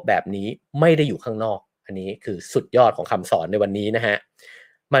โลกแบบนี้ไม่ได้อยู่ข้างนอก อันนี้คือสุดยอดของคำสอนในวันนี้นะฮะ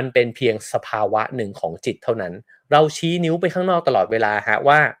มันเป็นเพียงสภาวะหนึ่งของจิตเท่านั้น เราชี้นิ้วไปข้างนอกตลอดเวลาฮะ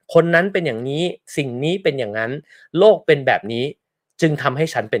ว่าคนนั้นเป็นอย่างนี้สิ่งนี้เป็นอย่างนั้นโลกเป็นแบบนี้จึงทำให้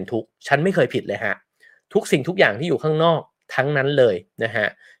ฉันเป็นทุกข์ฉันไม่เคยผิดเลยฮะทุกสิ่งทุกอย่างที่อยู่ข้างนอกทั้งนั้นเลยนะฮะ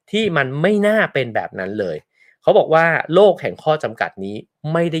ที่มันไม่น่าเป็นแบบนั้นเลยเขาบอกว่าโลกแห่งข้อจำกัดนี้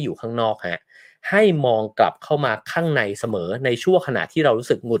ไม่ได้อยู่ข้างนอกฮะให้มองกลับเข้ามาข้างในเสมอในช่วงขณะที่เรารู้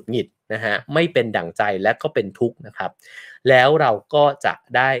สึกหงุดหงิดนะฮะไม่เป็นดั่งใจและก็เป็นทุกข์นะครับแล้วเราก็จะ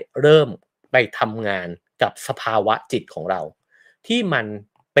ได้เริ่มไปทำงานกับสภาวะจิตของเราที่มัน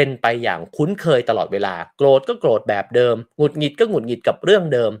เป็นไปอย่างคุ้นเคยตลอดเวลาโกรธก็โกรธแบบเดิมหงุดหงิดก็หงุดหงิดกับเรื่อง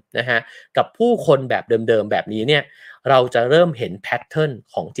เดิมนะฮะกับผู้คนแบบเดิมๆแบบนี้เนี่ยเราจะเริ่มเห็นแพทเทิร์น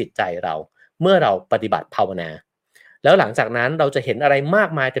ของจิตใจเราเมื่อเราปฏิบัติภาวนาแล้วหลังจากนั้นเราจะเห็นอะไรมาก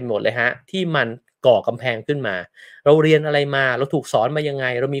มายเต็มหมดเลยฮะที่มันก่อกำแพงขึ้นมาเราเรียนอะไรมาเราถูกสอนมายังไง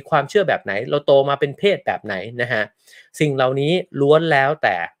เรามีความเชื่อแบบไหนเราโตมาเป็นเพศแบบไหนนะฮะสิ่งเหล่านี้ล้วนแล้วแ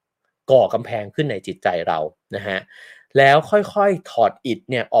ต่ก่อกำแพงขึ้นในจิตใจเรานะฮะแล้วค่อยๆถอดอิฐ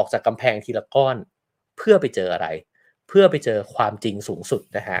เนี่ยออกจากกำแพงทีละก้อนเพื่อไปเจออะไรเพื่อไปเจอความจริงสูงสุด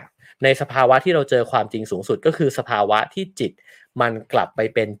นะฮะในสภาวะที่เราเจอความจริงสูงสุดก็คือสภาวะที่จิตมันกลับไป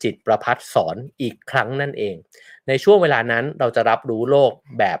เป็นจิตประภัสสอนอีกครั้งนั่นเองในช่วงเวลานั้นเราจะรับรู้โลก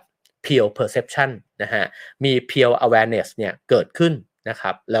แบบ pure perception นะฮะมี pure awareness เนี่ยเกิดขึ้นนะค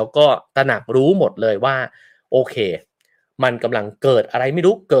รับแล้วก็ตระหนักรู้หมดเลยว่าโอเคมันกำลังเกิดอะไรไม่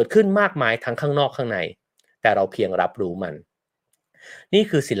รู้เกิดขึ้นมากมายทั้งข้างนอกข้างในแต่เราเพียงรับรู้มันนี่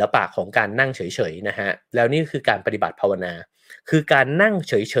คือศิลปะของการนั่งเฉยๆนะฮะแล้วนี่คือการปฏิบัติภาวนาคือการนั่ง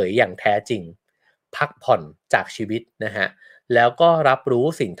เฉยๆอย่างแท้จริงพักผ่อนจากชีวิตนะฮะแล้วก็รับรู้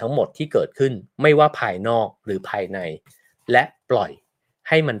สิ่งทั้งหมดที่เกิดขึ้นไม่ว่าภายนอกหรือภายในและปล่อย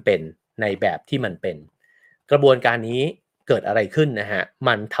ให้มันเป็นในแบบที่มันเป็นกระบวนการนี้เกิดอะไรขึ้นนะฮะ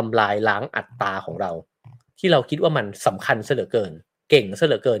มันทำลายล้างอัตตาของเราที่เราคิดว่ามันสำคัญซะเหลือเกินเก่งซะเ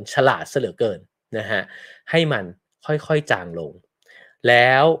หลือเกินฉลาดซะเหลือเกินนะฮะให้มันค่อยๆจางลงแ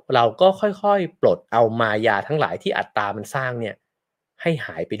ล้วเราก็ค่อยๆปลดเอามายาทั้งหลายที่อัตตามันสร้างเนี่ยให้ห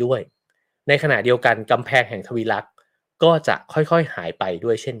ายไปด้วยในขณะเดียวกันกำแพงแห่งทวีลักษณ์ก็จะค่อยๆหายไปด้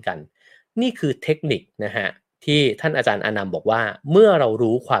วยเช่นกันนี่คือเทคนิคนะฮะที่ท่านอาจารย์อานัมบอกว่าเมื่อเรา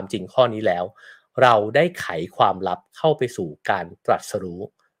รู้ความจริงข้อนี้แล้วเราได้ไขความลับเข้าไปสู่การตรัสรู้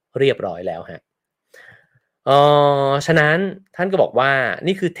เรียบร้อยแล้วฮะฉะนั้นท่านก็บอกว่า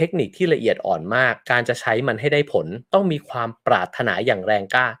นี่คือเทคนิคที่ละเอียดอ่อนมากการจะใช้มันให้ได้ผลต้องมีความปรารถนาอย่างแรง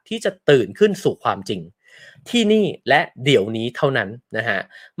กล้าที่จะตื่นขึ้นสู่ความจริง ที่นี่และเดี๋ยวนี้เท่านั้นนะฮะ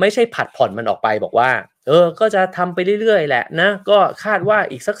ไม่ใช่ผัดผ่อนมันออกไปบอกว่าก็จะทำไปเรื่อยๆแหละนะก็คาดว่า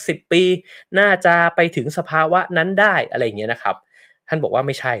อีกสัก10 ปีน่าจะไปถึงสภาวะนั้นได้อะไรอย่างเงี้ยนะครับท่านบอกว่าไ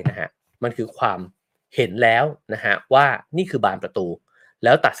ม่ใช่นะฮะมันคือความเห็นแล้วนะฮะว่านี่คือบานประตูแ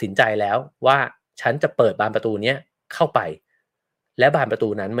ล้วตัดสินใจแล้วว่าฉันจะเปิดบานประตูเนี้ยเข้าไปและบานประตู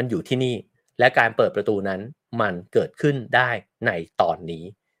นั้นมันอยู่ที่นี่และการเปิดประตูนั้นมันเกิดขึ้นได้ในตอนนี้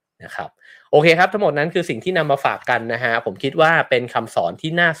นะครับโอเคครับทั้งหมดนั้นคือสิ่งที่นำมาฝากกันนะฮะผมคิดว่าเป็นคำสอน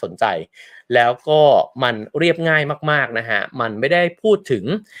ที่น่าสนใจแล้วก็มันเรียบง่ายมากๆนะฮะมันไม่ได้พูดถึง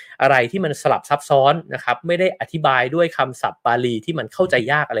อะไรที่มันสลับซับซ้อนนะครับไม่ได้อธิบายด้วยคำศัพท์บาลีที่มันเข้าใจ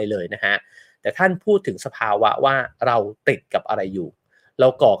ยากอะไรเลยนะฮะแต่ท่านพูดถึงสภาวะว่าเราติดกับอะไรอยู่เรา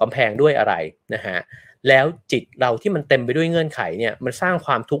ก่อกำแพงด้วยอะไรนะฮะแล้วจิตเราที่มันเต็มไปด้วยเงื่อนไขเนี่ยมันสร้างค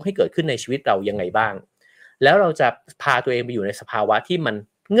วามทุกข์ให้เกิดขึ้นในชีวิตเรายังไงบ้างแล้วเราจะพาตัวเองไปอยู่ในสภาวะที่มัน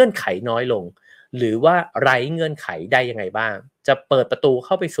เงื่อนไขน้อยลงหรือว่าไร้เงื่อนไขได้ยังไงบ้างจะเปิดประตูเ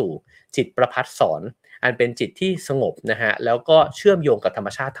ข้าไปสู่จิตประภัสสอนอันเป็นจิตที่สงบนะฮะแล้วก็เชื่อมโยงกับธรรม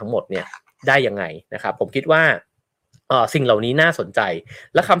ชาติทั้งหมดเนี่ยได้ยังไงนะครับผมคิดว่าสิ่งเหล่านี้น่าสนใจ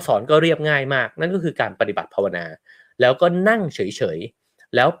และคำสอนก็เรียบง่ายมากนั่นก็คือการปฏิบัติภาวนาแล้วก็นั่งเฉย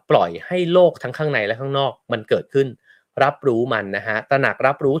ๆแล้วปล่อยให้โลกทั้งข้างในและข้างนอกมันเกิดขึ้นรับรู้มันนะฮะตระหนัก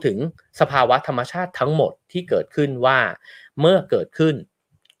รับรู้ถึงสภาวะธรรมชาติทั้งหมดที่เกิดขึ้นว่าเมื่อเกิดขึ้น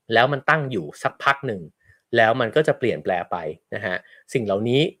แล้วมันตั้งอยู่สักพักหนึ่งแล้วมันก็จะเปลี่ยนแปลไปนะฮะสิ่งเหล่า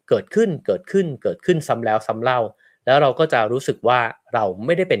นี้เกิดขึ้นซ้ำแล้วซ้ำเล่าแล้วเราก็จะรู้สึกว่าเราไ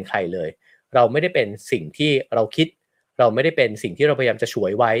ม่ได้เป็นใครเลยเราไม่ได้เป็นสิ่งที่เราคิดเราไม่ได้เป็นสิ่งที่เราพยายามจะฉว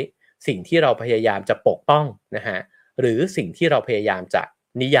ยไว้สิ่งที่เราพยายามจะปกป้องนะฮะหรือสิ่งที่เราพยายามจะ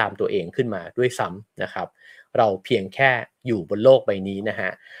นิยามตัวเองขึ้นมาด้วยซ้ำนะครับเราเพียงแค่อยู่บนโลกใบนี้นะฮะ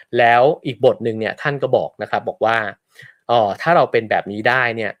แล้วอีกบทหนึ่งเนี่ยท่านก็บอกนะครับบอกว่าถ้าเราเป็นแบบนี้ได้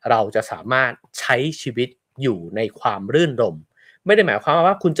เนี่ยเราจะสามารถใช้ชีวิตอยู่ในความรื่นรมย์ไม่ได้หมายความ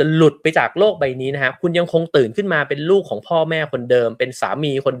ว่าคุณจะหลุดไปจากโลกใบนี้นะฮะคุณยังคงตื่นขึ้นมาเป็นลูกของพ่อแม่คนเดิมเป็นสา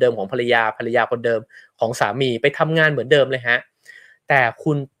มีคนเดิมของภรรยาคนเดิมของสามีไปทำงานเหมือนเดิมเลยฮะแต่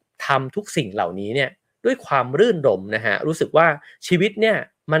คุณทำทุกสิ่งเหล่านี้เนี่ยด้วยความรื่นรมย์นะฮะรู้สึกว่าชีวิตเนี่ย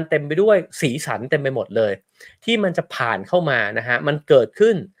มันเต็มไปด้วยสีสันเต็มไปหมดเลยที่มันจะผ่านเข้ามานะฮะมันเกิด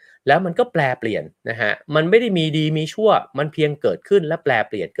ขึ้นแล้วมันก็แปลเปลี่ยนนะฮะมันไม่ได้มีดีมีชั่วมันเพียงเกิดขึ้นและแปล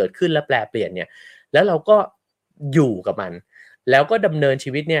เปลี่ยนเกิดขึ้นและแปลเปลี่ยนเนี่ยแล้วเราก็อยู่กับมันแล้วก็ดำเนิน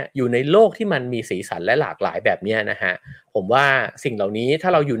ชีวิตเนี่ยอยู่ในโลกที่มันมีสีสันและหลากหลายแบบนี้นะฮะผมว่าสิ่งเหล่านี้ถ้า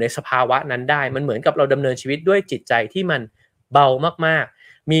เราอยู่ในสภาวะนั้นได้มันเหมือนกับเราดำเนินชีวิตด้วยจิตใจที่มันเบามาก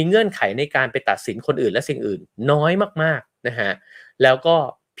ๆมีเงื่อนไขในการไปตัดสินคนอื่นและสิ่งอื่นน้อยมากๆนะฮะแล้วก็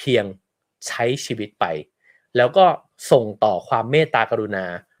เพียงใช้ชีวิตไปแล้วก็ส่งต่อความเมตตากรุณา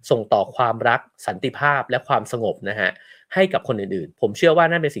ส่งต่อความรักสันติภาพและความสงบนะฮะให้กับคนอื่นๆผมเชื่อว่า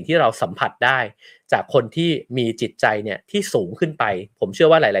นั่นเป็นสิ่งที่เราสัมผัสได้จากคนที่มีจิตใจเนี่ยที่สูงขึ้นไปผมเชื่อ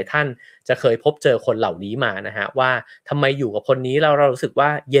ว่าหลายๆท่านจะเคยพบเจอคนเหล่านี้มานะฮะว่าทำไมอยู่กับคนนี้เรารู้สึกว่า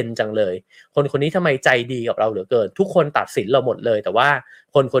เย็นจังเลยคนนี้ทำไมใจดีกับเราเหลือเกินทุกคนตัดสินเราหมดเลยแต่ว่า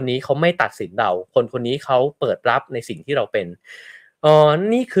คนนี้เขาไม่ตัดสินเราคนนี้เขาเปิดรับในสิ่งที่เราเป็น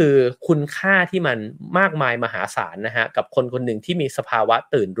นี่คือคุณค่าที่มันมากมายมหาศาลนะฮะกับคนหนึ่งที่มีสภาวะ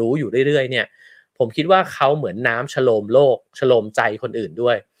ตื่นรู้อยู่เรื่อยๆเนี่ยผมคิดว่าเขาเหมือนน้ำชโลมโลกชโลมใจคนอื่นด้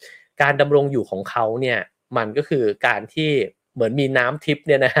วยการดำรงอยู่ของเขาเนี่ยมันก็คือการที่เหมือนมีน้ำทิพย์เ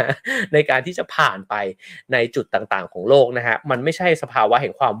นี่ยนะฮะในการที่จะผ่านไปในจุดต่างๆของโลกนะฮะมันไม่ใช่สภาวะแห่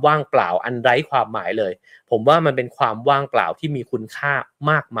งความว่างเปล่าอันไร้ความหมายเลยผมว่ามันเป็นความว่างเปล่าที่มีคุณค่า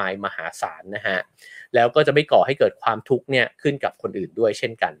มากมายมหาศาลนะฮะแล้วก็จะไม่ก่อให้เกิดความทุกข์เนี่ยขึ้นกับคนอื่นด้วยเช่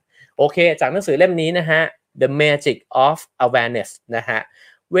นกันโอเคจากหนังสือเล่มนี้นะฮะ The Magic of Awareness นะฮะ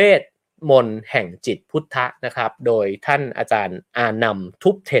เวทมนต์แห่งจิตพุทธะนะครับโดยท่านอาจารย์อานัมทุ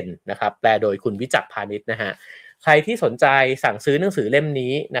บเทนนะครับแปลโดยคุณวิจักรพานิชนะฮะใครที่สนใจสั่งซื้อหนังสือเล่ม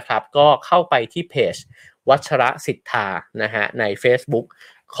นี้นะครับก็เข้าไปที่เพจวัชระสิทธานะฮะใน Facebook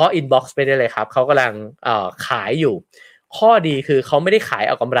ข้อ inbox ไปได้เลยครับเขากำลังขายอยู่ข้อดีคือเขาไม่ได้ขายเ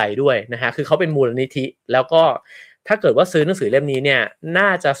อากำไรด้วยนะฮะคือเขาเป็นมูลนิธิแล้วก็ถ้าเกิดว่าซื้อหนังสือเล่มนี้เนี่ยน่า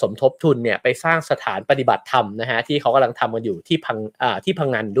จะสมทบทุนเนี่ยไปสร้างสถานปฏิบัติธรรมนะฮะที่เขากำลังทำกันอยู่ที่พัง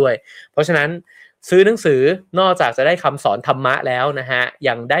งานด้วยเพราะฉะนั้นซื้อหนังสือนอกจากจะได้คำสอนธรรมะแล้วนะฮะ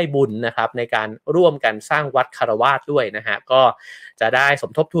ยังได้บุญนะครับในการร่วมกันสร้างวัดคฤหัสถ์ด้วยนะฮะก็จะได้ส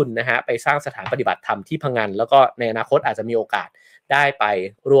มทบทุนนะฮะไปสร้างสถานปฏิบัติธรรมที่พังงานแล้วก็ในอนาคตอาจจะมีโอกาสได้ไป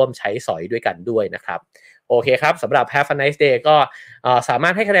ร่วมใช้สอยด้วยกันด้วยนะครับโอเคครับสำหรับ Have a nice day ก็สามา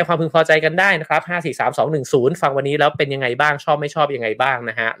รถให้คะแนนความพึงพอใจกันได้นะครับ5 4 3 2 1 0ฟังวันนี้แล้วเป็นยังไงบ้างชอบไม่ชอบยังไงบ้าง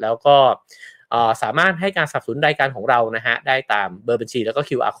นะฮะแล้วก็สามารถให้การสนับสนุนรายการของเรานะฮะได้ตามเบอร์บัญชีแล้วก็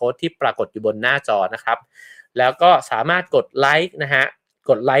QR code ที่ปรากฏอยู่บนหน้าจอนะครับแล้วก็สามารถกดไลค์นะฮะ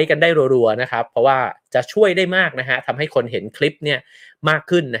กดไลค์กันได้รัวๆนะครับเพราะว่าจะช่วยได้มากนะฮะทำให้คนเห็นคลิปเนี่ยมาก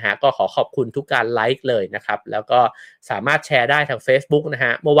ขึ้นนะฮะก็ขอบคุณทุกการไลค์เลยนะครับแล้วก็สามารถแชร์ได้ทาง Facebook นะฮ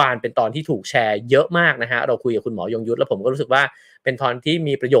ะเมื่อวานเป็นตอนที่ถูกแชร์เยอะมากนะฮะเราคุยกับคุณหมอยงยุทธแล้วผมก็รู้สึกว่าเป็นตอนที่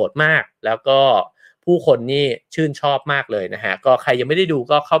มีประโยชน์มากแล้วก็ผู้คนนี่ชื่นชอบมากเลยนะฮะก็ใครยังไม่ได้ดู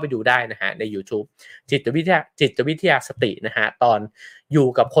ก็เข้าไปดูได้นะฮะใน YouTube จิตวิทยาสตินะฮะตอนอยู่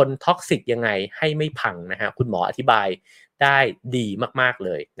กับคนท็อกซิกยังไงให้ไม่พังนะฮะคุณหมออธิบายได้ดีมากๆเล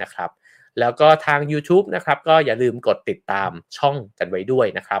ยนะครับแล้วก็ทาง YouTube นะครับก็อย่าลืมกดติดตามช่องกันไว้ด้วย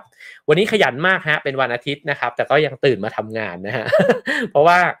นะครับวันนี้ขยันมากฮะเป็นวันอาทิตย์นะครับแต่ก็ยังตื่นมาทำงานนะฮะ เพราะ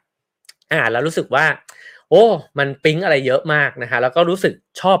ว่าแล้วรู้สึกว่าโอ้มันปิ๊งอะไรเยอะมากนะฮะแล้วก็รู้สึก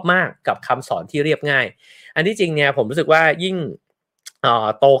ชอบมากกับคำสอนที่เรียบง่ายอันที่จริงเนี่ยผมรู้สึกว่ายิ่ง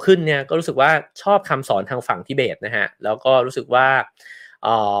โตขึ้นเนี่ยก็รู้สึกว่าชอบคำสอนทางฝั่งทิเบตนะฮะแล้วก็รู้สึกว่า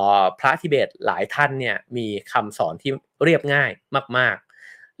พระทิเบตหลายท่านเนี่ยมีคำสอนที่เรียบง่ายมาก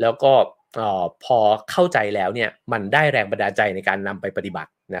ๆแล้วก็พอเข้าใจแล้วเนี่ยมันได้แรงบันดาลใจในการนำไปปฏิบั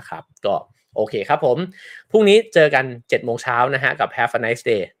ตินะครับก็โอเคครับผมพรุ่งนี้เจอกัน 7:00 นนะฮะกับ Have a nice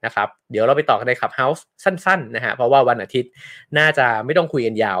day นะครับเดี๋ยวเราไปต่อกันใน Clubhouse สั้นๆนะฮะเพราะว่าวันอาทิตย์น่าจะไม่ต้องคุย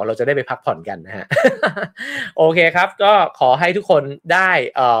กันยาวเราจะได้ไปพักผ่อนกันนะฮะ โอเคครับก็ขอให้ทุกคนได้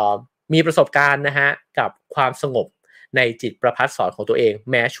มีประสบการณ์นะฮะกับความสงบในจิตประภัสสอนของตัวเอง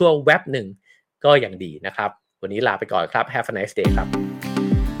แม้ชั่วแวบหนึ่งก็ยังดีนะครับวันนี้ลาไปก่อนครับ Have a nice day ครับ